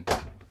begin?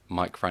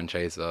 Mike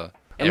Francesa,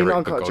 I mean, Eric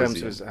Uncut Gems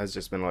Bogosian. has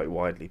just been like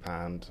widely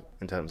panned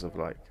in terms of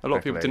like. A lot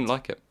of people accolades. didn't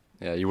like it.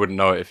 Yeah, you wouldn't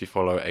know it if you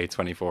follow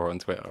A24 on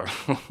Twitter.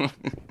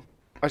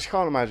 I just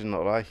can't imagine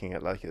not liking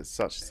it. Like, it's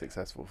such a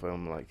successful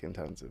film, like in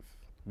terms of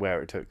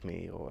where it took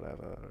me or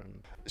whatever.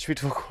 And should we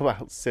talk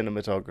about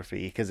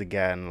cinematography? Because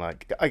again,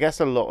 like, I guess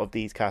a lot of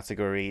these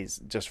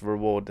categories just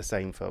reward the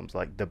same films,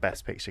 like the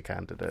Best Picture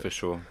candidate. For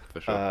sure.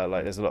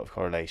 Like, there's a lot of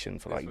correlation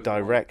for like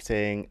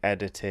directing,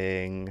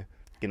 editing,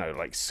 you know,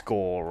 like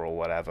score or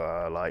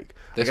whatever. Like,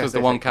 This I guess was the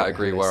they one take quite a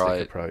category where holistic I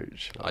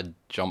approach. I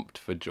jumped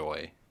for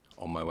joy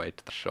on my way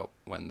to the shop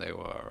when they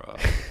were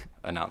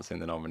announcing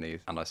the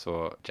nominees, and I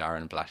saw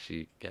Jaron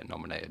Blashy get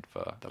nominated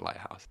for The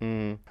Lighthouse.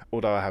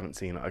 Although I haven't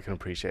seen it, I can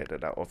appreciate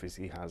that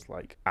obviously has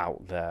like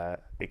out there,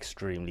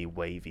 extremely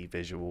wavy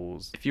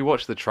visuals. If you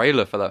watch the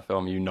trailer for that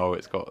film, you know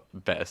it's got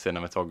better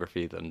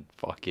cinematography than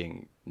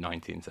fucking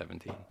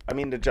 1917. I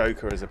mean, The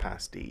Joker is a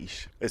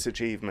pastiche. Its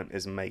achievement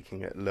is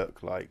making it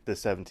look like the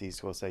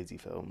 70s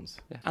Scorsese films.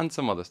 Yeah, and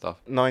some other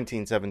stuff.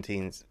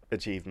 1917's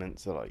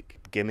achievements are like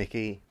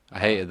gimmicky. I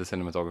hated the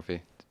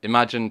cinematography.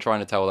 Imagine trying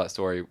to tell that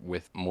story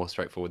with more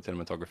straightforward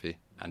cinematography,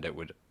 and it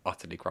would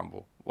utterly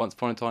crumble. Once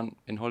Upon a Time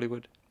in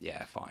Hollywood?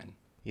 Yeah, fine.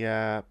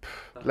 Yeah,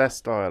 less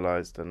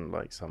stylized than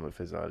like some of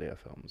his earlier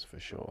films for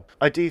sure.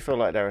 I do feel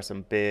like there are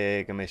some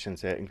big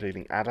omissions here,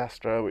 including Ad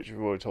Astra, which we've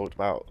already talked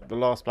about. The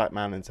Last Black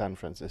Man in San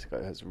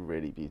Francisco has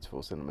really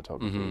beautiful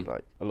cinematography,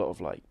 like a lot of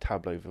like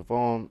tableau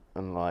vivant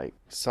and like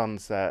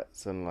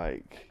sunsets and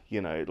like,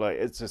 you know, like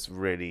it's just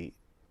really,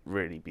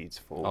 really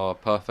beautiful. Oh,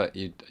 perfect.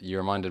 You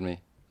reminded me.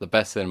 The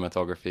best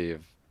cinematography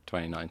of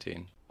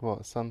 2019.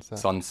 What, sunset?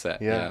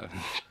 Sunset. Yeah. Yeah,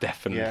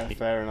 definitely. Yeah,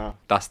 fair enough.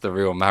 That's the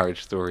real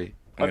Marriage Story.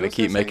 I'm I'd going to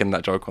keep also say- making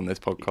that joke on this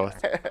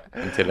podcast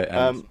until it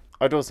ends.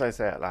 I'd also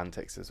say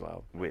Atlantics as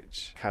well,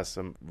 which has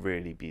some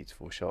really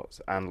beautiful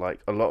shots, and like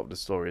a lot of the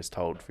story is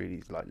told through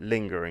these like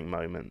lingering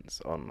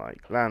moments on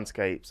like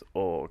landscapes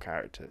or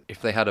characters.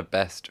 If they had a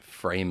best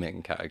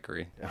framing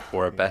category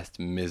or a best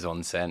mise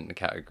en scène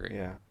category,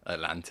 Yeah.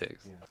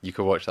 Atlantics, you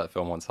could watch that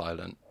film on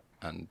silent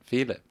and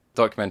feel it.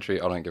 Documentary,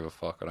 I don't give a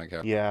fuck. I don't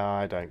care. Yeah,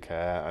 I don't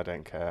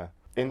care.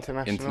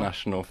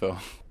 International film.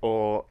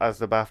 Or as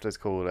the BAFTAs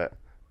call it,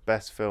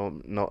 best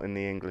film not in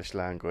the English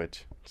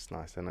language. It's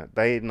nice, isn't it?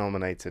 They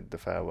nominated The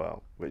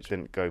Farewell, which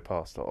didn't go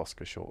past the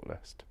Oscar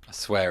shortlist. I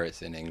swear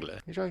it's in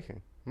English. You're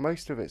joking?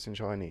 Most of it's in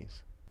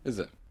Chinese. Is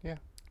it? Yeah.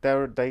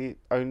 They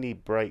only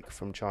break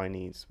from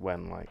Chinese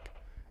when like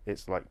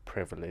it's like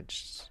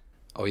privileged.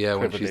 Oh yeah,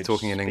 when she's Privileged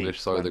talking in speech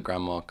English so when- the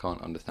grandma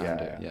can't understand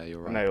it. Yeah,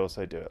 you're And right. they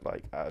also do it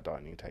like at a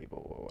dining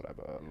table or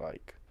whatever.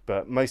 Like,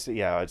 but mostly,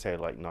 yeah, I'd say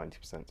like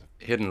 90% of.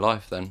 Hidden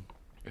Life then,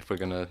 if we're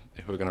gonna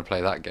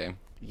play that game.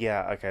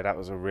 Yeah, okay, that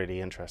was a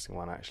really interesting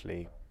one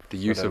actually. The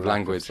for use the of lack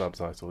language,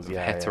 subtitles, of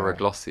yeah,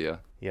 heteroglossia.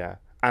 yeah,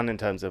 and in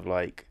terms of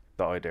like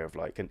the idea of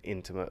like an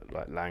intimate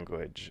like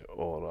language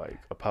or like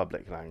a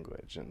public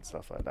language and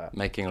stuff like that.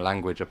 Making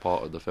language a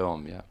part of the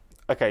film, yeah.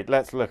 Okay,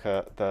 let's look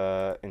at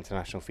the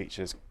international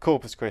features.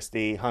 Corpus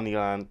Christi,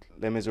 Honeyland,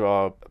 Les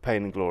Miserables,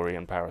 Pain and Glory,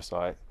 and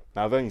Parasite.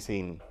 Now, I've only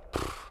seen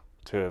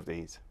 2 of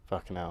these.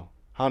 Fucking hell.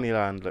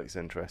 Honeyland looks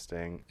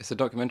interesting. It's a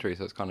documentary,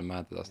 so it's kind of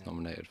mad that that's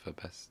nominated for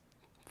best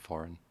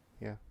foreign.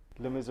 Yeah.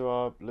 Les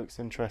Miserables looks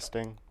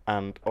interesting.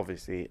 And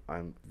obviously,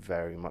 I'm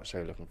very much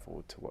so looking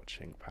forward to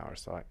watching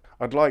Parasite.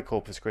 I'd like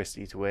Corpus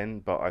Christi to win,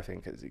 but I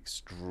think it's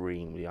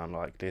extremely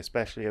unlikely,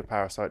 especially if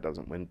Parasite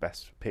doesn't win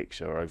Best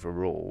Picture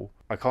overall.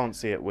 I can't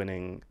see it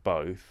winning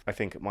both. I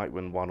think it might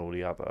win one or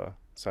the other.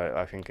 So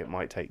I think it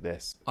might take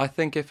this. I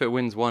think if it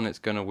wins one, it's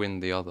going to win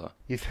the other.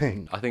 You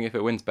think? I think if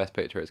it wins Best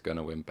Picture, it's going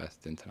to win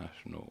Best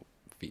International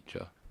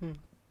Feature.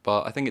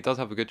 But I think it does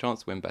have a good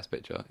chance to win Best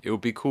Picture. It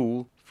would be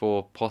cool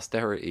for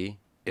posterity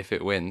if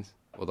it wins.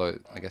 Although,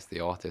 I guess the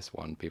artist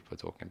one, people are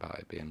talking about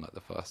it being like the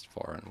first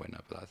foreign winner,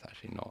 but that's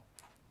actually not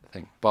the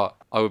thing. But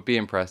I would be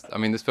impressed. I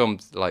mean, this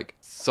film's like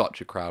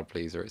such a crowd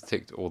pleaser. It's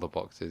ticked all the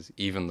boxes.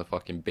 Even the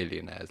fucking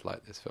billionaires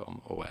like this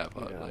film or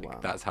whatever. Yeah, like, wow.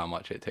 that's how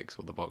much it ticks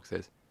all the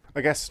boxes.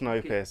 I guess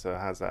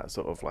Snowpiercer has that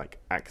sort of like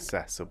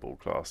accessible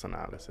class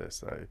analysis,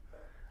 so,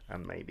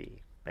 and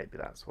maybe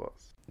that's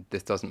what's.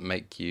 This doesn't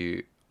make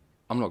you...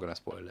 I'm not going to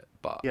spoil it,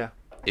 but Yeah.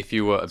 if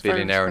you were a very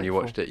billionaire and you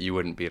respectful. watched it, you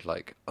wouldn't be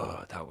like,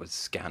 oh, that was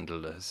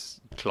scandalous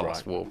class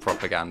Right. war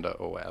propaganda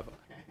or whatever.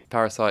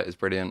 Parasite is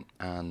brilliant,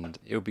 and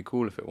it would be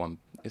cool if it won.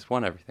 It's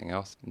won everything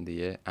else in the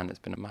year, and it's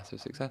been a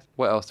massive success.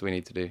 What else do we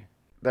need to do?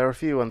 There are a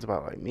few ones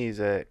about like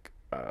music,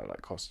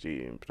 like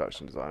costume,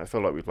 production design. I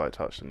feel like we've like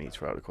touched on these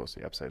throughout the course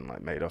of the episode and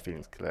like made our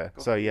feelings clear.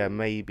 So yeah,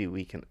 maybe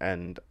we can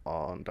end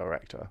on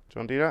director. Do you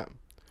want to do that?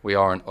 We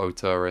are an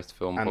auteurist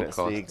film And podcast. it's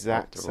the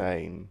exact after all.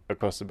 same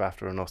across the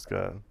BAFTA and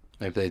Oscar.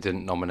 Maybe they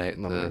didn't nominate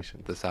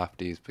Nominations. the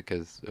Safdies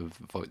because of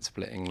vote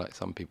splitting. Like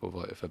some people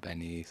voted for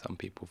Benny, some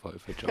people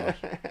voted for Josh.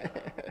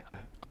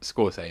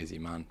 Scorsese,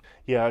 man.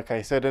 Yeah,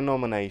 okay, so the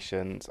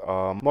nominations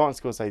are Martin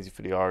Scorsese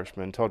for The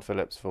Irishman, Todd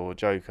Phillips for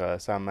Joker,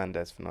 Sam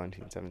Mendes for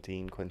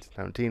 1917, Quentin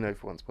Tarantino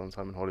for Once Upon a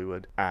Time in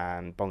Hollywood,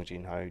 and Bong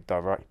Joon-ho,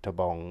 Director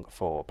Bong,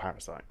 for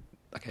Parasite.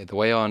 Okay, the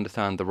way I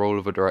understand the role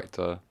of a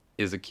director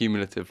is a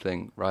cumulative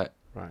thing, right?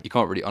 Right. You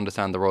can't really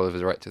understand the role of a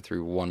director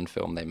through one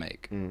film they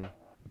make, Mm.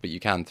 but you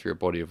can through a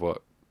body of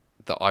work.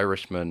 The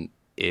Irishman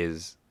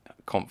is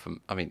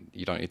I mean,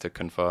 you don't need to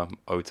confirm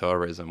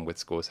auteurism with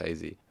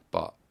Scorsese,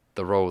 but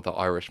the role the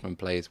Irishman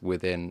plays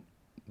within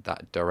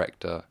that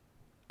director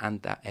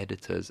and that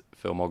editor's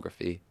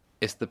filmography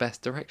is the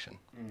best direction.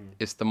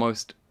 It's the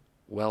most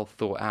well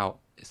thought out.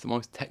 It's the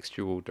most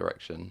textual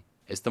direction.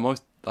 It's the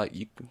most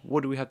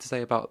what do we have to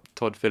say about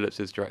Todd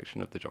Phillips'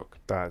 direction of The Joker?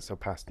 That's a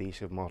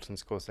pastiche of Martin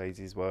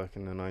Scorsese's work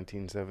in the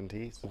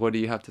 1970s. What do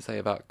you have to say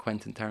about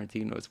Quentin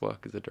Tarantino's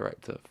work as a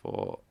director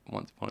for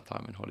Once Upon a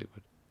Time in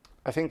Hollywood?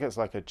 I think it's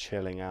like a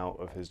chilling out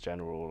of his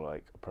general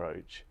like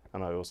approach,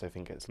 and I also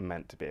think it's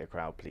meant to be a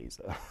crowd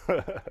pleaser.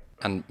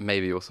 And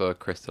maybe also a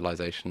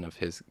crystallization of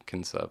his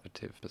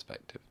conservative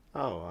perspective.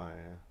 Yeah.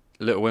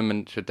 Little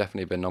Women should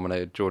definitely have been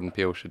nominated. Jordan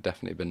Peele should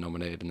definitely have been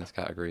nominated in this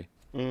category.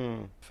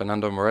 Mm.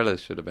 Fernando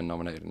Morelos should have been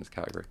nominated in this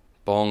category.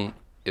 Bong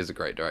is a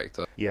great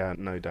director. Yeah,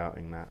 no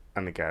doubting that.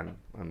 And again,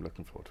 I'm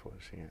looking forward to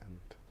watching it. And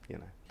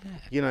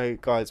you know,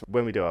 guys,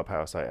 when we do our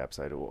Parasite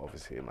episode, we'll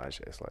obviously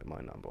imagine it's like my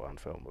number one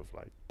film of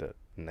like the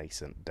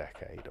nascent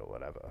decade or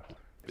whatever.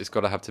 It's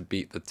got to have to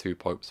beat the Two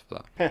Popes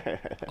for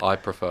that. I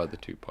prefer the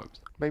Two Popes.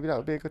 Maybe that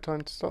would be a good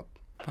time to stop.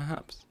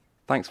 Perhaps.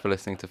 Thanks for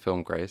listening to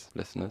Film Grays,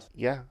 listeners.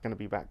 Yeah, going to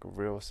be back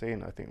real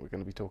soon. I think we're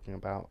going to be talking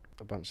about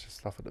a bunch of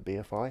stuff at the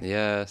BFI.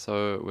 Yeah,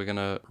 so we're going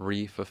to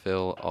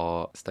re-fulfill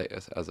our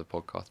status as a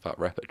podcast about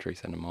repertory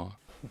cinema.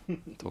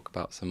 Talk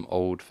about some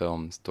old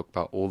films. Talk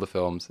about all the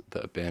films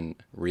that have been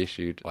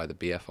reissued by the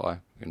BFI.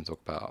 We're going to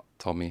talk about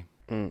Tommy,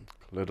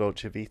 La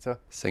Dolce Vita,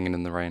 Singing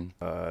in the Rain.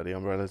 The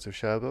Umbrellas of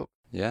Cherbourg.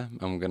 Yeah,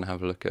 and we're going to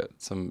have a look at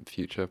some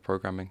future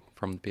programming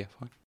from the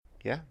BFI.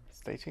 Yeah,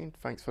 stay tuned.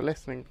 Thanks for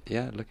listening.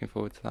 Yeah, looking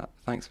forward to that.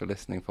 Thanks for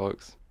listening,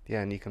 folks.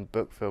 Yeah, and you can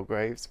book Phil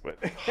Graves. But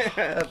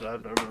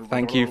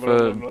Thank you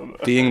for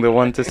being the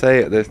one to say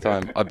it this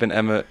time. I've been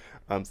Emmett.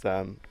 I'm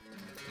Sam.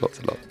 Lots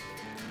of love.